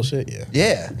 bullshit. Yeah,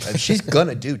 yeah. I mean, she's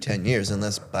gonna do 10 years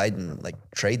unless Biden like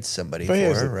trades somebody but for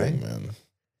here's her, the right? thing, man.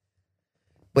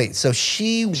 Wait, so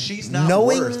she's not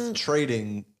knowing worth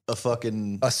trading a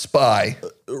fucking a spy.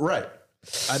 right.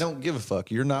 I don't give a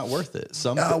fuck. You're not worth it.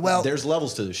 Well, there's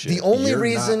levels to this shit. the only You're not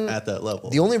reason- at that level.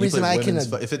 the only You reason play I can-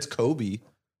 women's if it's Kobe,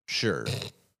 sure.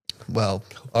 Well,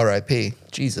 R.I.P.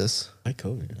 Jesus. I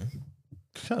Kobe.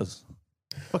 Because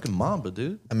fucking Mamba,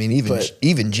 dude. I mean,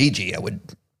 even Gigi, I would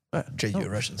Right. trade you a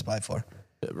Russian spy for.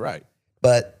 Right.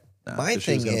 But Nah, my 'cause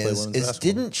she was thing gonna play is women's basketball.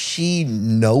 didn't she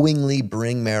knowingly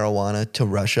bring marijuana to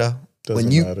Russia? Doesn't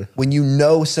matter. When you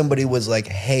know somebody was like,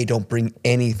 hey, don't bring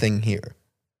anything here.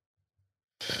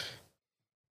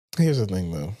 Here's the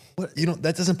thing, though. What,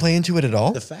 that doesn't play into it at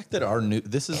all? The fact that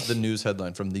this is the news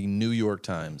headline from the New York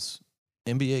Times.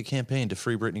 NBA campaign to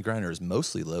free Brittany Griner is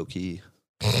mostly low key.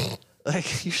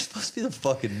 Like, you're supposed to be the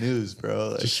fucking news, bro.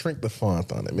 Like, Just shrink the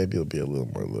font on it. Maybe it'll be a little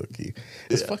more low key.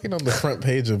 It's fucking on the front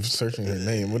page of searching her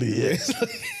name. What do you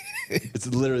it's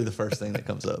literally the first thing that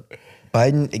comes up.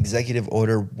 Biden executive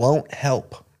order won't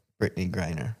help Brittany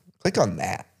Griner. Click on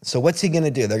that. So what's he going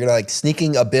to do? They're going to like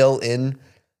sneaking a bill in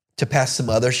to pass some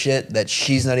other shit that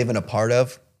she's not even a part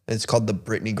of. It's called the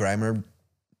Brittany Griner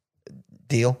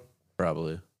deal.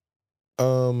 Probably.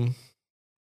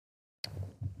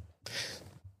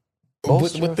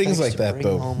 With things like that, bring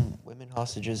though. home women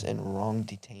hostages and wrong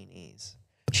detainees.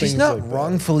 Things She's not like that.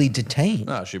 wrongfully detained.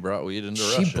 No, she brought weed into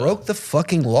She Russia. broke the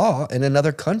fucking law in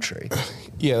another country.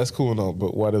 Yeah, that's cool and all,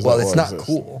 but why does Well, that it's law not exist?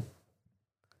 cool.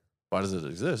 Why does it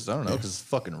exist? I don't know, because it's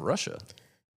fucking Russia.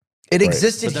 It Right.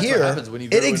 existed But that's what here. happens when you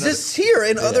go It to another- exists here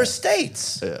in other Yeah.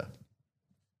 states. Yeah.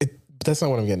 But that's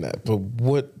not what I'm getting at. But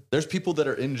what? There's people that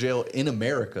are in jail in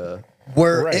America.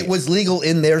 Where Right. it was legal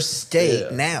in their state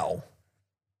Yeah. now.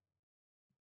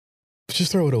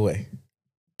 Just throw it away.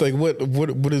 Like what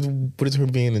does her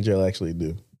being in jail actually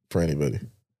do for anybody?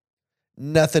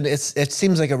 Nothing. It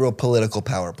seems like a real political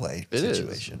power play It is.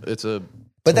 situation. It's a.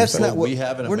 But that's So not what we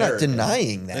have an we're not American.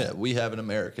 denying that. Yeah, we have an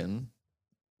American.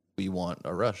 We want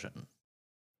a Russian,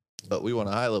 but we want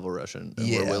a high level Russian, and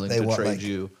Yeah, we're willing they to want, trade like-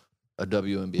 you a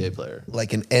WNBA player.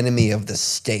 Like an enemy of the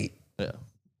state. Yeah,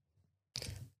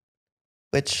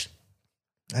 Which,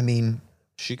 I mean,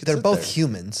 she could. they're sit both there.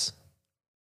 humans.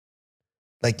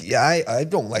 Like, yeah, I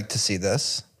don't like to see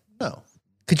this. No.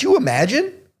 Could you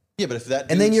imagine? Yeah, but if that.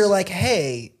 And then dude's- you're like,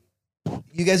 hey,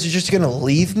 you guys are just gonna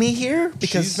leave me here?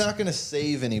 Because she's not going to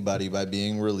save anybody by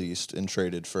being released and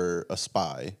traded for a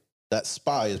spy. That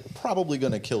spy is probably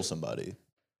going to kill somebody.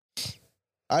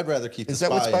 I'd rather keep is the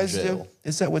that what spy in spies jail. do?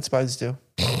 Is that what spies do?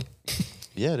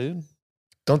 Yeah, dude.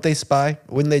 Don't they spy?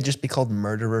 Wouldn't they just be called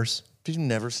murderers? Have you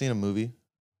never seen a movie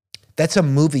That's a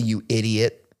movie, you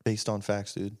idiot. based on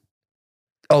facts, dude?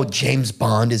 Oh, James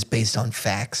Bond is based on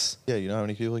facts. Yeah, you know how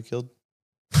many people he killed?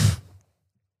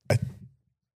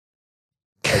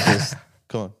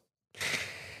 Come on.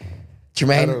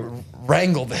 Jermaine,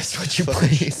 wrangle this, would you Fucking,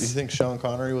 you please? think Sean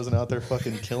Connery wasn't out there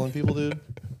fucking killing people, dude?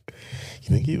 You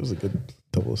think he was a good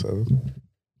 007?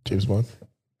 James Bond?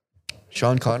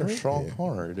 Sean Connery? Sean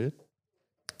Connery, dude.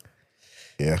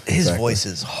 Yeah. His exactly. voice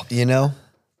is,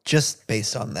 just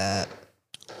based on that.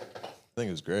 I think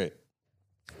it was great.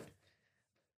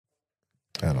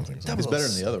 I don't think so. He's better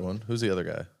than the other one. Who's the other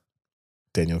guy?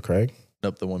 Daniel Craig?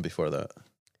 Nope, the one before that.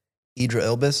 Idra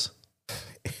Ilbis.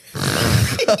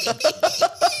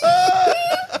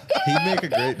 He'd make a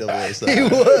great 007. He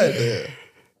would.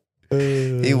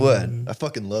 Yeah. He would. I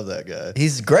fucking love that guy.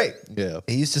 He's great. Yeah.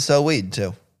 He used to sell weed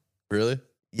too. Really?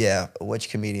 Yeah. Which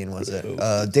comedian was it?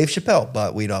 Dave Chappelle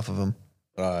bought weed off of him.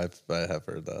 I have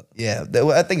heard that. Yeah.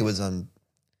 I think it was on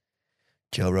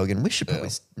Joe Rogan. We should probably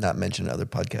not mention other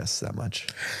podcasts that much.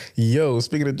 Yo,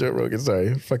 speaking of Joe Rogan,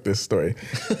 sorry, fuck this story.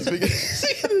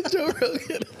 Speaking of Joe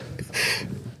Rogan,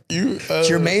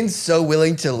 Jermaine's so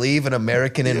willing to leave an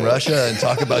American in Russia and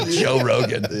talk about Joe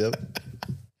Rogan. Yep.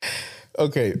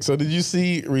 Okay, so did you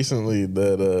see recently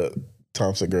that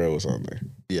Tom Segura was on there?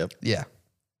 Yep. Yeah.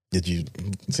 Did you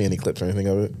see any clips or anything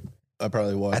of it? I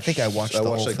probably watched. I think I watched the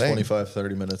whole like thing. 25,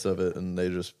 30 minutes of it, and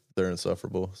they're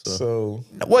insufferable. So, So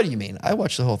What do you mean? I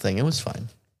watched the whole thing. It was fine.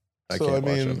 I so, can't I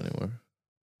watch mean- them anymore.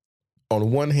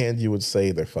 on one hand, you would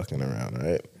say they're fucking around,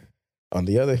 right? On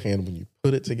the other hand, when you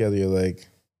put it together, you're like,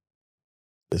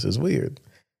 this is weird.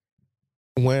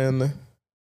 When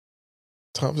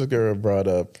Tom Segura brought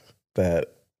up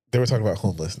that they were talking about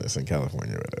homelessness in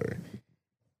California or whatever,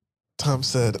 Tom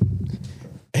said,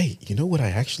 hey, you know what I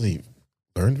actually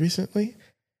learned recently?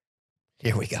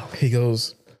 Here we go. He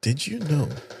goes, did you know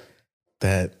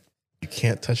that you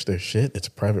can't touch their shit? It's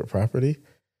private property.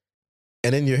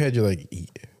 And in your head, you're like,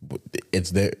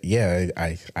 it's their, yeah,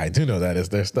 I do know that. It's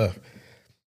their stuff.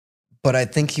 But I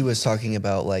think he was talking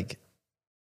about like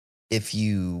if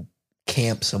you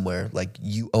camp somewhere, like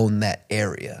you own that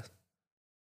area.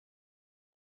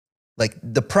 Like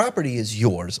the property is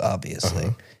yours,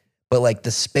 obviously, but like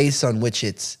the space on which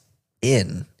it's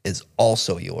in is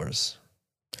also yours.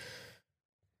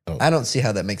 I don't see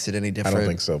how that makes it any different. I don't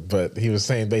think so. But he was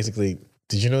saying basically,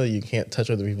 did you know that you can't touch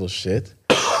other people's shit?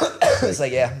 It's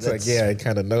like, yeah. It's like, yeah, I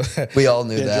kind of know that. We all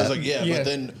knew Yeah, that. Joe's like, yeah, but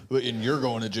then and you're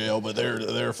going to jail, but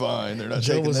they're fine. They're not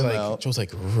taking them out. Joe was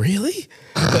like, really?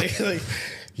 like,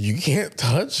 you can't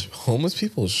touch homeless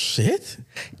people's shit?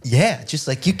 Yeah, just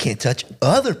like you can't touch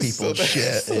other people's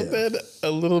shit. So then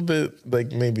a little bit,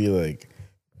 like maybe like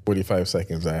 45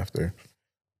 seconds after,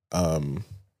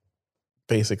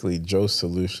 basically Joe's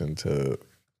solution to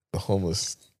the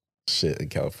homeless shit in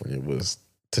California was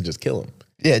to just kill him.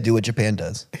 Yeah, do what Japan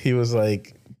does. He was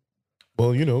like,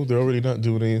 well, you know, they're already not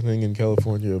doing anything in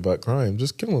California about crime.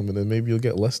 Just kill them, and then maybe you'll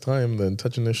get less time than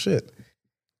touching their shit.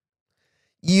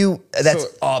 That's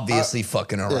obviously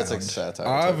fucking around. It's like satire.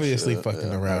 Obviously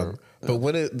fucking around. But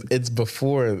when it's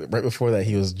right before that,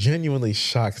 he was genuinely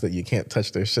shocked that you can't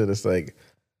touch their shit. It's like,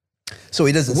 so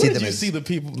he doesn't what see did them you as see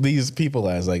these people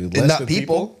as like less not than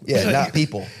people? Yeah, not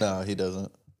people. No, he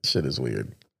doesn't. Shit is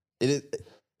weird.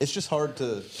 It's just hard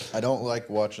to. I don't like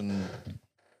watching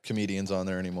comedians on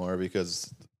there anymore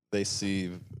because they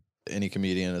see any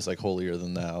comedian as like holier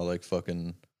than thou, like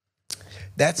fucking.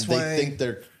 That's they why think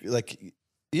they're like,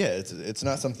 yeah, it's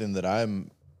not something that I'm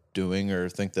doing or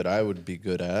think that I would be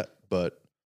good at, but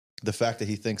the fact that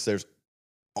he thinks there's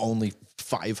only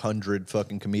 500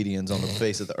 fucking comedians on the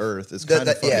face of the earth is kind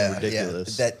of fucking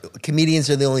ridiculous. That comedians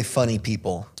are the only funny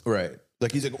people. Right.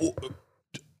 Like he's like, oh,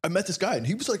 I met this guy and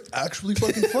he was like actually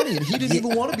fucking funny and he didn't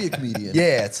even want to be a comedian.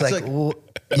 Yeah, it's like well,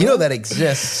 you know that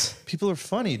exists. People are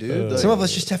funny, dude. Like, Some of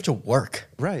us just have to work.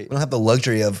 right. We don't have the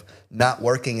luxury of not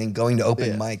working and going to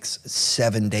open mics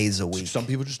 7 days a week. Some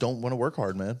people just don't want to work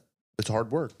hard, man. It's hard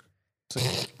work.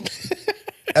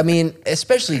 I mean,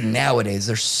 especially nowadays,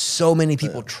 there's so many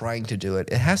people trying to do it.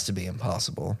 It has to be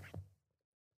impossible.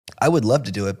 I would love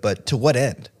to do it, but to what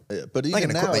end? Yeah, but I'm not even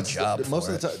gonna now, quit my job most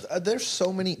for of the time, there's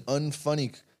so many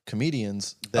unfunny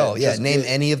comedians. That Oh yeah, just name get,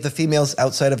 any of the females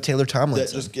outside of Taylor Tomlinson.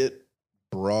 that just get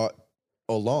brought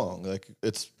along. Like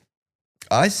it's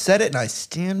I said it and I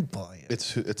stand by it.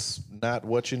 it's not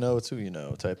what you know, it's who you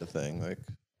know, type of thing. Like,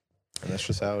 and that's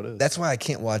just how it is. That's why I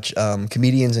can't watch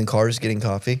comedians in cars getting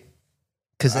coffee.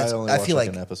 Because I feel like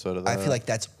an episode of that. I feel like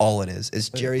that's all it is. Is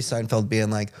Jerry Seinfeld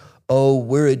being like, "Oh,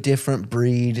 we're a different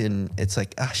breed," and it's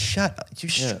like, ah, shut up.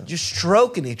 You're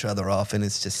stroking each other off, and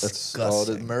it's just that's all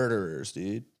the disgusting. murderers,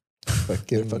 dude.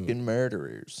 They're fucking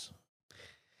murderers.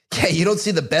 Yeah, you don't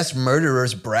see the best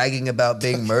murderers bragging about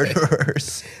being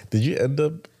murderers. Did you end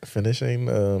up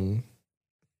finishing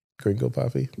Gringo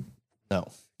Poppy? No.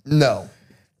 No.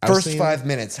 I've First seen- 5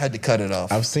 minutes, had to cut it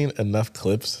off. I've seen enough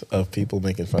clips of people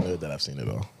making fun of it that I've seen it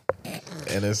all,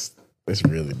 and it's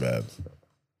really bad.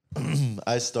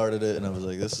 I started it and I was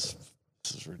like, this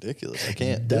is ridiculous. I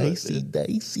can't do it, dude.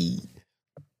 dicey.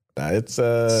 Nah, it's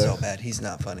So bad. He's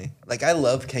not funny. Like, I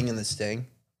love King and the Sting,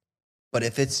 but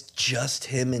if it's just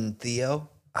him and Theo,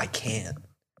 I can't.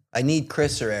 I need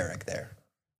Chris or Eric there.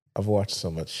 I've watched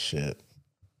so much shit.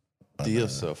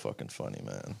 Theo's so fucking funny,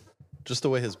 man. Just the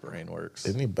way his brain works.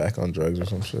 Isn't he back on drugs or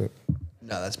some shit?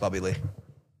 No, that's Bobby Lee.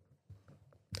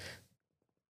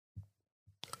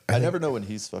 I never know when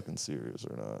he's fucking serious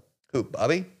or not. Who,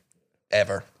 Bobby?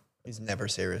 Ever. He's never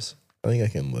serious. I think I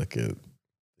can look at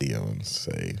Theo and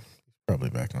say he's probably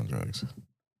back on drugs.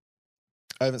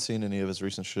 I haven't seen any of his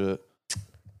recent shit.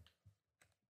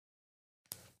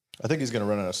 I think he's gonna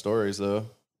run out of stories though.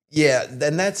 Yeah,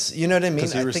 then that's, you know what I mean?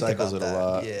 'Cause he I think recycles about it a that.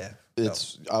 lot. Yeah.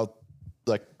 It's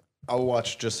I'll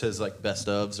watch just his like best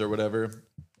ofs or whatever,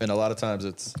 and a lot of times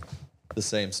it's the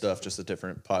same stuff, just a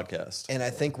different podcast. And I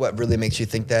think what really makes you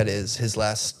think that is his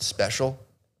last special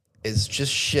is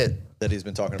just shit That he's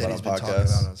been talking that about he's on been talking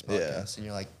podcasts. about on his podcast. And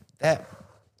you're like,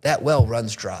 that well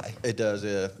runs dry. It does,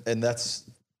 yeah. And that's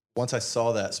once I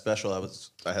saw that special,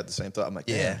 I had the same thought. I'm like,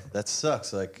 yeah, that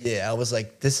sucks. Like, Yeah, I was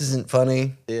like, this isn't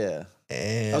funny. yeah.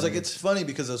 And I was like, it's funny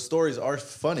because those stories are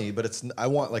funny, but I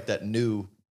want like that new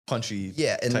punchy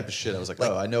and type of shit. I was like,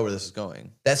 like- oh, I know where this is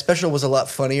going. that special was a lot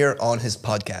funnier on his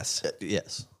podcast.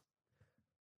 Yes.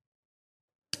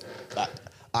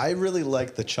 I really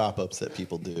like the chop ups that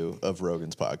people do of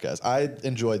Rogan's podcast. I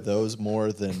enjoy those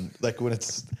more than like when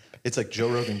it's like Joe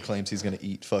Rogan claims he's going to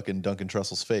eat fucking Duncan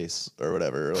Trussell's face or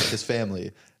whatever, or like his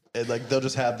family. And like they'll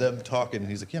just have them talking and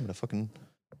he's like, yeah, I'm going to fucking,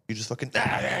 you just fucking,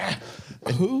 and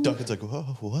Who? Duncan's like, whoa,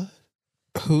 what?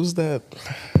 Who's that?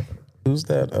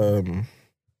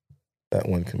 That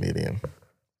one comedian?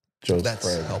 Joe's That's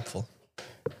friend. helpful.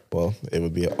 Well, it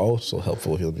would be also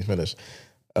helpful if you let me finish.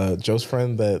 Joe's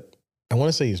friend that I want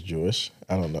to say he's Jewish.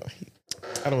 I don't know.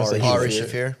 I don't want to say Ari he's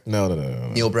Shafir, No.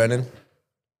 Neil Brennan.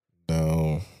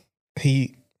 No.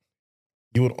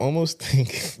 You would almost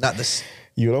think Not this.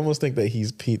 you would almost think that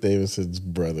he's Pete Davidson's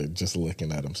brother, just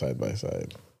looking at him side by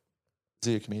side. Is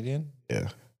he a comedian? Yeah.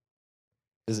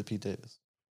 Is it Pete Davis?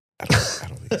 I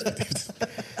don't think it's Pete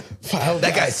Davidson.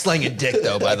 That guy's slinging dick,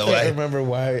 though. By the I can't way, remember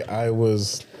why I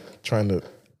was trying to.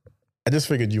 I just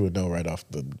figured you would know right off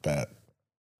the bat.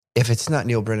 if it's not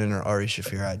Neil Brennan or Ari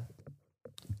Shafir,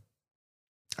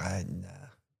 nah.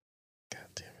 God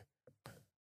damn it.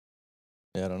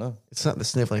 Yeah, I don't know. It's not the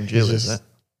sniffling Jew, is just-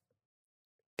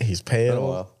 it? He's Been a pale.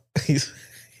 while. He's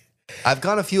I've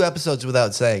gone a few episodes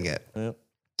without saying it. Yep.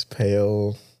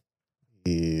 pale.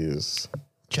 He's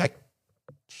Check.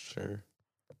 Sure.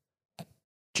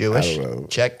 Jewish. I don't know.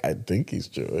 Check. I think he's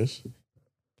Jewish.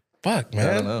 Fuck, I don't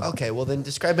man. know. Okay, well then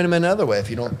describe him another way if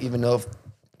you don't even know if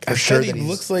I for sure said he that he's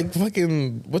looks like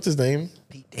fucking. What's his name?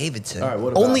 Pete Davidson. All right,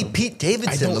 what about Only him? Pete I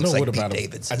Davidson don't looks know like what about Pete him.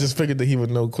 Davidson. I just figured that he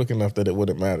would know quick enough that it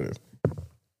wouldn't matter.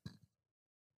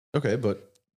 Okay,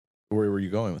 but where were you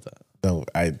going with that? No,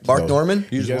 Mark no. Norman?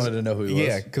 You just guys- wanted to know who he was.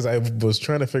 Yeah, because I was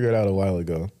trying to figure it out a while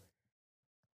ago,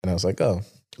 and I was like, oh,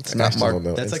 It's not Mark.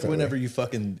 That's like whenever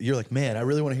you're like, man, I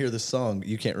really want to hear this song.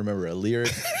 You can't remember a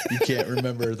lyric. You can't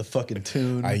remember the fucking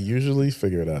tune. I usually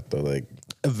figure it out though, like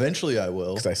Eventually I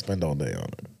will, because I spend all day on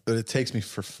it. but it takes me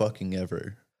for fucking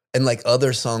ever. And like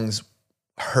other songs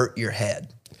hurt your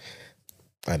head.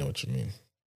 I know what you mean.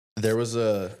 There was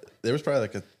probably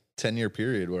like a 10-year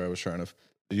period where I was trying to.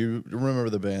 Do you remember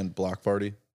the band Block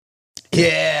Party?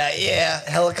 Yeah.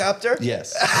 Helicopter?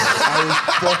 Yes. I was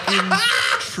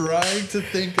fucking trying to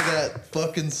think of that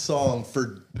fucking song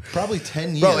for probably 10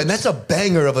 years. Bro, and that's a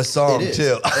banger of a song It is.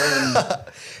 too. And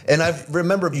And I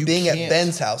remember being at can't-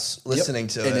 Ben's house listening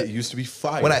Yep. to and it, it used to be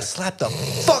fire. when I slapped the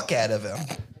fuck out of him.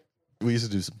 we used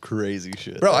to do some crazy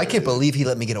shit. Bro, I can't believe he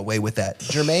let me get away with that.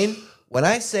 Jermaine, when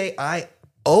I say I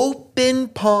open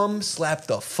palm slapped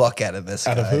the fuck out of this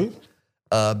guy. Out of who?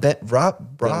 Ben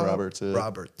Roberts, yeah.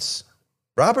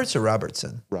 Roberts or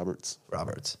Robertson? Roberts.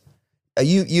 Roberts.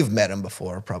 You've met him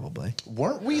before, probably.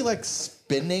 Weren't we like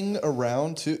spinning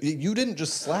around too? You didn't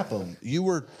just slap him. You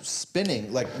were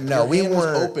spinning like No, your we hand was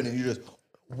weren't. open and you just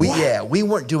We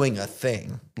weren't doing a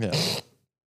thing. yeah.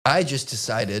 I just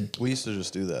decided We used to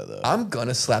just do that though. I'm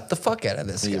gonna slap the fuck out of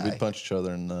this Yeah, guy. we'd punch each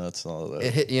other in the nuts and all of that.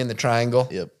 It hit you in the triangle.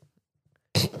 Yep.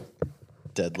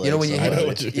 Dead legs. You know when you I hit know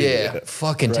what you mean, yeah, yeah.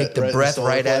 fucking Right- take the right in the breath solar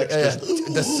right out. plex,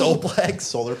 The soulplex.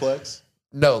 solar plex.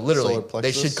 No, literally, Solar they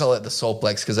plexus? should call it the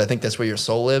soulplex because I think that's where your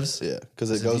soul lives. Yeah,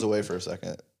 because it goes away for a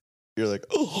second. You're like,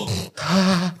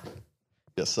 oh,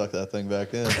 just suck that thing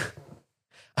back in.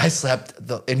 I slapped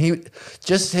and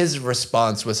his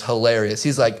response was hilarious.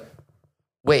 He's like,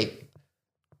 "Wait,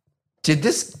 did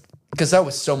this?" Because I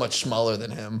was so much smaller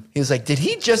than him. He was like, "Did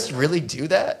he just really do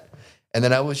that?" And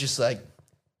then I was just like,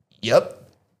 "Yep,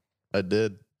 I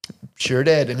did. sure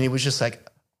did." And he was just like,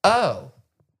 "Oh,"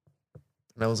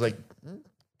 and I was like,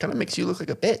 "Kind of makes you look like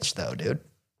a bitch, though, dude."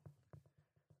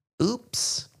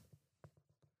 Oops.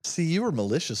 See, you were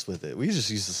malicious with it. We just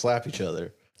used to slap each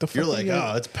other. The fuck You're were like, you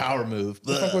guys- oh, it's power move.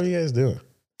 What the fuck were you guys doing?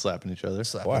 Slapping each other.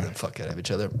 Slapping Why? the fuck out of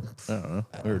each other. I don't know.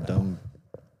 We were dumb.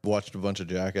 Watched a bunch of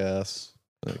Jackass.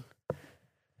 Like,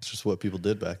 it's just what people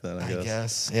did back then, I I guess.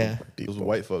 guess, yeah. It was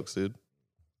white folks, dude.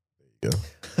 Yeah.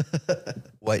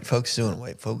 White folks doing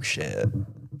white folk shit.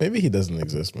 Maybe he doesn't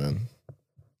exist, man.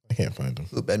 I can't find him.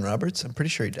 Who, Ben Roberts? I'm pretty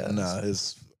sure he does. Nah,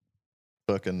 his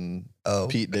fucking Oh,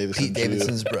 Pete Davidson. Pete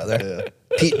Davidson's brother. Yeah.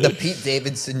 The Pete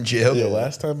Davidson Jew. Yeah,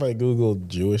 last time I googled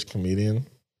Jewish comedian,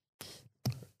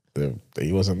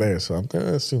 he wasn't there, so I'm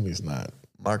gonna assume he's not.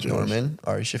 Mark Jewish. Norman,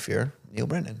 Ari Shafir, Neil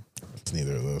Brennan. It's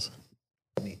neither of those.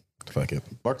 Fuck it.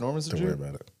 Mark Norman's a Don't worry Jew?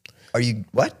 about it. Are you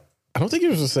what? I don't think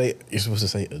you're supposed to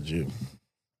say a Jew.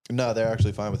 No, they're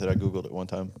actually fine with it. I Googled it one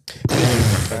time.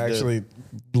 I actually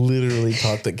literally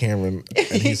talked to Cameron, and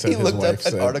he said He his looked up wife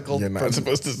an said article you're not from-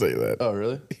 supposed to say that. Oh,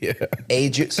 really? Yeah. A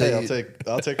Jew. So Hey,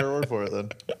 I'll take her word for it then.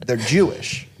 they're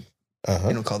Jewish. Uh You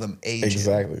huh. don't call them a Jew.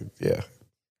 Exactly. Yeah.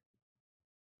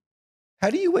 How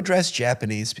do you address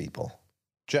Japanese people?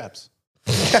 Japs.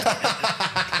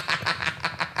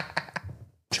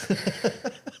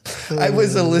 I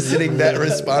was eliciting that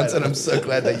response, and I'm so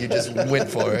glad that you just went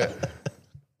for it.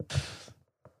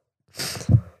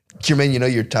 Jermaine, you know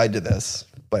you're tied to this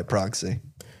by proxy.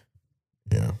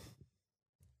 Yeah.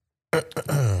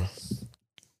 I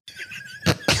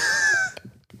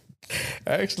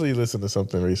actually listened to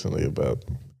something recently about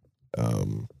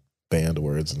banned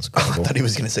words in I Scrabble. thought he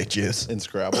was going to say Jews. In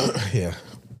Scrabble. Yeah,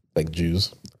 like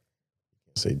Jews.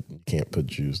 say you can't put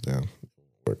Jews down.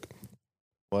 Work.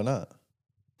 Why not?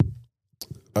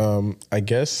 I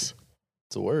guess.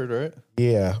 It's a word, right?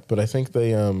 Yeah, but I think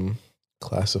they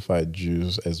classified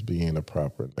Jews as being a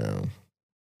proper noun.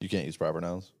 You can't use proper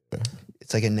nouns.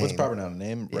 It's like a name. What's proper noun? A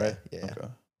name, Yeah, right? yeah. Okay.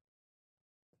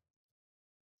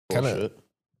 Kinda- Bullshit.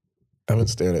 I've been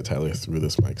staring at Tyler through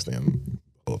this mic stand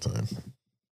the whole time.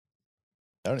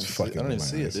 I don't It's even see it, fucking I don't even my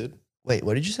see it, eyes. dude. Wait,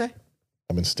 what did you say?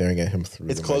 I've been staring at him through.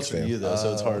 It's the closer mic to you stand. though,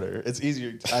 so it's harder. It's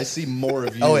easier. I see more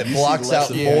of you. Oh, it You see blocks less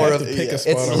out of more me. of- To pick Yeah. a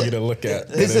spot It's on li- you to look at.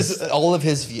 This is all of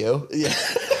his view. Yeah.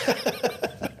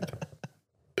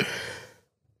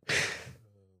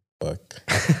 Fuck.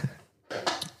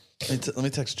 Let me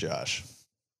text Josh.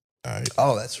 All right.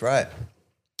 Oh, that's right.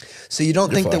 So you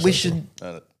don't Your think that we flashlight's should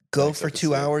Uh, go thanks, I for can 2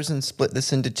 see it. hours and split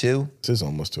this into 2? This is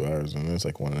almost 2 hours, and it's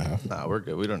like 1.5. Nah, we're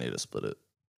good. We don't need to split it.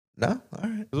 No? All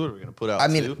right. 'Cause what are we gonna put out? I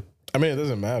mean- 2? I mean, it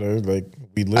doesn't matter. Like,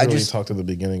 we literally just- talked at the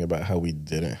beginning about how we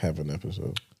didn't have an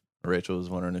episode. Rachel was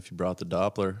wondering if you brought the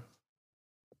Doppler.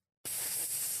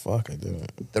 Fuck, I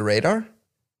didn't. The radar?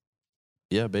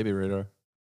 Yeah, baby radar,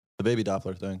 the baby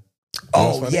Doppler thing. what's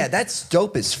Oh, funny? yeah, that's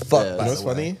dope as fuck, Yeah, by You know what's the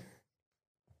way. funny?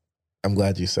 I'm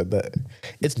glad you said that.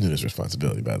 It's Nuna's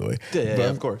responsibility, by the way. Yeah, But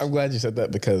of course. I'm glad you said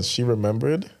that because she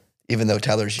remembered Even though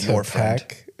Tyler's to your friend.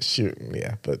 pack.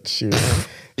 Yeah, but she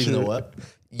Even though what?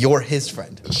 You're his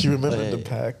friend. She remembered to Hey.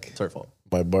 pack It's her fault.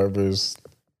 my barber's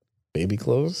baby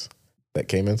clothes that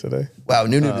came in today, Wow,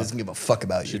 Nunu doesn't give a fuck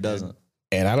about you. She dude. doesn't.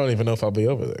 and I don't even know if I'll be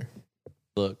over there.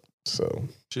 Look, So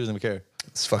she doesn't even care.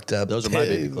 It's fucked up. Those are my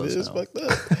baby Hey, clothes it's now. fucked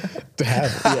up. To have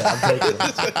it. Yeah, I'm taking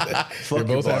it. You're Fuck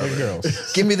both your having barber.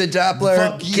 girls. Give me the Doppler.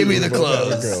 Fuck Give me you. the You're both having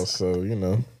clothes. girls, so you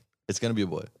know. It's gonna be a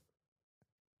boy.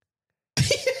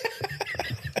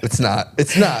 It's not.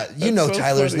 It's not. You That's know so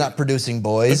Tyler's funny. not producing It's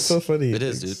boys. so funny. It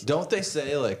is, dude. Don't they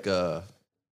say like I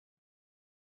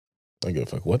don't give a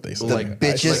fuck what they say. The like-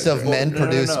 bitchest like- of men no, no, no,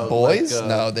 produce no, boys? like,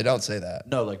 No, they don't say that.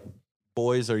 no, like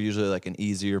boys are usually like an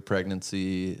easier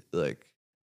pregnancy, like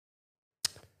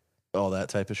all that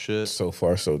type of shit, So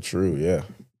far, so true. Yeah,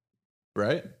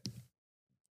 right?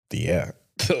 yeah.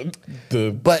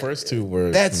 The But first two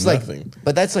were That's nothing.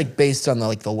 but that's like based on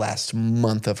the last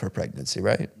month of her pregnancy,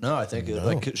 right? No, I think No.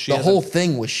 like she The hasn't- whole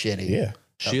thing was shitty. Yeah,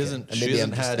 she Okay. hasn't And she maybe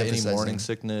hasn't I'm just had any emphasizing. morning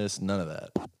sickness, none of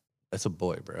that. That's a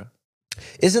boy, bro.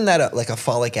 Isn't that like a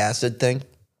folic acid thing?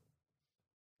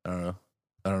 I don't know.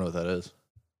 I don't know what that is.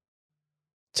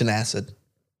 It's an acid.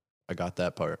 I got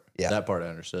that part. Yeah. That part I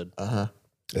understood. Uh-huh.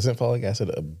 isn't folic acid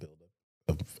a buildup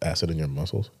of acid in your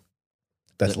muscles?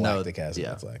 That's No, lactic acid. yeah.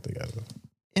 That's lactic acid.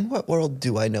 In what world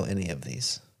do I know any of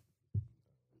these?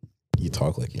 You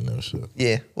talk like you know shit.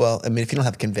 Yeah. Well, I mean, if you don't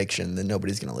have conviction, then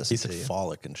nobody's gonna listen He to said you.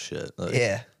 folic and shit. Like,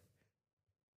 Yeah.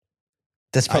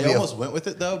 That's I probably almost went with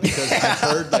it though because I've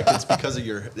heard like it's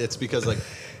because like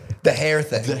the hair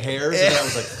thing. the hairs and I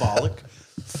was like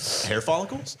hair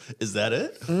follicles? Is that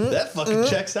it? That fucking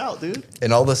checks out, dude.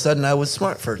 And all of a sudden, I was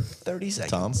smart for 30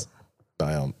 seconds. Tom?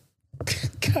 I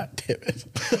God damn it.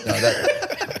 No,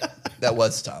 that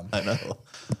was Tom. I know.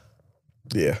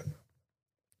 Yeah.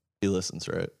 He listens,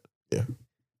 right? Yeah.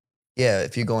 Yeah,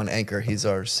 if you go on Anchor, he's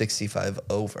our 65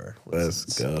 over.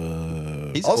 Let's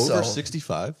go. He's Also- over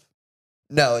 65.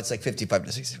 No, it's like 55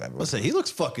 to 65. Let's say he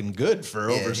looks fucking good for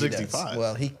Yeah, over he does. 65.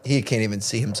 Well, he can't even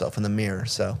see himself in the mirror,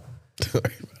 so.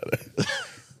 Sorry about it.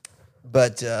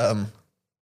 But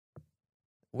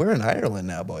we're in Ireland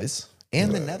now, boys.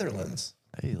 And the Netherlands.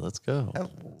 Hey, let's go.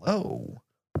 Hello.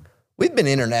 We've been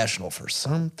international for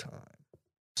some time.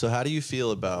 So how do you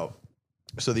feel about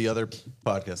the other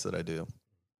podcast that I do?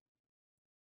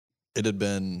 It had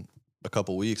been a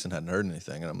couple weeks and hadn't heard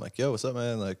anything, and I'm like, "Yo, what's up,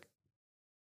 man? Like,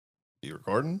 you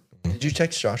recording?" Did you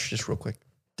text Josh just real quick?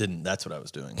 Didn't. That's what I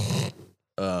was doing.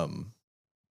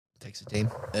 Takes a team.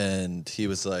 And he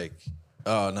was like,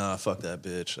 "Oh nah, fuck that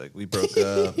bitch. Like, we broke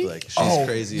up. Like, she's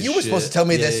crazy as You shit." were supposed to tell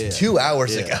me Yeah, this yeah, 2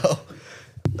 hours yeah.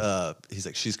 ago. He's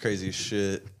like, "She's crazy as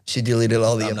shit. She deleted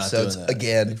all the I'm not doing episodes that.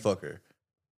 again. Like, fuck her."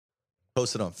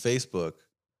 Posted on Facebook,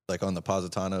 like on the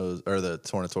Positanos or the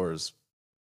Tornators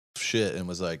shit, and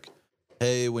was like,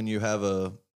 "Hey, when you have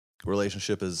a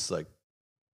relationship as like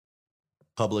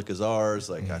public as ours,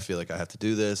 like I feel like I have to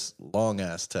do this." Long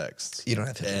ass texts. You don't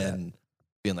have to do that. And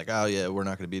being like, "Oh yeah, we're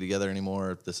not going to be together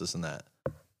anymore. This and that."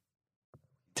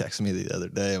 Texted me the other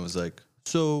day and was like,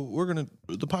 "So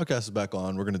the podcast is back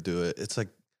on. We're gonna do it." It's like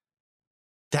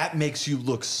that makes you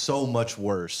look so much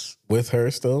worse. With her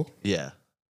still? Yeah.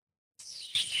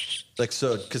 Like,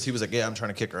 so, because he was like, "Yeah, I'm trying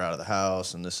to kick her out of the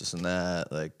house and this and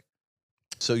that." Like,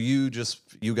 so you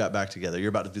got back together. You're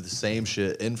about to do the same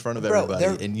shit in front of Bro, everybody,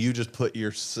 they're- and you just put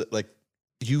your like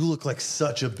You look like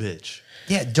such a bitch.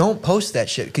 Yeah, don't post that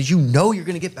shit because you know you're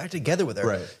gonna get back together with her.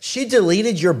 Right. She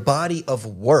deleted your body of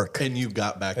work. And you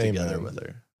got back Hey, together man. with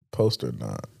her. Post or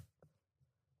not,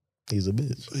 he's a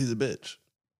bitch. He's a bitch.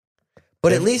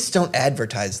 But at least don't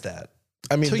advertise that.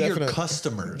 I mean, To your definitely,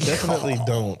 customers. definitely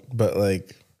don't. But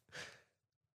like,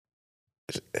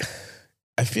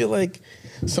 I feel like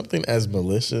something as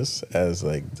malicious as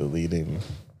like deleting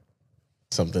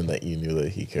something that you knew that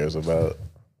he cares about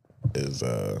is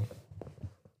a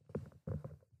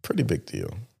pretty big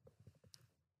deal.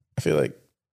 I feel like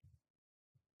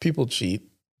people cheat.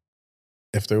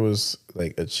 If there was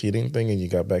like a cheating thing and you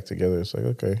got back together, it's like,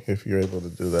 okay, if you're able to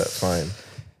do that, fine.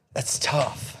 That's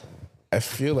tough. I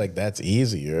feel like that's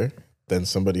easier than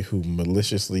somebody who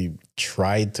maliciously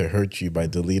tried to hurt you by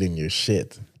deleting your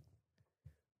shit.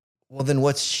 Well, then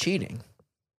what's cheating?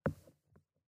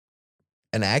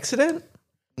 An accident?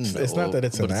 It's not that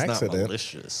it's but an Not accident.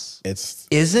 malicious.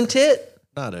 Isn't it?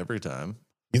 Not every time.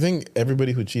 You think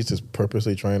everybody who cheats is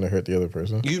purposely trying to hurt the other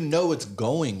person? You know it's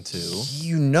going to.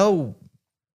 You know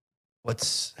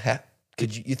what's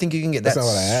could you think you can get That's that not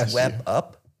what I asked swept you.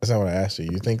 up? That's not what I asked you.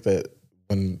 You think that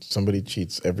when somebody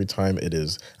cheats, every time it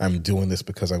is, I'm doing this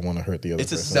because I want to hurt the other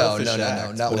It's a person? No, selfish no, no, no.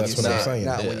 act. Not Well, when you that's what I'm say saying.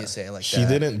 not when Yeah. you say it like She that.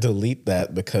 didn't delete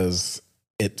that because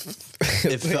it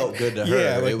Felt good to her.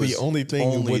 Yeah, like it was the only thing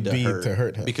only would be to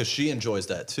hurt him. because she enjoys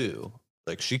that too.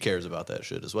 Like she cares about that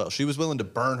shit as well. She was willing to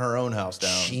burn her own house down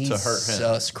to hurt him.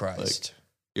 Jesus Christ.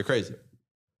 You're crazy.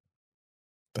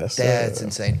 That's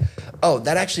Insane. Oh,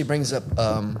 that actually brings up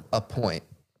a point.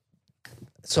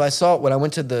 So I saw when I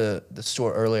went to the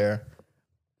store earlier,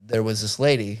 there was this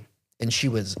lady and she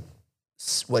was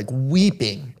like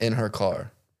weeping in her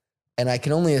car. And I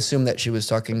can only assume that she was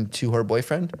talking to her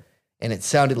boyfriend and it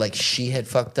sounded like she had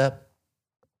fucked up.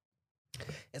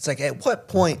 It's like, at what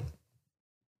point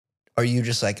are you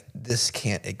just like, this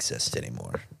can't exist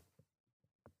anymore?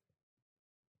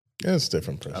 Yeah, it's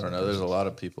different. I don't know. There's a lot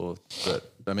of people that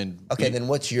Okay, then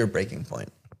what's your breaking point?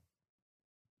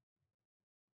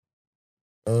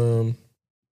 Um,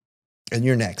 And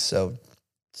you're next, so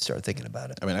start thinking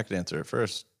about it. I mean, I could answer it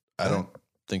first. I don't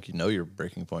think you know your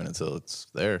breaking point until it's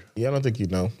there. yeah, I don't think you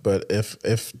know. But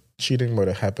if cheating were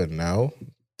to happen now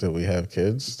that we have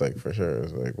kids, like for sure,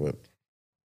 it's like what?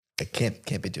 I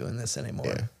can't be doing this anymore.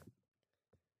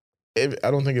 Yeah.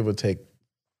 I don't think it would take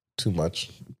too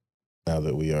much now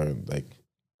that we are like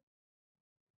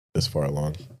this far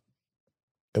along.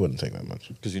 It wouldn't take that much.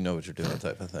 Because you know what you're doing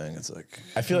type of thing. It's like,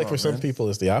 I feel like for some people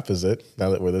it's the opposite. Now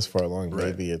that we're this far along, Right.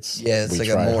 maybe it's Yeah, it's we like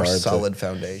a try more hard to- solid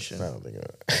foundation. I don't think.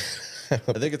 I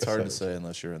think it's hard to say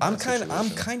unless you're in I'm that I'm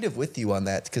situation. kind of with you on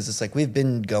that because it's like we've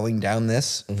been going down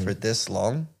this for this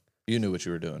long. You knew what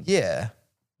you were doing. Yeah.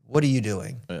 What are you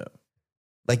doing? Yeah.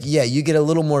 Like, yeah, you get a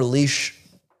little more leash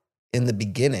in the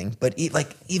beginning, but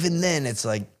even then, it's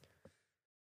like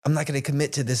I'm not going to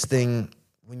commit to this thing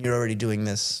when you're already doing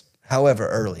this, however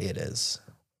early it is.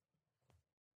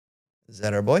 Is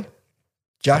that our boy?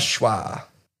 Joshua.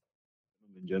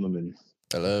 Gentlemen,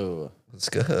 Hello. What's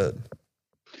good?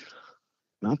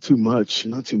 not too much,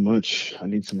 not too much. I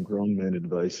need some grown man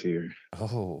advice here.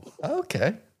 Oh.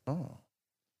 Okay. Oh.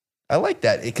 I like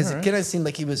that because All right. it kind of seemed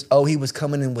like he was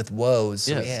coming in with woes,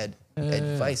 so he Yes. had Yeah.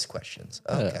 advice questions.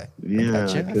 Okay. Yeah,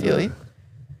 Gotcha. I could, feel you.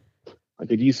 I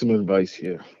could use some advice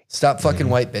here. Stop fucking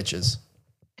white bitches.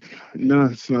 No,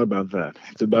 it's not about that.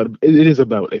 It is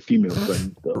about a female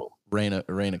friend though.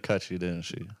 Raina cut you, didn't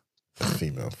she?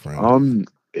 female friend.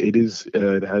 It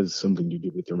has something to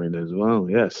do with Miranda as well.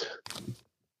 Yes.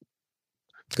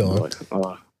 Go on.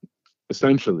 But,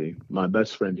 essentially, my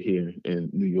best friend here in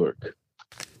New York,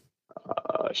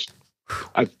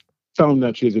 I found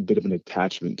that she has a bit of an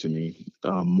attachment to me,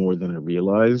 more than I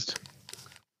realized.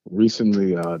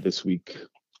 Recently, this week,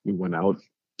 we went out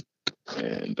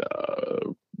and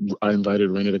I invited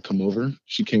Raina to come over.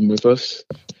 She came with us,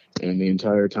 and the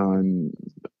entire time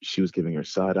she was giving her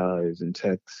side eyes and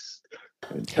texts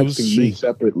and Who's texting she? me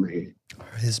separately.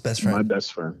 His best My friend.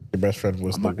 best friend. Your best friend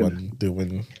was I'm the not gonna- one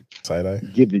doing side eye.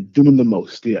 Doing the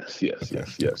most.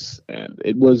 Yes. And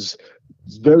it was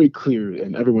very clear,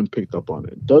 and everyone picked up on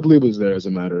it. Dudley was there, as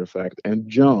a matter of fact, and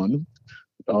John,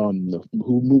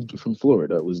 who moved from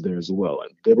Florida, was there as well,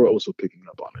 and they were also picking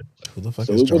up on it. Who the fuck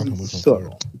So is it John? wasn't Who moved from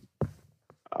subtle.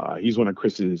 Florida? He's one of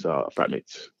Chris's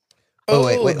fratmates. Oh,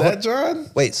 wait, that John?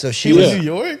 Wait, so she He was was in New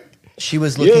York. she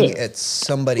was looking Yeah. at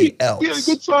somebody else. We had a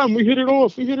good time. We hit it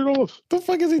off. The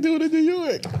fuck is he doing in New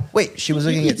York? Wait, she was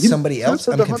looking at somebody else?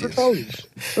 I'm confused.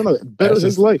 No, better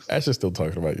his life. Asher's still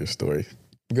talking about your story.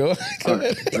 Go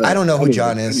ahead. I don't know who Anyway,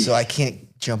 John is, so I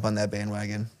can't jump on that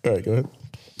bandwagon. All right, go ahead.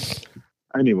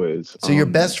 Anyways, So your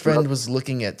best friend was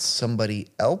looking at somebody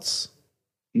else?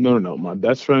 No. My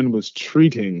best friend was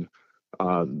treating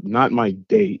not my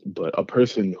date, but a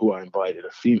person who I invited,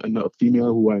 a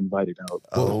female who I invited out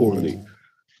poorly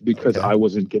because okay. I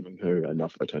wasn't giving her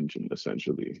enough attention,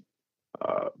 essentially,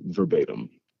 verbatim.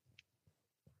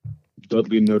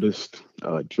 Dudley noticed,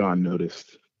 John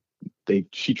noticed.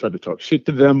 She tried to talk shit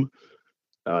to them.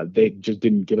 They just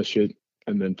didn't give a shit,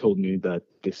 and then told me that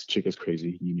this chick is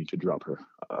crazy. You need to drop her.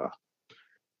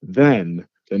 Then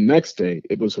the next day,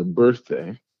 it was her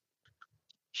birthday.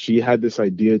 She had this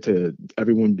idea to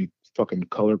everyone be fucking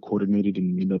color coordinated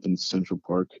and meet up in Central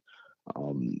Park.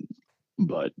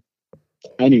 But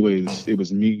anyways, it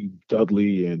was me,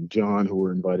 Dudley, and John who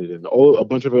were invited, and a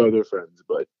bunch of other friends.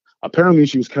 But apparently,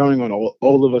 she was counting on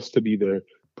all of us to be there,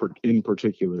 in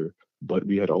particular. But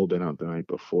we had all been out the night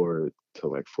before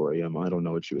till like 4 a.m. I don't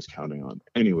know what she was counting on.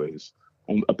 Anyways,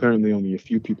 apparently only a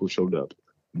few people showed up,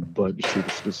 but she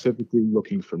was specifically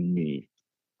looking for me.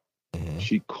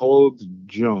 She called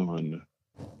John,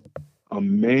 a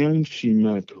man she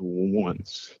met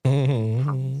once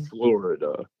from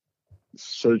Florida,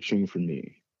 searching for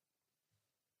me.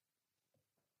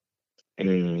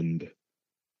 And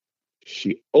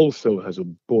she also has a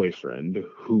boyfriend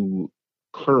who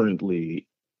currently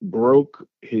broke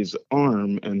his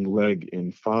arm and leg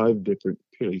in 5 different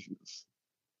places.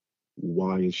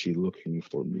 Why is she looking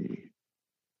for me?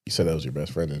 You said that was your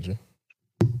best friend, didn't you?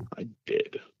 I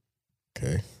did.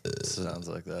 Okay. Sounds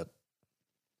like that.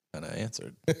 And I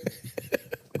answered.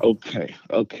 Okay.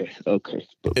 But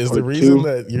Is the part reason two,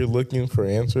 that you're looking for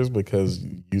answers because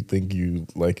you think you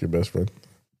like your best friend?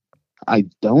 I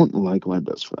don't like my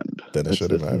best friend. Then it That's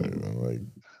shouldn't the matter. thing. Like,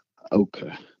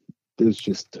 Okay. There's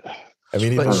just. I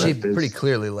mean, But even she there's- pretty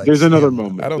clearly likes There's another him.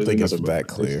 moment. I don't There's think it's another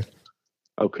that moment. clear.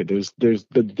 Okay. There's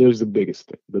the biggest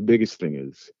thing. The biggest thing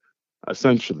is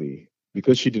essentially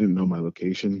because she didn't know my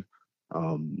location.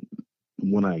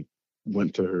 When I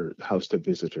went to her house to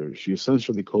visit her, she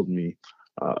essentially called me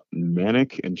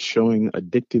manic and showing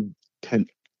addictive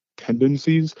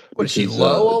tendencies. What, is she because,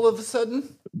 low all of a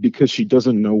sudden? Because she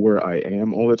doesn't know where I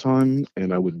am all the time,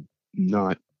 and I would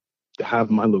not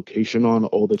have my location on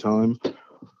all the time.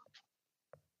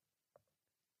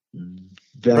 Then,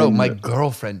 Bro, my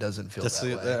girlfriend doesn't feel That's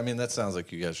that way. I mean, that sounds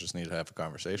like you guys just need to have a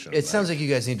conversation. It sounds like you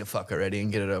guys need to fuck already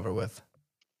and get it over with.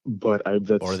 but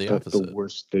that's Or the the opposite.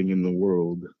 worst thing in the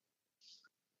world.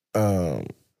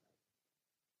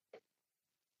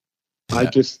 I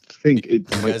just think it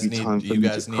you might guys be time need for you me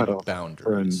guys to need cut off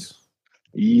boundaries.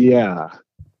 Yeah.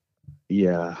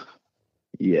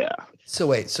 So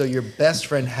wait, so your best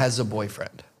friend has a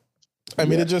boyfriend? I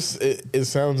mean, it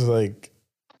sounds like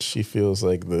she feels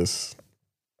like this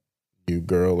new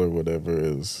girl or whatever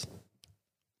is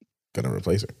gonna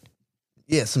replace her.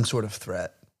 Yeah, some sort of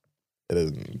threat. It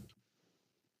didn't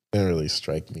really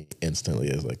strike me instantly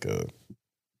as like a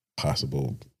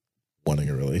possible wanting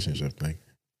a relationship thing.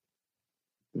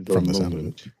 From the sound of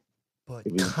it. But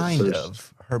It was the kind first-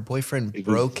 of. Her boyfriend it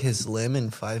was- broke his limb in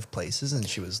 5 places and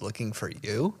she was looking for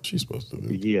you? She's supposed to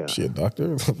be. Yeah. She a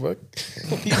doctor? What the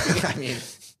fuck?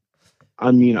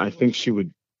 I mean, I think she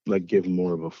would like give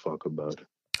more of a fuck about.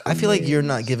 I feel like you're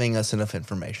not giving us enough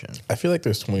information. I feel like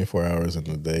there's 24 hours in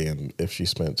the day, and if she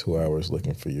spent 2 hours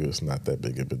looking for you, it's not that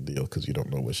big of a deal because you don't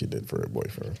know what she did for her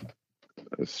boyfriend.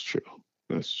 That's true.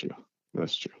 You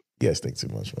guys think too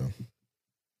much, man.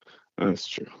 That's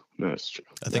true. I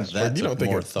think But that you don't took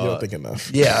think more you don't thought. think enough.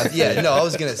 Yeah, no, I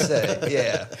was going to say,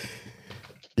 yeah.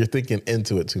 You're thinking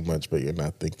into it too much, but you're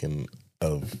not thinking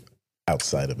of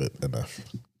outside of it enough.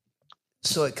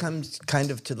 So it comes kind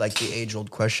of to like the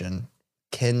age-old question,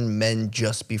 can men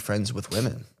just be friends with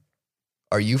women?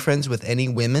 Are you friends with any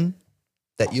women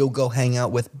that you'll go hang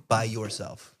out with by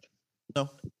yourself? No.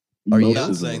 Are you? Not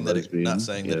of them saying are that it, not lesbian,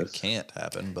 saying that it yes. can't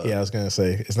happen, but Yeah, I was gonna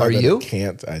say it's not Are that you? it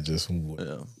can't. I just would.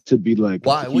 yeah. To be like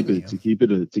Why to keep wouldn't it you?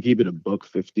 to keep it a buck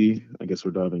 50. I guess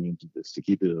we're diving into this. To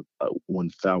keep it a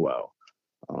one thou wow.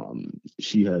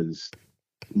 She has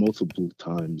multiple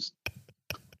times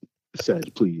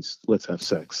said, "Please, let's have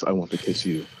sex. I want to kiss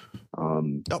you." Oh,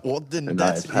 well, then And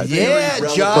that's I've had- very Yeah,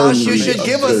 relevant Josh, you information. should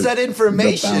give us that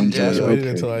information, The Josh boundaries. dude. waited Okay,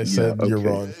 until I yeah, said you're okay.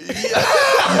 wrong.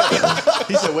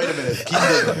 He said, "Wait a minute, keep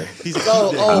digging." He's like, Oh,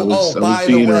 keep oh, digging. I was by the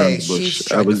beating around way, the she's bush.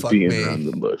 I trying to was fuck beating me. around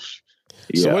the bush.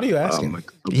 So what are you asking? like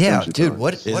Yeah, bunch of dude, times.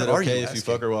 what Is it are okay you if you asking?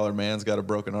 fuck her while her man's got a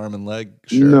broken arm and leg?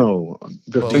 Sure. No,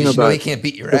 the Well, thing you know about he can't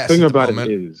beat your the ass thing at the about it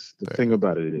moment. is the thing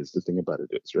about it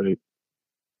is right.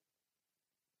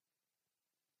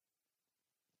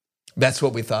 That's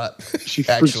what we thought. She freaks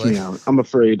Actually. me out. I'm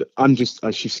afraid. I'm just.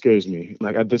 She scares me.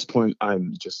 Like at this point,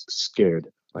 I'm just scared.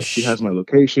 Like she has my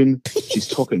location. She's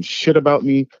talking shit about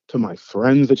me to my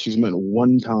friends that she's met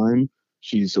one time.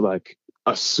 She's like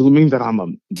assuming that I'm a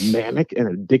manic and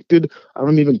addicted. I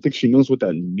don't even think she knows what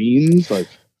that means. Like,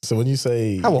 So when you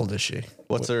say How old is she?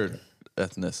 What's her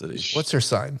ethnicity? What's her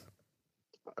sign?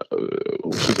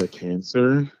 she's a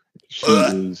Cancer.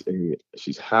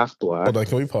 She's half black, hold on,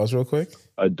 can we pause real quick?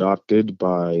 adopted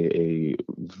by a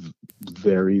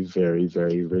very, very,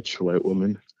 very rich white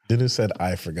woman. Didn't said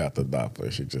I forgot the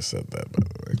Doppler. She just said that, by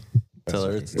the way.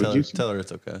 Tell her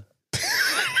it's okay.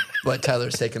 But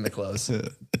Tyler's taking the clothes.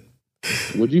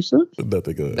 What'd you say?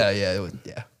 Nothing good. No, yeah,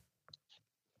 yeah.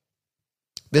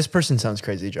 This person sounds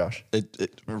crazy, Josh.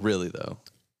 It really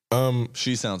though.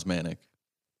 She sounds manic.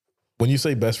 When you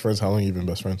say best friends, how long have you been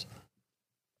best friends?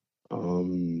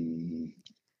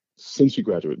 Since you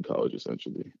graduated college,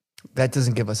 essentially. That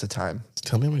doesn't give us a time.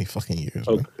 Tell me how many fucking years.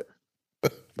 Okay.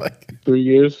 Man. Like 3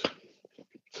 years,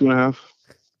 2.5.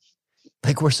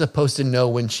 Like we're supposed to know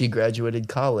when she graduated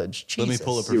college. Let me Jesus.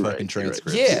 pull up her You're fucking right, you're right.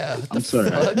 transcript. Yeah, what I'm the sorry.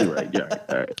 fuck? You're right.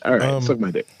 Yeah. All right. Suck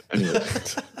my dick. Anyway,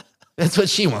 That's what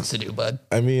she wants to do, bud.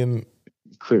 I mean,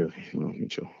 clearly, well, me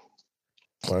chill.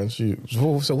 why don't you?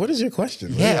 So what is your question?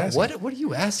 What are you Yeah, asking? what are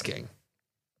you asking?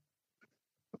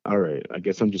 All right. I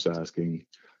guess I'm just asking.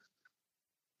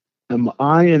 Am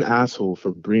I an asshole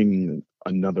for bringing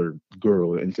another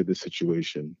girl into this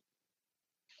situation?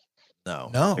 No.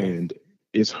 No, And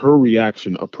is her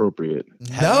reaction appropriate?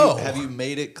 no. Have you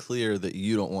made it clear that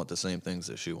you don't want the same things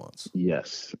that she wants?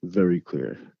 Yes, very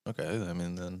clear. Okay. I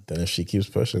mean, then Then if she keeps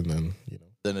pushing, then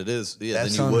then it is. Yeah.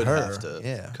 That's then on you would her. have to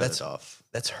Yeah, cut that's- it off.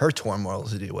 That's her turmoil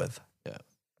to deal with.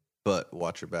 But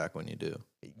watch your back when you do.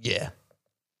 Yeah.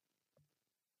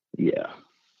 Yeah.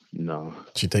 No.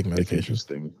 she take It's medication.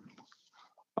 interesting.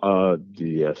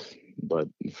 Yes, but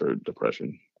for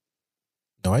depression.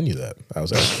 No, I knew that. I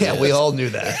was asking. Yeah, we all knew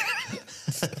that.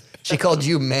 She called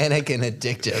you manic and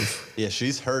addictive. Yeah,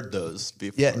 she's heard those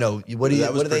before. Yeah, no. What do you?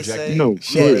 That was What do they projected. say? No, Yeah,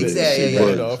 clearly, exactly, it yeah,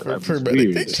 was- yeah. Off that her was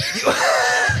weird. medication.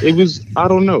 It was, I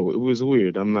don't know. It was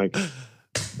weird. I'm like,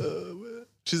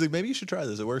 She's like, maybe you should try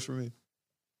this. It works for me.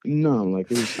 no,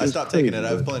 like it was. I stopped taking it. I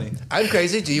have plenty. I'm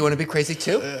crazy. Do you want to be crazy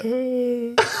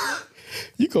too?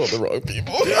 You called the wrong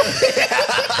people.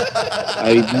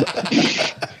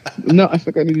 No, I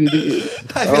think I needed to do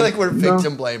it. I feel like we're no.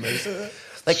 victim blamers.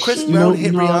 Like Chris Brown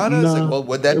hit Rihanna. It's like, well,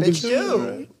 what'd that It bitch was-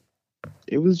 do?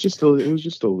 It was just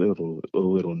a little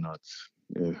nuts.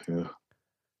 Yeah.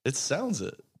 It sounds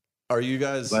it. Are you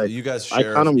guys? Like, you guys I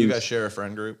share? kinda You was- guys share a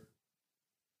friend group?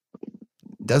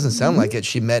 Doesn't sound like it.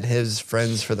 She met his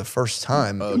friends for the first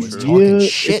time. Oh, and was true. talking Yeah,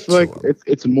 shit it's like to him.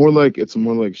 it's more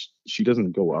like she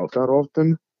doesn't go out that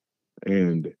often,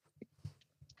 and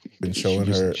Been showing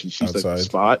her she's like outside. the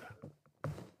spot.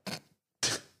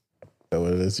 Is that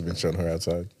what it is? You've been showing her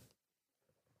outside.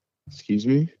 Excuse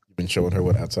me. You've been showing her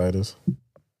what outside is.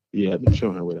 Yeah, I've been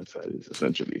showing her what outside is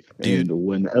essentially. Dude. And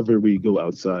whenever we go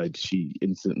outside, she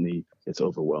instantly gets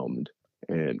overwhelmed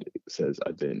and says,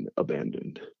 "I've been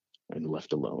abandoned and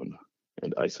left alone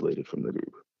and isolated from the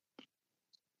group."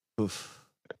 Oof.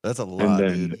 That's a lot,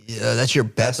 then- dude. Yeah, that's your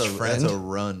best That's a friend. That's a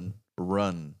run.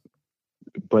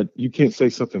 But you can't say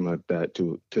something like that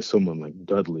to someone like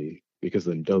Dudley, because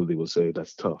then Dudley will say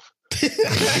that's tough.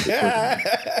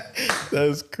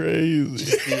 That's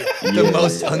crazy. The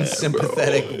most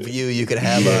unsympathetic view you could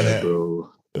have on it. bro.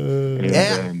 And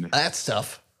Yeah, then, that's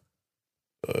tough.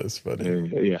 That's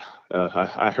funny.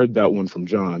 I heard that one from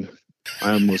John.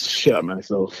 I almost shot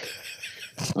myself.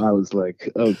 I was like,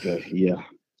 okay, yeah,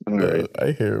 all right.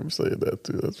 I hear him saying that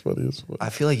too. That's funny as fuck. I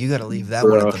feel like you got to leave that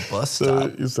one at the bus So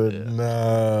stop. you said,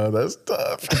 nah, that's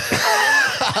tough.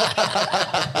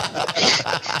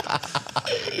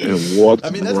 And walked I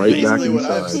mean, that's right back basically what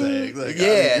I'm inside. saying. Like, Yeah,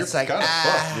 I mean, it's like, kinda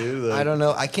fucked, dude. Like, I don't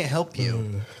know. I can't help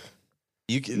you.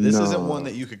 This isn't No. one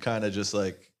that you could kind of just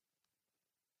like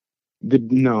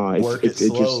No, work it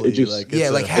slowly. it just like, Yeah,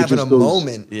 it's like a- having a just goes-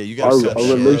 moment. yeah, you our, got to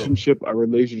our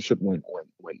relationship went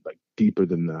like deeper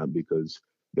than that, because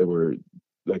there were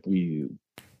like we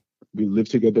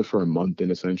lived together for a month,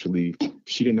 and essentially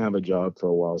she didn't have a job for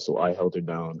a while, so I held her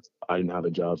down. I didn't have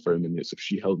a job for a minute, so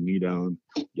she held me down,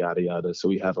 yada yada. So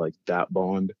we have like that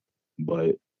bond.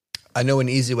 But I know an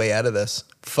easy way out of this.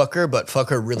 Fuck her, but fuck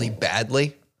her really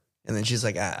badly. And then she's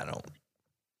like, I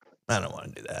don't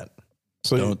want to do that.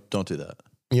 So don't do that.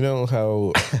 you know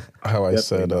how I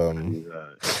said definitely not gonna do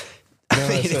that. you know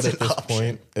how I It's said an at this option.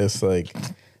 point it's like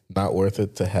not worth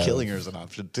it to have Killing her is an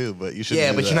option too, but you should.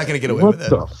 Yeah, but you're not going to get away What with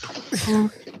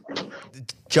the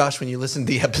it. Josh, when you listen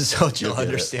to the episode, you'll get it.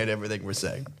 understand everything we're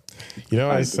saying. You know,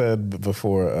 I I said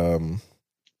before,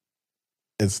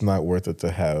 it's not worth it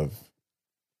to have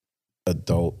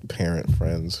adult parent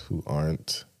friends who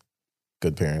aren't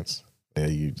good parents, yeah,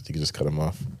 you can just cut them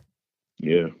off.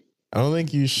 Yeah. I don't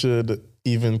think you should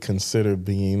even consider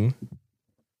being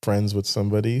friends with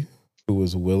somebody who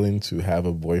is willing to have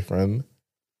a boyfriend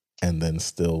and then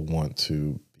still want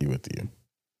to be with you.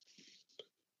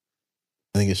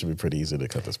 I think it should be pretty easy to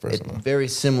cut this person It's off. very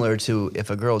similar to if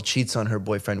a girl cheats on her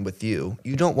boyfriend with you,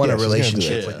 you don't want Yeah, a she's gonna do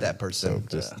relationship it. with that person.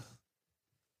 So just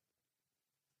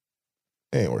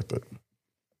it ain't worth it.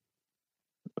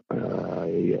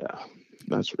 Yeah,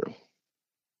 that's real.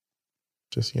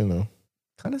 Just, you know.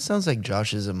 Kind of sounds like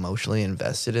Josh is emotionally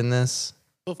invested in this.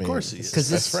 Of course he is. Because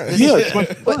this, friend. this- Yeah, it's my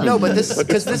but no, but this friend.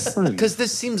 because It's my friend.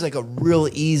 this seems like a real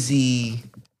easy.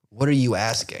 What are you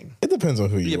asking? It depends on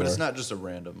who you Yeah, are. but it's not just a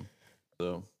random.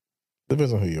 So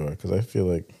Depends on who you are, because I feel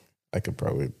like I could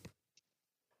probably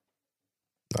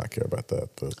not care about that.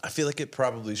 But I feel like it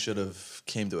probably should have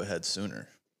came to a head sooner.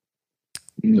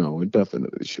 No, it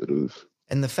definitely should have.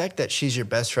 And the fact that she's your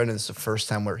best friend and it's the first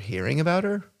time we're hearing about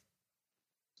her.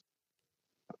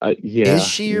 Yeah. Is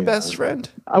she your yeah. best friend?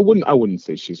 I wouldn't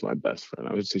say she's my best friend.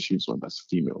 I would say she's my best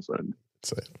female friend.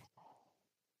 say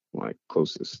My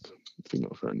closest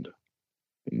female friend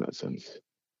in that sense.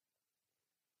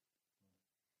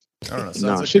 I don't know. Sounds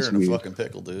Nah, like shit's you're in a weird. fucking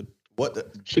pickle, dude. What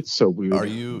Shit's so weird. are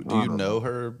you? Do I you don't know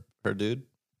her dude?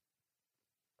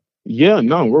 Yeah,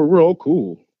 no, we're all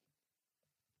cool.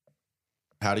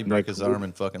 How'd he break Like, his arm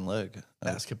and fucking leg?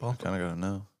 Basketball. Kind of gotta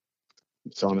know.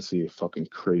 It's honestly a fucking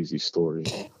crazy story.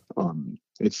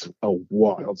 It's a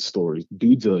wild story.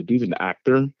 Dude's an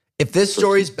actor. If this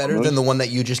story's better foremost. than the one that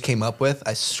you just came up with,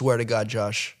 I swear to God,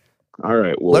 Josh. All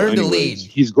right. Well, Learn to anyways,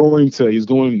 lead. He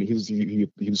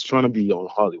was trying to be on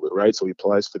Hollywood, right? So he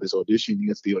applies for this audition. He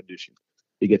gets the audition.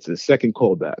 He gets the second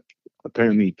call back.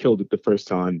 Apparently, he killed it the first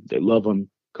time. They love him.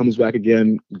 Comes back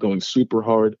again, going super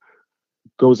hard.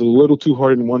 Goes a little too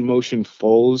hard in one motion.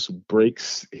 Falls,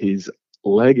 breaks his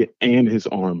leg and his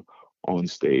arm on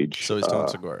stage. So he's Tom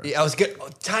Segura. Yeah, I was good. Oh,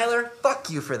 Tyler, fuck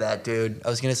you for that, dude. I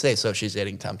was gonna say so. She's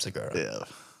dating Tom Segura. Yeah.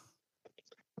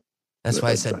 That's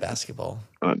why I said basketball.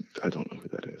 I don't know who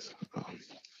that is. I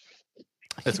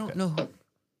It's don't okay. know. Who.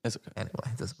 It's okay. Anyway,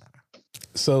 it doesn't matter.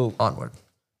 so. Onward.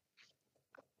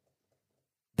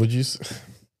 Would you?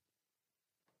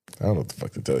 I don't know what the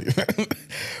fuck to tell you.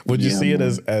 Would you Yeah, see it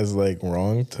man. as like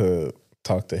wrong to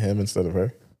talk to him instead of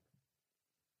her?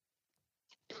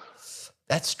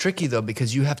 That's tricky though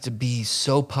because you have to be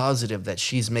so positive that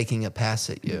she's making a pass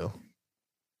at you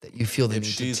that you feel the If need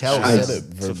to she's- tell I him. said it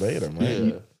verbatim,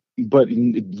 right?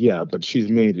 Yeah. But she's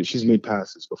made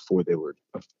passes before they were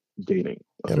dating.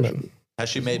 Yeah, man. officially. Has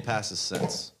she made passes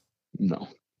since? No.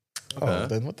 Oh, Okay.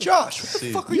 then what the Josh, what the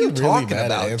See, fuck are You're you really talking bad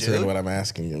about, at answering dude? what I'm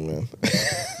asking you, man.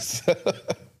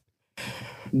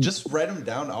 Just write him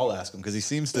down. I'll ask him because he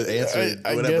seems to answer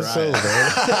I whatever guess I so,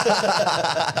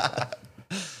 ask.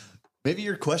 man. Maybe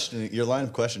your line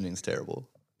of questioning is terrible.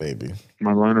 Maybe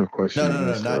My line of questioning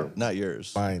No, is, not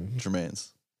yours. mine.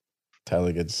 Jermaine's.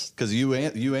 Tyler gets. Because you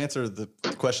answer the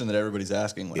question that everybody's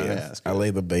asking when I ask. I it. lay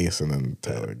the base, and then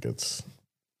Tyler gets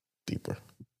deeper.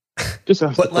 just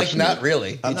ask the But like question. not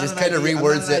really. He I'm not just an kind of idea- I'm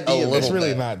not rewords an it a idea, little It's really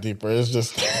bit. not deeper. It's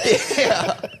just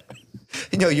Yeah.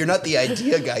 No, you're not the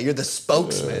idea guy. You're the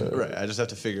spokesman. Right. I just have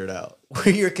to figure it out.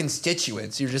 We're your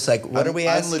constituents. You're just like, what are we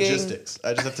I'm asking? logistics.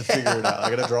 I just have to figure it out. I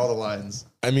got to draw the lines.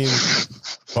 I mean,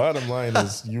 bottom line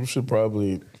is you should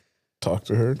probably talk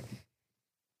to her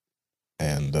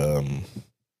and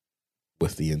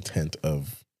with the intent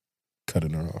of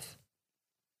cutting her off.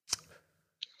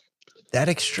 That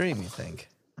extreme, you think?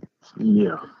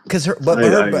 Yeah. Because her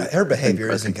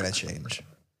behavior I isn't think- going to change.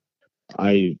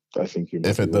 I think you.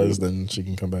 If it does, then she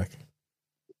can come back.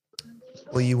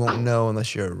 Well, you won't know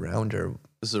unless you're around her.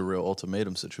 This is a real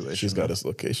ultimatum situation. She's got his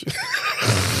location.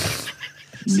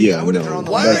 See, I would've drawn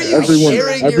the Why line. are you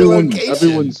sharing your location?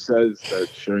 Everyone says that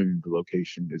sharing the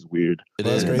location is weird. It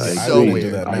Well, is. that's crazy. I I so wouldn't agree. do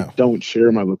weird. that I now. don't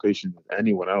share my location with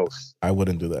anyone else, I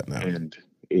wouldn't do that now. and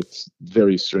it's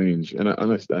very strange. And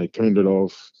I turned it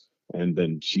off, and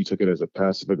then she took it as a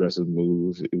passive aggressive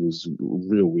move. It was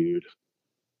real weird.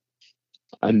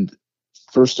 And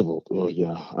first of all,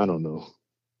 I don't know.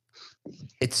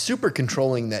 It's super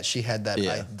controlling that she had that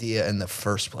Yeah. idea in the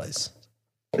first place.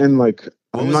 And like,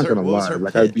 What I'm was not her- gonna what was lie. her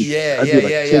Like, I'd be, Yeah. I'd be, like,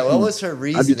 What taking- was her I'd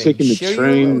reasoning? be taking the Share your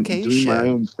train, doing location. my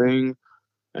own thing,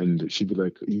 and she'd be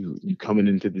like, "You coming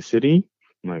into the city?"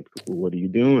 I'm like, "What are you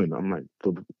doing?" I'm like,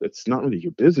 "It's not really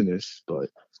your business, but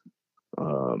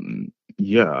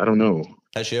yeah, I don't know."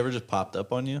 Has she ever just popped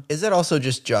up on you? Is that also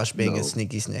just Josh being a No.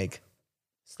 sneaky snake?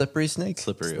 Slippery snake?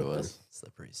 Slippery it was.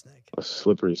 Slippery snake. A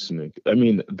slippery snake. I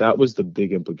mean, that was the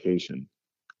big implication.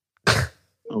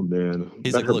 Oh man.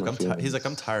 He's That like, hurt look, my he's like,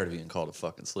 I'm feelings. tired of being called a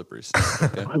fucking slippery snake.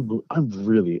 Okay? I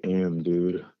really am,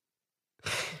 dude.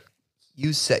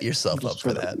 You set I'm yourself just up for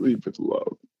trying to that. leave with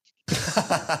love.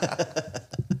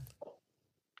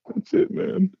 That's it,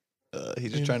 man.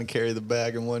 He's just trying to carry the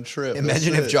bag in one trip.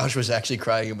 Imagine That's if it. Josh was actually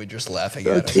crying and we're just laughing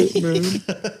at That's him.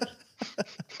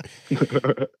 it,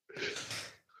 man.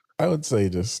 I would say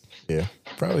just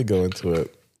probably go into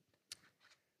it.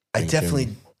 I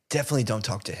thinking- definitely don't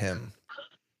talk to him.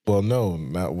 Well, no,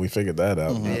 now we figured that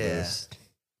out. Now Yeah. there's-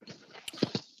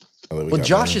 now that we Well, got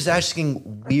Josh more is info.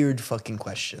 asking weird fucking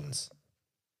questions.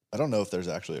 I don't know if there's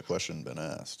actually a question been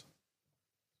asked.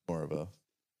 More of a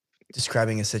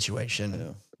Describing a situation.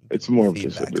 Yeah. It's more of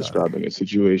just Feedback on it. describing a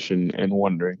situation and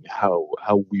wondering how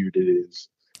weird it is.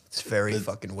 It's very It's-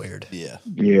 fucking weird. yeah.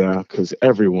 Yeah, because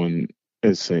everyone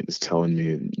is telling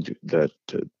me that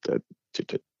to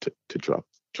drop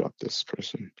this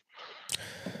person.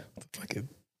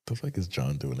 The fuck is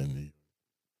John doing in the?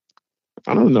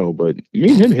 I don't know, but me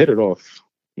and him hit it off.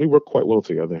 We work quite well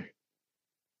together.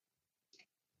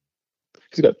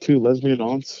 He's got 2 lesbian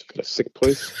aunts, got a sick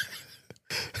place,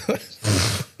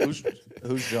 Who's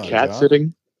John? cat John?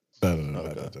 sitting. No.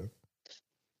 Okay.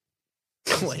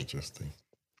 That's Wait, interesting.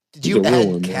 did He's you a real add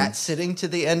one, man. cat sitting to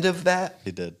the end of that?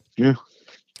 He did. Yeah.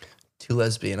 2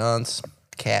 lesbian aunts,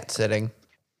 cat sitting.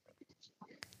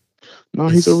 No,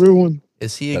 he's a real one.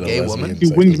 Is he a Got a gay lesbian woman? He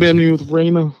sex wingsman position. me with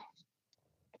Raina.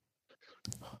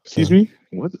 Excuse me?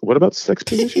 What about sex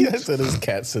Yeah, I positions? said his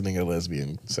cat sitting a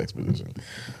lesbian sex position,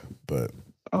 but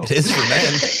Oh. It is for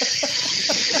men.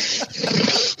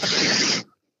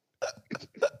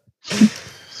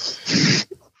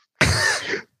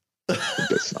 It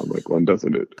does sound like one,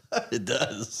 doesn't it? It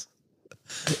does.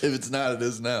 If it's not, it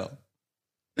is now.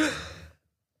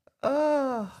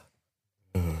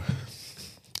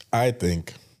 I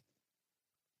think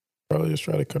probably just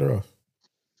try to cut her off.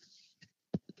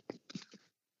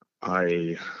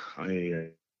 I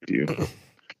do.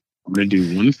 I'm gonna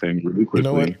do one thing really quickly. You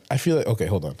know what? I feel like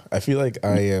hold on. I feel like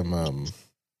I am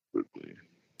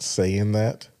saying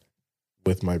that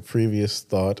with my previous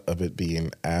thought of it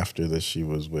being after that she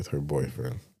was with her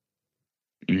boyfriend.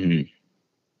 Mhm.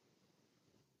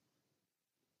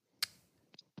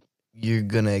 You're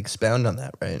going to expound on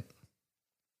that, right?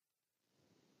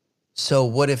 So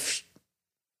what if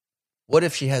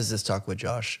she has this talk with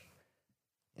Josh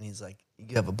and he's like,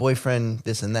 you have a boyfriend,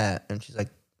 this and that. And she's like,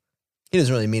 he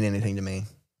doesn't really mean anything to me.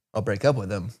 I'll break up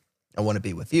with him. I want to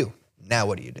be with you. Now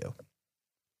what do you do?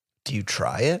 Do you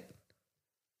try it?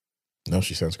 No,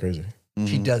 she sounds crazy.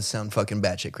 She does sound fucking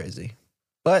batshit crazy.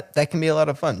 But that can be a lot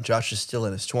of fun. Josh is still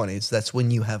in his 20s. That's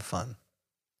when you have fun.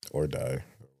 Or die.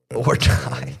 Or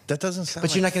die. That doesn't sound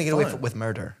But you're not going to get away fun. with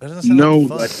murder. That doesn't sound No, like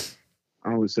fun. but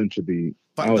I'll essentially.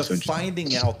 The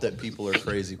finding out that people are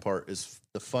crazy part is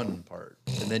the fun part,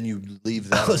 and then you leave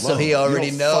that Oh, alone. so he already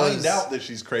you don't knows. Find out that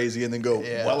she's crazy, and then go,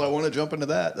 Yeah. "Well, I want to jump into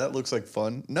that. That looks like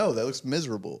fun." No, that looks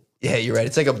miserable. Yeah, you're right.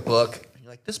 It's like a book. You're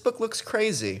like, this book looks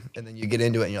crazy. And then you get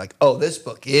into it and you're like, oh, this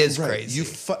book is crazy.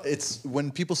 It's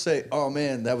when people say, "Oh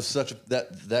man, that was such a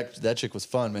that chick was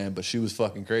fun, man," but she was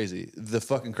fucking crazy. The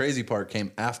fucking crazy part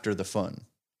came after the fun.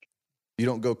 You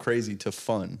don't go crazy to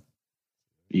fun.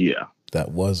 Yeah.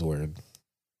 That was a word.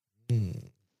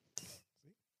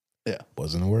 Yeah.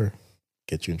 Wasn't a word.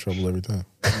 Get you in trouble every time.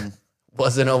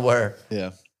 Wasn't a word.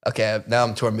 Yeah. Okay, now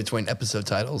I'm torn between episode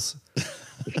titles.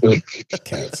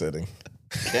 Cat sitting.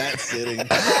 Cat sitting.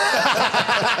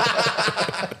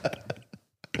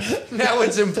 Now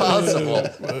it's impossible.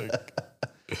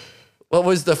 What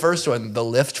was the first one? The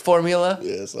lift formula?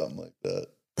 Yeah, something like that.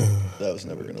 That was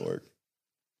never gonna work.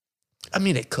 I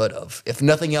mean, it could have. If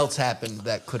nothing else happened,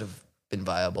 that could have been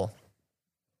viable.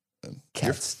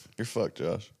 Cats. You're fucked,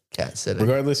 Josh. Cat sitting.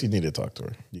 Regardless, you need to talk to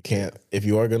her. You can't. If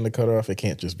you are going to cut her off, it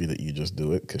can't just be that you just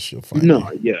do it because she'll find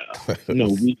No, you. yeah.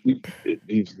 No,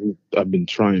 I've been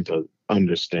trying to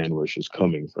understand where she's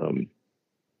coming from.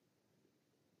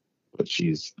 But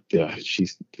she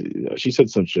said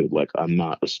some shit like, I'm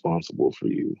not responsible for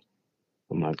you.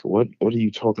 I'm like, what are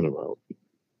you talking about?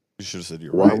 You should have said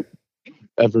you're Why right. would you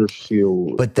ever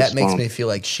feel But that makes me responsible? feel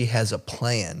like she has a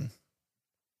plan.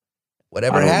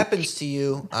 Whatever I don't- happens to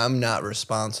you, I'm not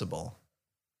responsible.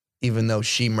 Even though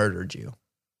she murdered you.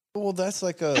 Well, that's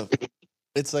like a.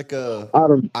 It's like a. I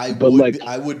don't I but would. like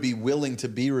I would be willing to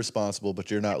be responsible,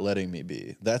 but you're not letting me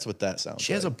be. That's what that sounds.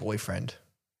 She has a like. boyfriend.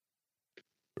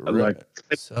 like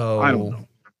So I don't know.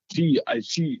 She's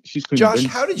Josh, convinced-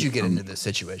 how did you get into this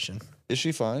situation? Is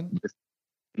she fine?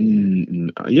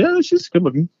 Yeah, she's good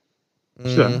looking.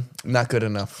 Sure. Not good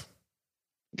enough.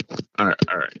 All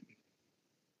right.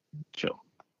 Chill.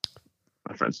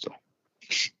 My friend still.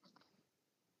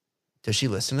 Does she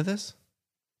listen to this?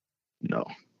 No,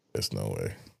 There's no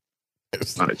way.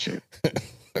 it's not a chance.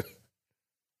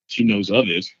 She knows of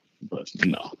it, but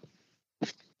no.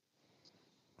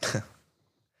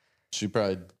 She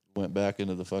probably went back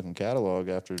into the fucking catalog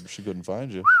after she couldn't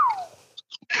find you.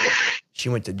 She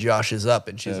went to Josh's Up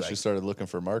and she's Yeah, like, she started looking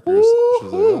for markers. She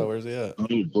was like, oh, where's he at?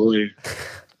 Oh boy.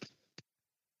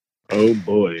 Oh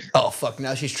boy. oh, fuck,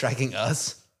 now she's tracking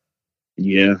us?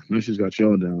 Yeah, no, she's got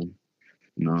y'all down.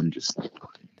 No, I'm just.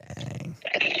 Dang.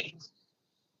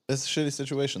 It's a shitty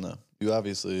situation though. You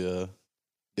obviously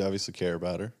care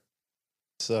about her. It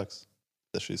sucks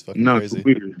that she's fucking No, it's crazy.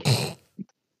 weird.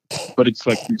 But it's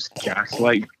like you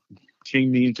gaslighting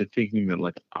me into thinking that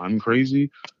like I'm crazy.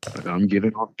 Like I'm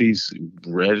giving off these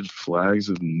red flags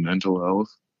of mental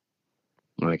health.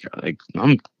 Like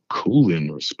I'm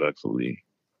cooling respectfully.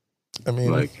 I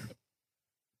mean, Like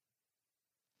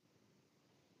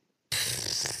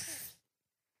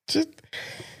just,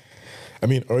 I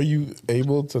mean, are you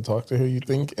able to talk to her, you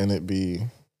think, and it be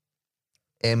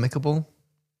Amicable? Is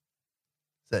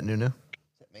that Nunu? Is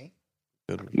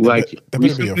that me? like that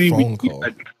better be a recently phone call.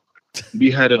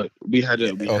 we had a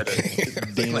Okay.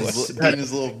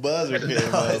 Dina's little buzzer came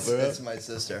up, bro. That's my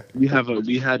sister. we had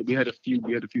a few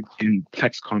in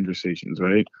text conversations,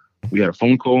 right? We had a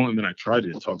phone call and then I tried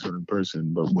to talk to her in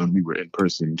person, but when we were in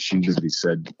person, she literally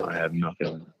said I have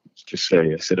nothing to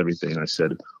say. I said everything I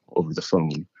said over the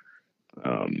phone.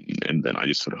 And then I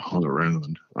just sort of hung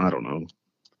around. I don't know.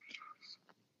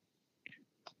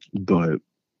 But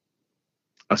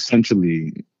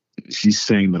essentially she's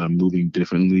saying that I'm moving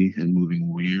differently and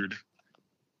moving weird.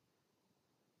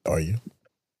 Are you?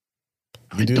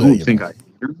 I do don't that, think know. I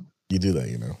am. You do that,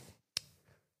 you know.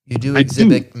 You do I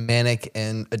exhibit manic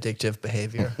and addictive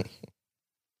behavior.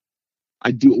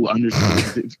 I do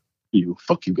understand.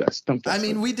 Fuck you guys. Don't I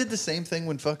mean, we did the same thing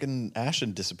when fucking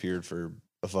Ashton disappeared for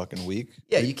a fucking week.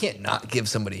 Yeah, you can't not give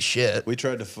somebody shit. We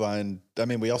tried to find. I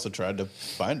mean, we also tried to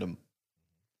find him.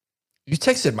 You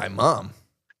texted my mom.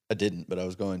 I didn't, but I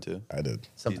was going to. I did.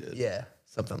 Something, did. yeah,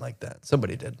 something like that.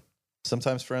 Somebody did.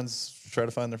 Sometimes friends try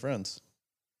to find their friends,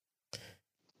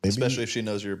 Maybe, especially if she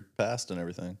knows your past and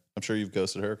everything. I'm sure you've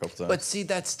ghosted her a couple times. But see,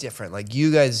 that's different. Like,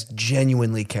 you guys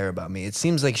genuinely care about me. It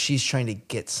seems like she's trying to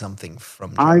get something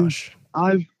from Josh.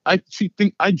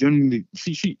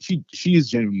 She is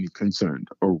genuinely concerned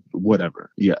or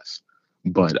whatever. Yes,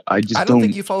 but I just I don't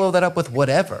think you follow that up with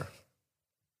whatever.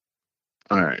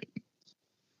 All right,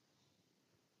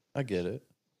 I get it.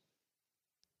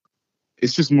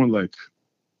 it's just more like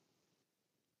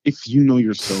if you know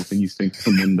yourself and you think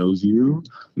someone knows you,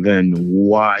 then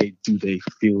why do they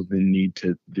feel the need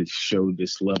to show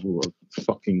this level of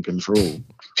fucking control?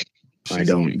 I She's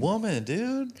don't. a woman,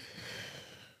 dude.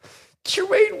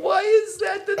 Jermaine, why is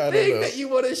that the I don't thing know. that you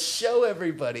want to show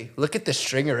everybody? Look at the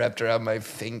stringer raptor on my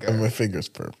finger. and my finger's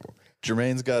purple.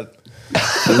 Jermaine's got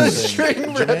String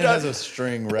wrapped Jermaine on- has a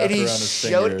string wrapped and he around his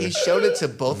showed finger. he showed it to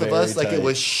both of very us like it tight.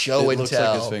 was show It and looks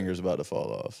tell. like his finger's about to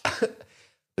fall off.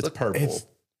 It's purple.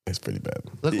 It's pretty bad.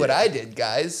 Look what I did,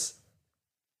 guys.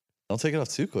 Don't take it off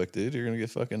too quick, dude. You're gonna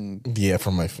get fucking Yeah,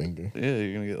 from my finger. yeah.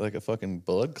 You're gonna get like a fucking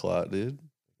blood clot, dude.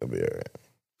 It'll be all right.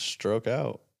 Stroke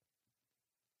out.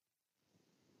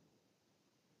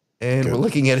 And Good. we're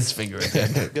looking at his finger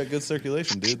again. Got good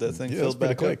circulation, dude. That thing Yeah, fills it's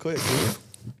pretty back up quick,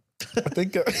 dude. I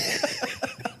think.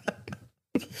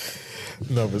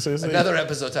 No, but seriously, Another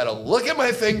episode title. Look at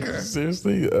my finger.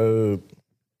 seriously,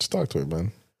 just talk to her,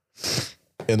 man.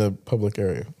 In a public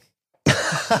area.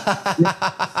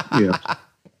 Yeah.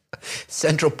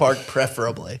 Central Park,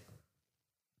 preferably.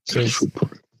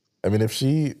 I mean, if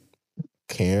she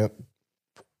can't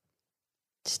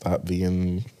stop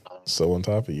being so on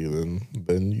top of you,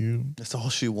 then you That's all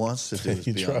she wants to do is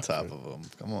You be try. on top of him.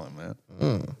 Come on, man.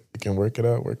 can work it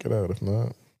out. If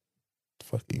not,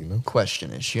 fuck it, you know.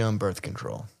 Question: is she on birth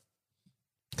control?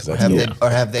 Because Or that's, have yeah. they, or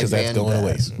have they 'Cause that's banned going that?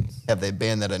 away soon. Have they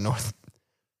banned that at North?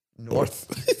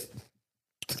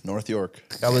 North York.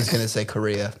 I was gonna say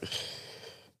Korea.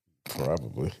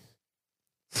 Probably.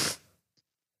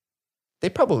 They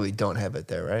probably don't have it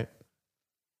there, right?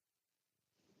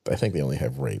 I think they only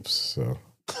have rapes. So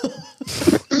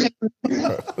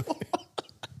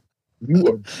You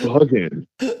are bugging.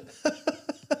 you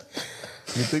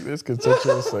think there's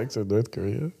consensual sex in North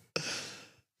Korea?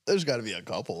 There's got to be a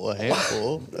couple, a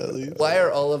handful at least. Why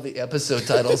are all of the episode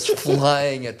titles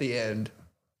flying at the end?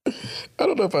 I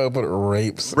don't know if I would put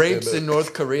rapes. Rapes in in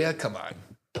North Korea? Come on.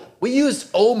 We used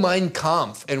Oh Mein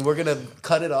Kampf, and we're gonna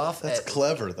cut it off. That's at,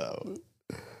 clever, though.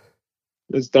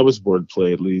 That was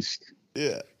wordplay, at least.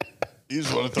 Yeah. You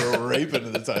just want to throw rape into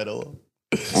the title.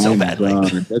 so badly.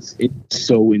 God, it's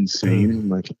so insane. I'm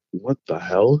like, what the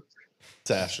hell?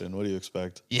 It's Ashton. What do you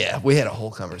expect? Yeah, we had a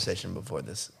whole conversation before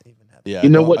this even happened. Yeah, You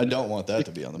know what? I don't want that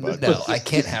to be on the Let's podcast. No, put I this-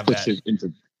 can't let's have put that. shit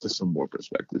into some more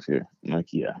perspective here.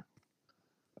 Like, yeah,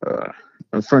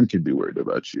 a friend could be worried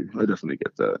about you. I definitely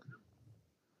get that.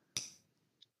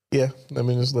 Yeah, I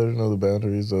mean, just let her know the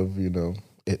boundaries of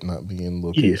it not being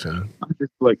location. I'm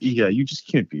just like, yeah, you just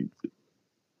can't be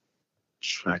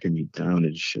tracking me down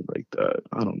and shit like that.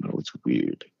 I don't know. It's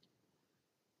weird.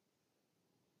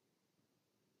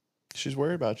 She's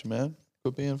worried about you, man.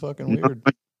 Quit being fucking No, weird.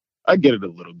 I get it a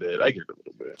little bit.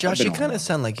 Josh, I've been you on kind one. of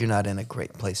sound like you're not in a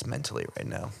great place mentally right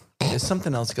now. There's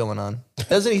something else going on.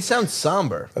 Doesn't he sound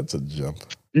somber? That's a jump.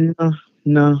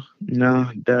 No,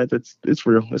 Dad, it's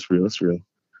real. It's real.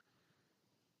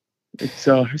 It's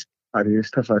out here.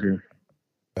 It's tough out here.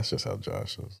 That's just how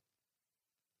Josh is.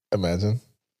 Imagine.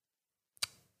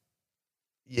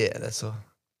 Yeah, that's a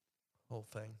whole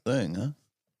thing. Thing, huh?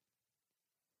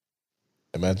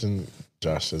 Imagine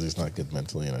Josh says he's not good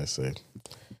mentally, and I say,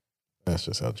 that's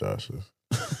just how Josh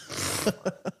is.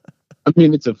 I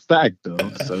mean, it's a fact though,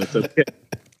 so it's okay.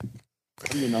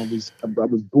 I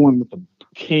was born with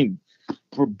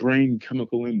a brain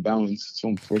chemical imbalance, so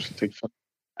I'm forced to take fucking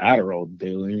Adderall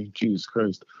daily. Jesus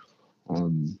Christ.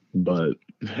 But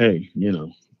hey,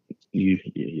 you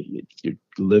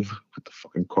live with the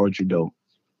fucking cards you dealt.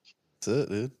 That's it,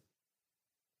 dude.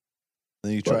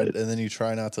 Then you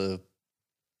try not to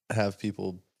have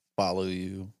people follow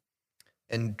you.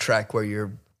 And track where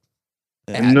you're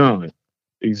Yeah. No,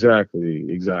 exactly.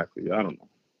 I don't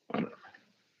know.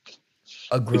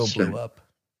 a grill It's blew strange. up.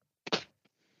 So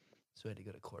we had to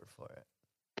go to court for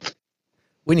it.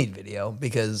 We need video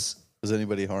because Was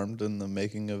anybody harmed in the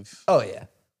making of? oh yeah.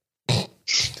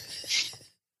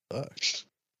 Fuck.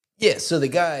 Yeah, so the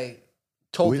guy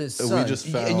told his we son, just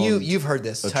and found you've heard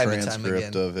this A time and time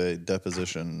transcript again. of a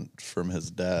deposition from his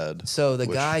dad. So the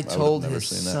which guy I would have told never his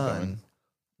seen that son, coming.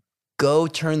 go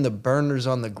turn the burners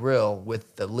on the grill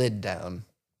with the lid down.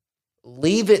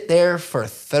 Leave it there for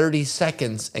 30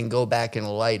 seconds and go back and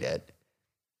light it.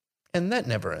 And that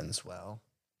never ends well.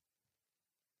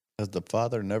 Has the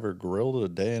father never grilled a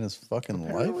day in his fucking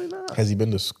Apparently life? not. Has he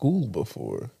been to school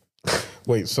before?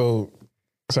 Wait, so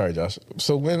sorry, Josh.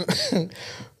 So when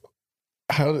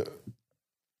how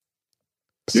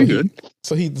You're good.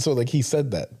 So he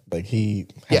said that. Like he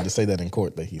had Yeah. to say that in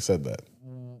court that he said that.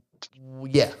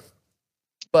 Yeah.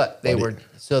 But they But were,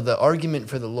 so the argument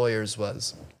for the lawyers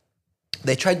was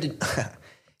they tried to,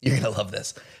 you're going to love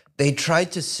this. They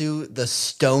tried to sue the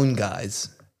stone guys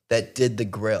that did the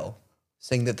grill,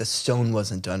 saying that the stone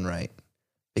wasn't done right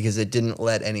because it didn't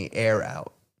let any air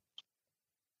out.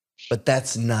 But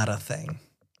that's not a thing.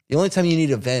 The only time you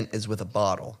need a vent is with a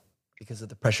bottle because of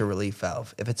the pressure relief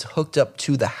valve. If it's hooked up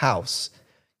to the house,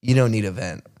 you don't need a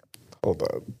vent. Hold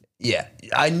on. Yeah,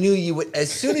 I knew you would.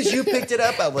 As soon as you picked it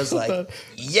up, I was like,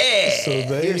 yeah, So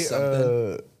they here's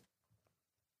something.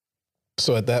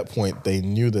 so at that point they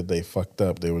knew that they fucked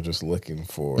up. They were just looking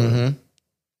for Mhm.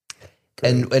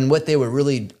 Great. And what they were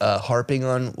really harping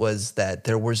on was that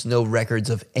there was no records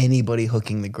of anybody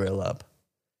hooking the grill up.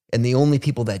 And the only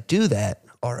people that do that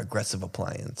are Aggressive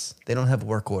Appliance. They don't have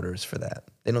work orders for that.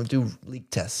 They don't do leak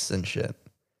tests and shit.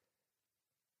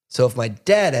 So if my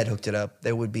dad had hooked it up,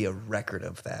 there would be a record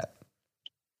of that.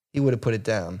 He would have put it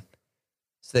down.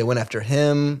 So they went after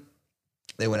him.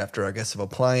 They went after Aggressive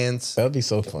Appliance. That'd be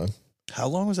so fun. How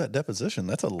long was that deposition?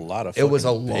 That's a lot of. It was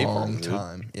a fucking papers, long dude.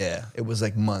 time. Yeah, it was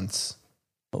like months.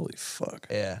 Holy fuck!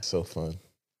 Yeah. So fun.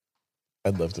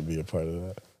 I'd love to be a part of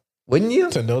that. Wouldn't you?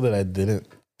 To know that I didn't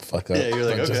fuck up. Yeah, you're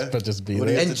like, but okay. just be What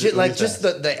do you there. have And to do- like what do you just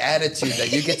the attitude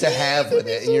that you get to have with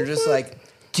it, and you're just like,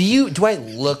 do I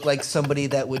look like somebody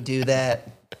that would do that?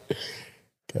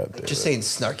 God damn Just it. saying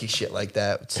snarky shit like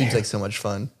that seems like so much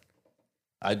fun.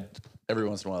 Every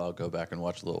once in a while I'll go back and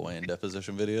watch Lil Wayne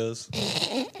deposition videos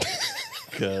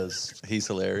because he's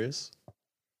hilarious.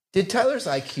 Did Tyler's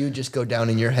IQ just go down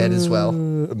in your head as well?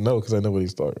 No, because I know what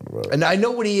he's talking about. And I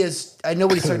know what he is. I know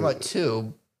what he's talking about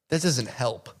too. That doesn't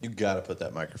help. You got to put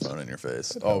that microphone in your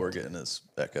face. All we're getting is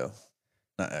echo,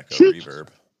 not echo, reverb.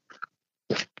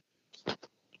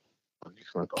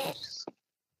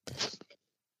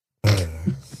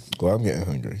 Well, I'm getting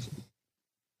hungry.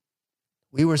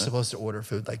 We were supposed to order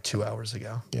food like 2 hours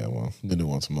ago. Yeah, well, Nunu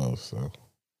wants most, so.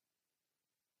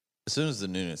 As soon as the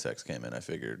Nunu text came in, I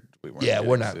figured we weren't. Yeah,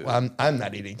 we're not. getting food. I'm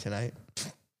not eating tonight.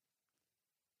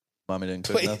 Mommy didn't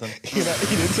cook nothing. You're not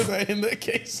eating tonight in that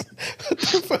case. What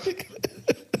the fuck?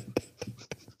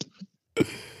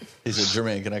 He said,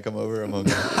 Jermaine, can I come over? I'm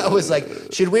hungry. I was like,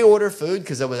 should we order food?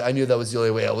 Because I knew that was the only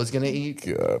way I was going to eat.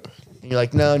 God. And you're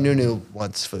like, no, Nunu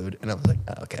wants food. And I was like,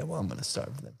 oh, okay, well, I'm going to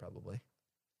starve then probably.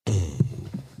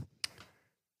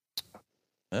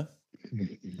 Yeah.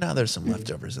 Now there's some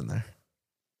leftovers in there.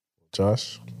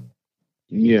 Josh?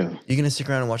 Yeah. You going to stick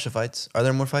around and watch the fights? Are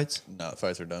there more fights? No, the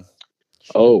fights are done.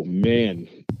 Oh man,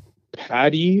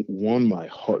 Patty won my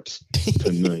heart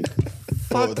tonight.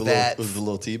 Fuck that. Was the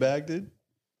little teabag, dude?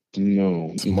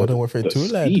 No, It's Modern Warfare 2,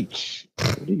 lad. speech.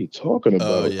 What are you talking about?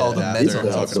 Oh, yeah. Oh, the after,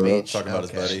 mental health speech. Talking about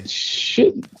his Okay. buddy.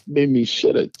 Shit made me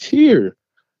shed a tear.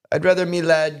 I'd rather me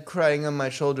lad crying on my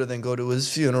shoulder than go to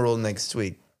his funeral next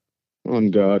week.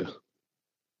 On God.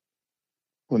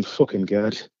 On fucking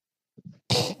God.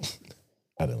 I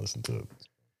didn't listen to it.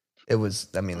 It was,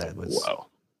 I mean, that was Wow.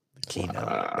 the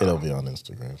keynote. It'll be on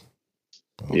Instagram.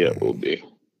 Yeah, it will be.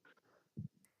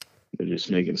 They're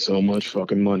just making so much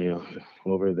fucking money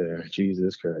over there.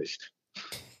 Jesus Christ.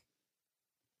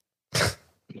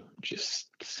 Just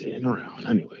sitting around.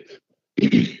 Anyways.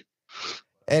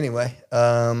 Anyway,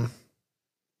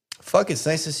 fuck, it's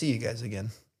nice to see you guys again.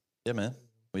 Yeah, man.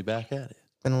 We back at it.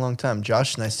 Been a long time.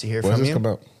 Josh, nice to hear When does from this you. come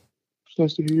out? It's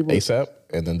nice to hear your voice. ASAP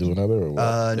and then do another or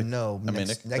what? No, I mean,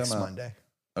 next next time out. Monday.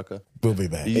 Okay. We'll be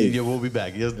back. Yeah, we'll be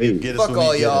back. Get us Fuck when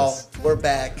all you get y'all. us. We're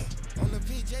back.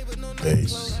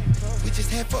 Peace. We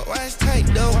just had for wise tight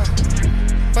though.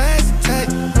 Wise tight.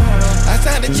 I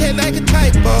signed a check like a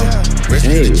typo.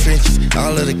 Rescue the trenches,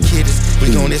 all of the kiddies.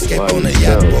 We gon' escape on the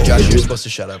yacht boat. Josh, you're supposed to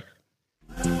shut up.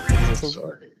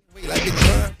 Sorry. Like a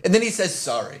gun. And then he says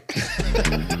sorry.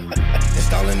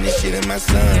 Installing this shit in my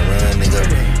son. Run, nigga,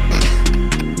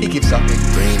 run. He keeps talking.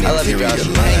 Green I love you, interior Josh.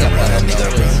 line. Hang up on Run, him, nigga,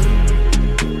 though, please.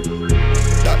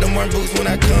 run. Dr. Martin boots when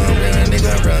I come. Run,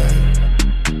 nigga, run.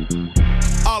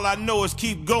 All I know is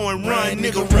keep going, run, Run,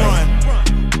 nigga, nigga, run. run.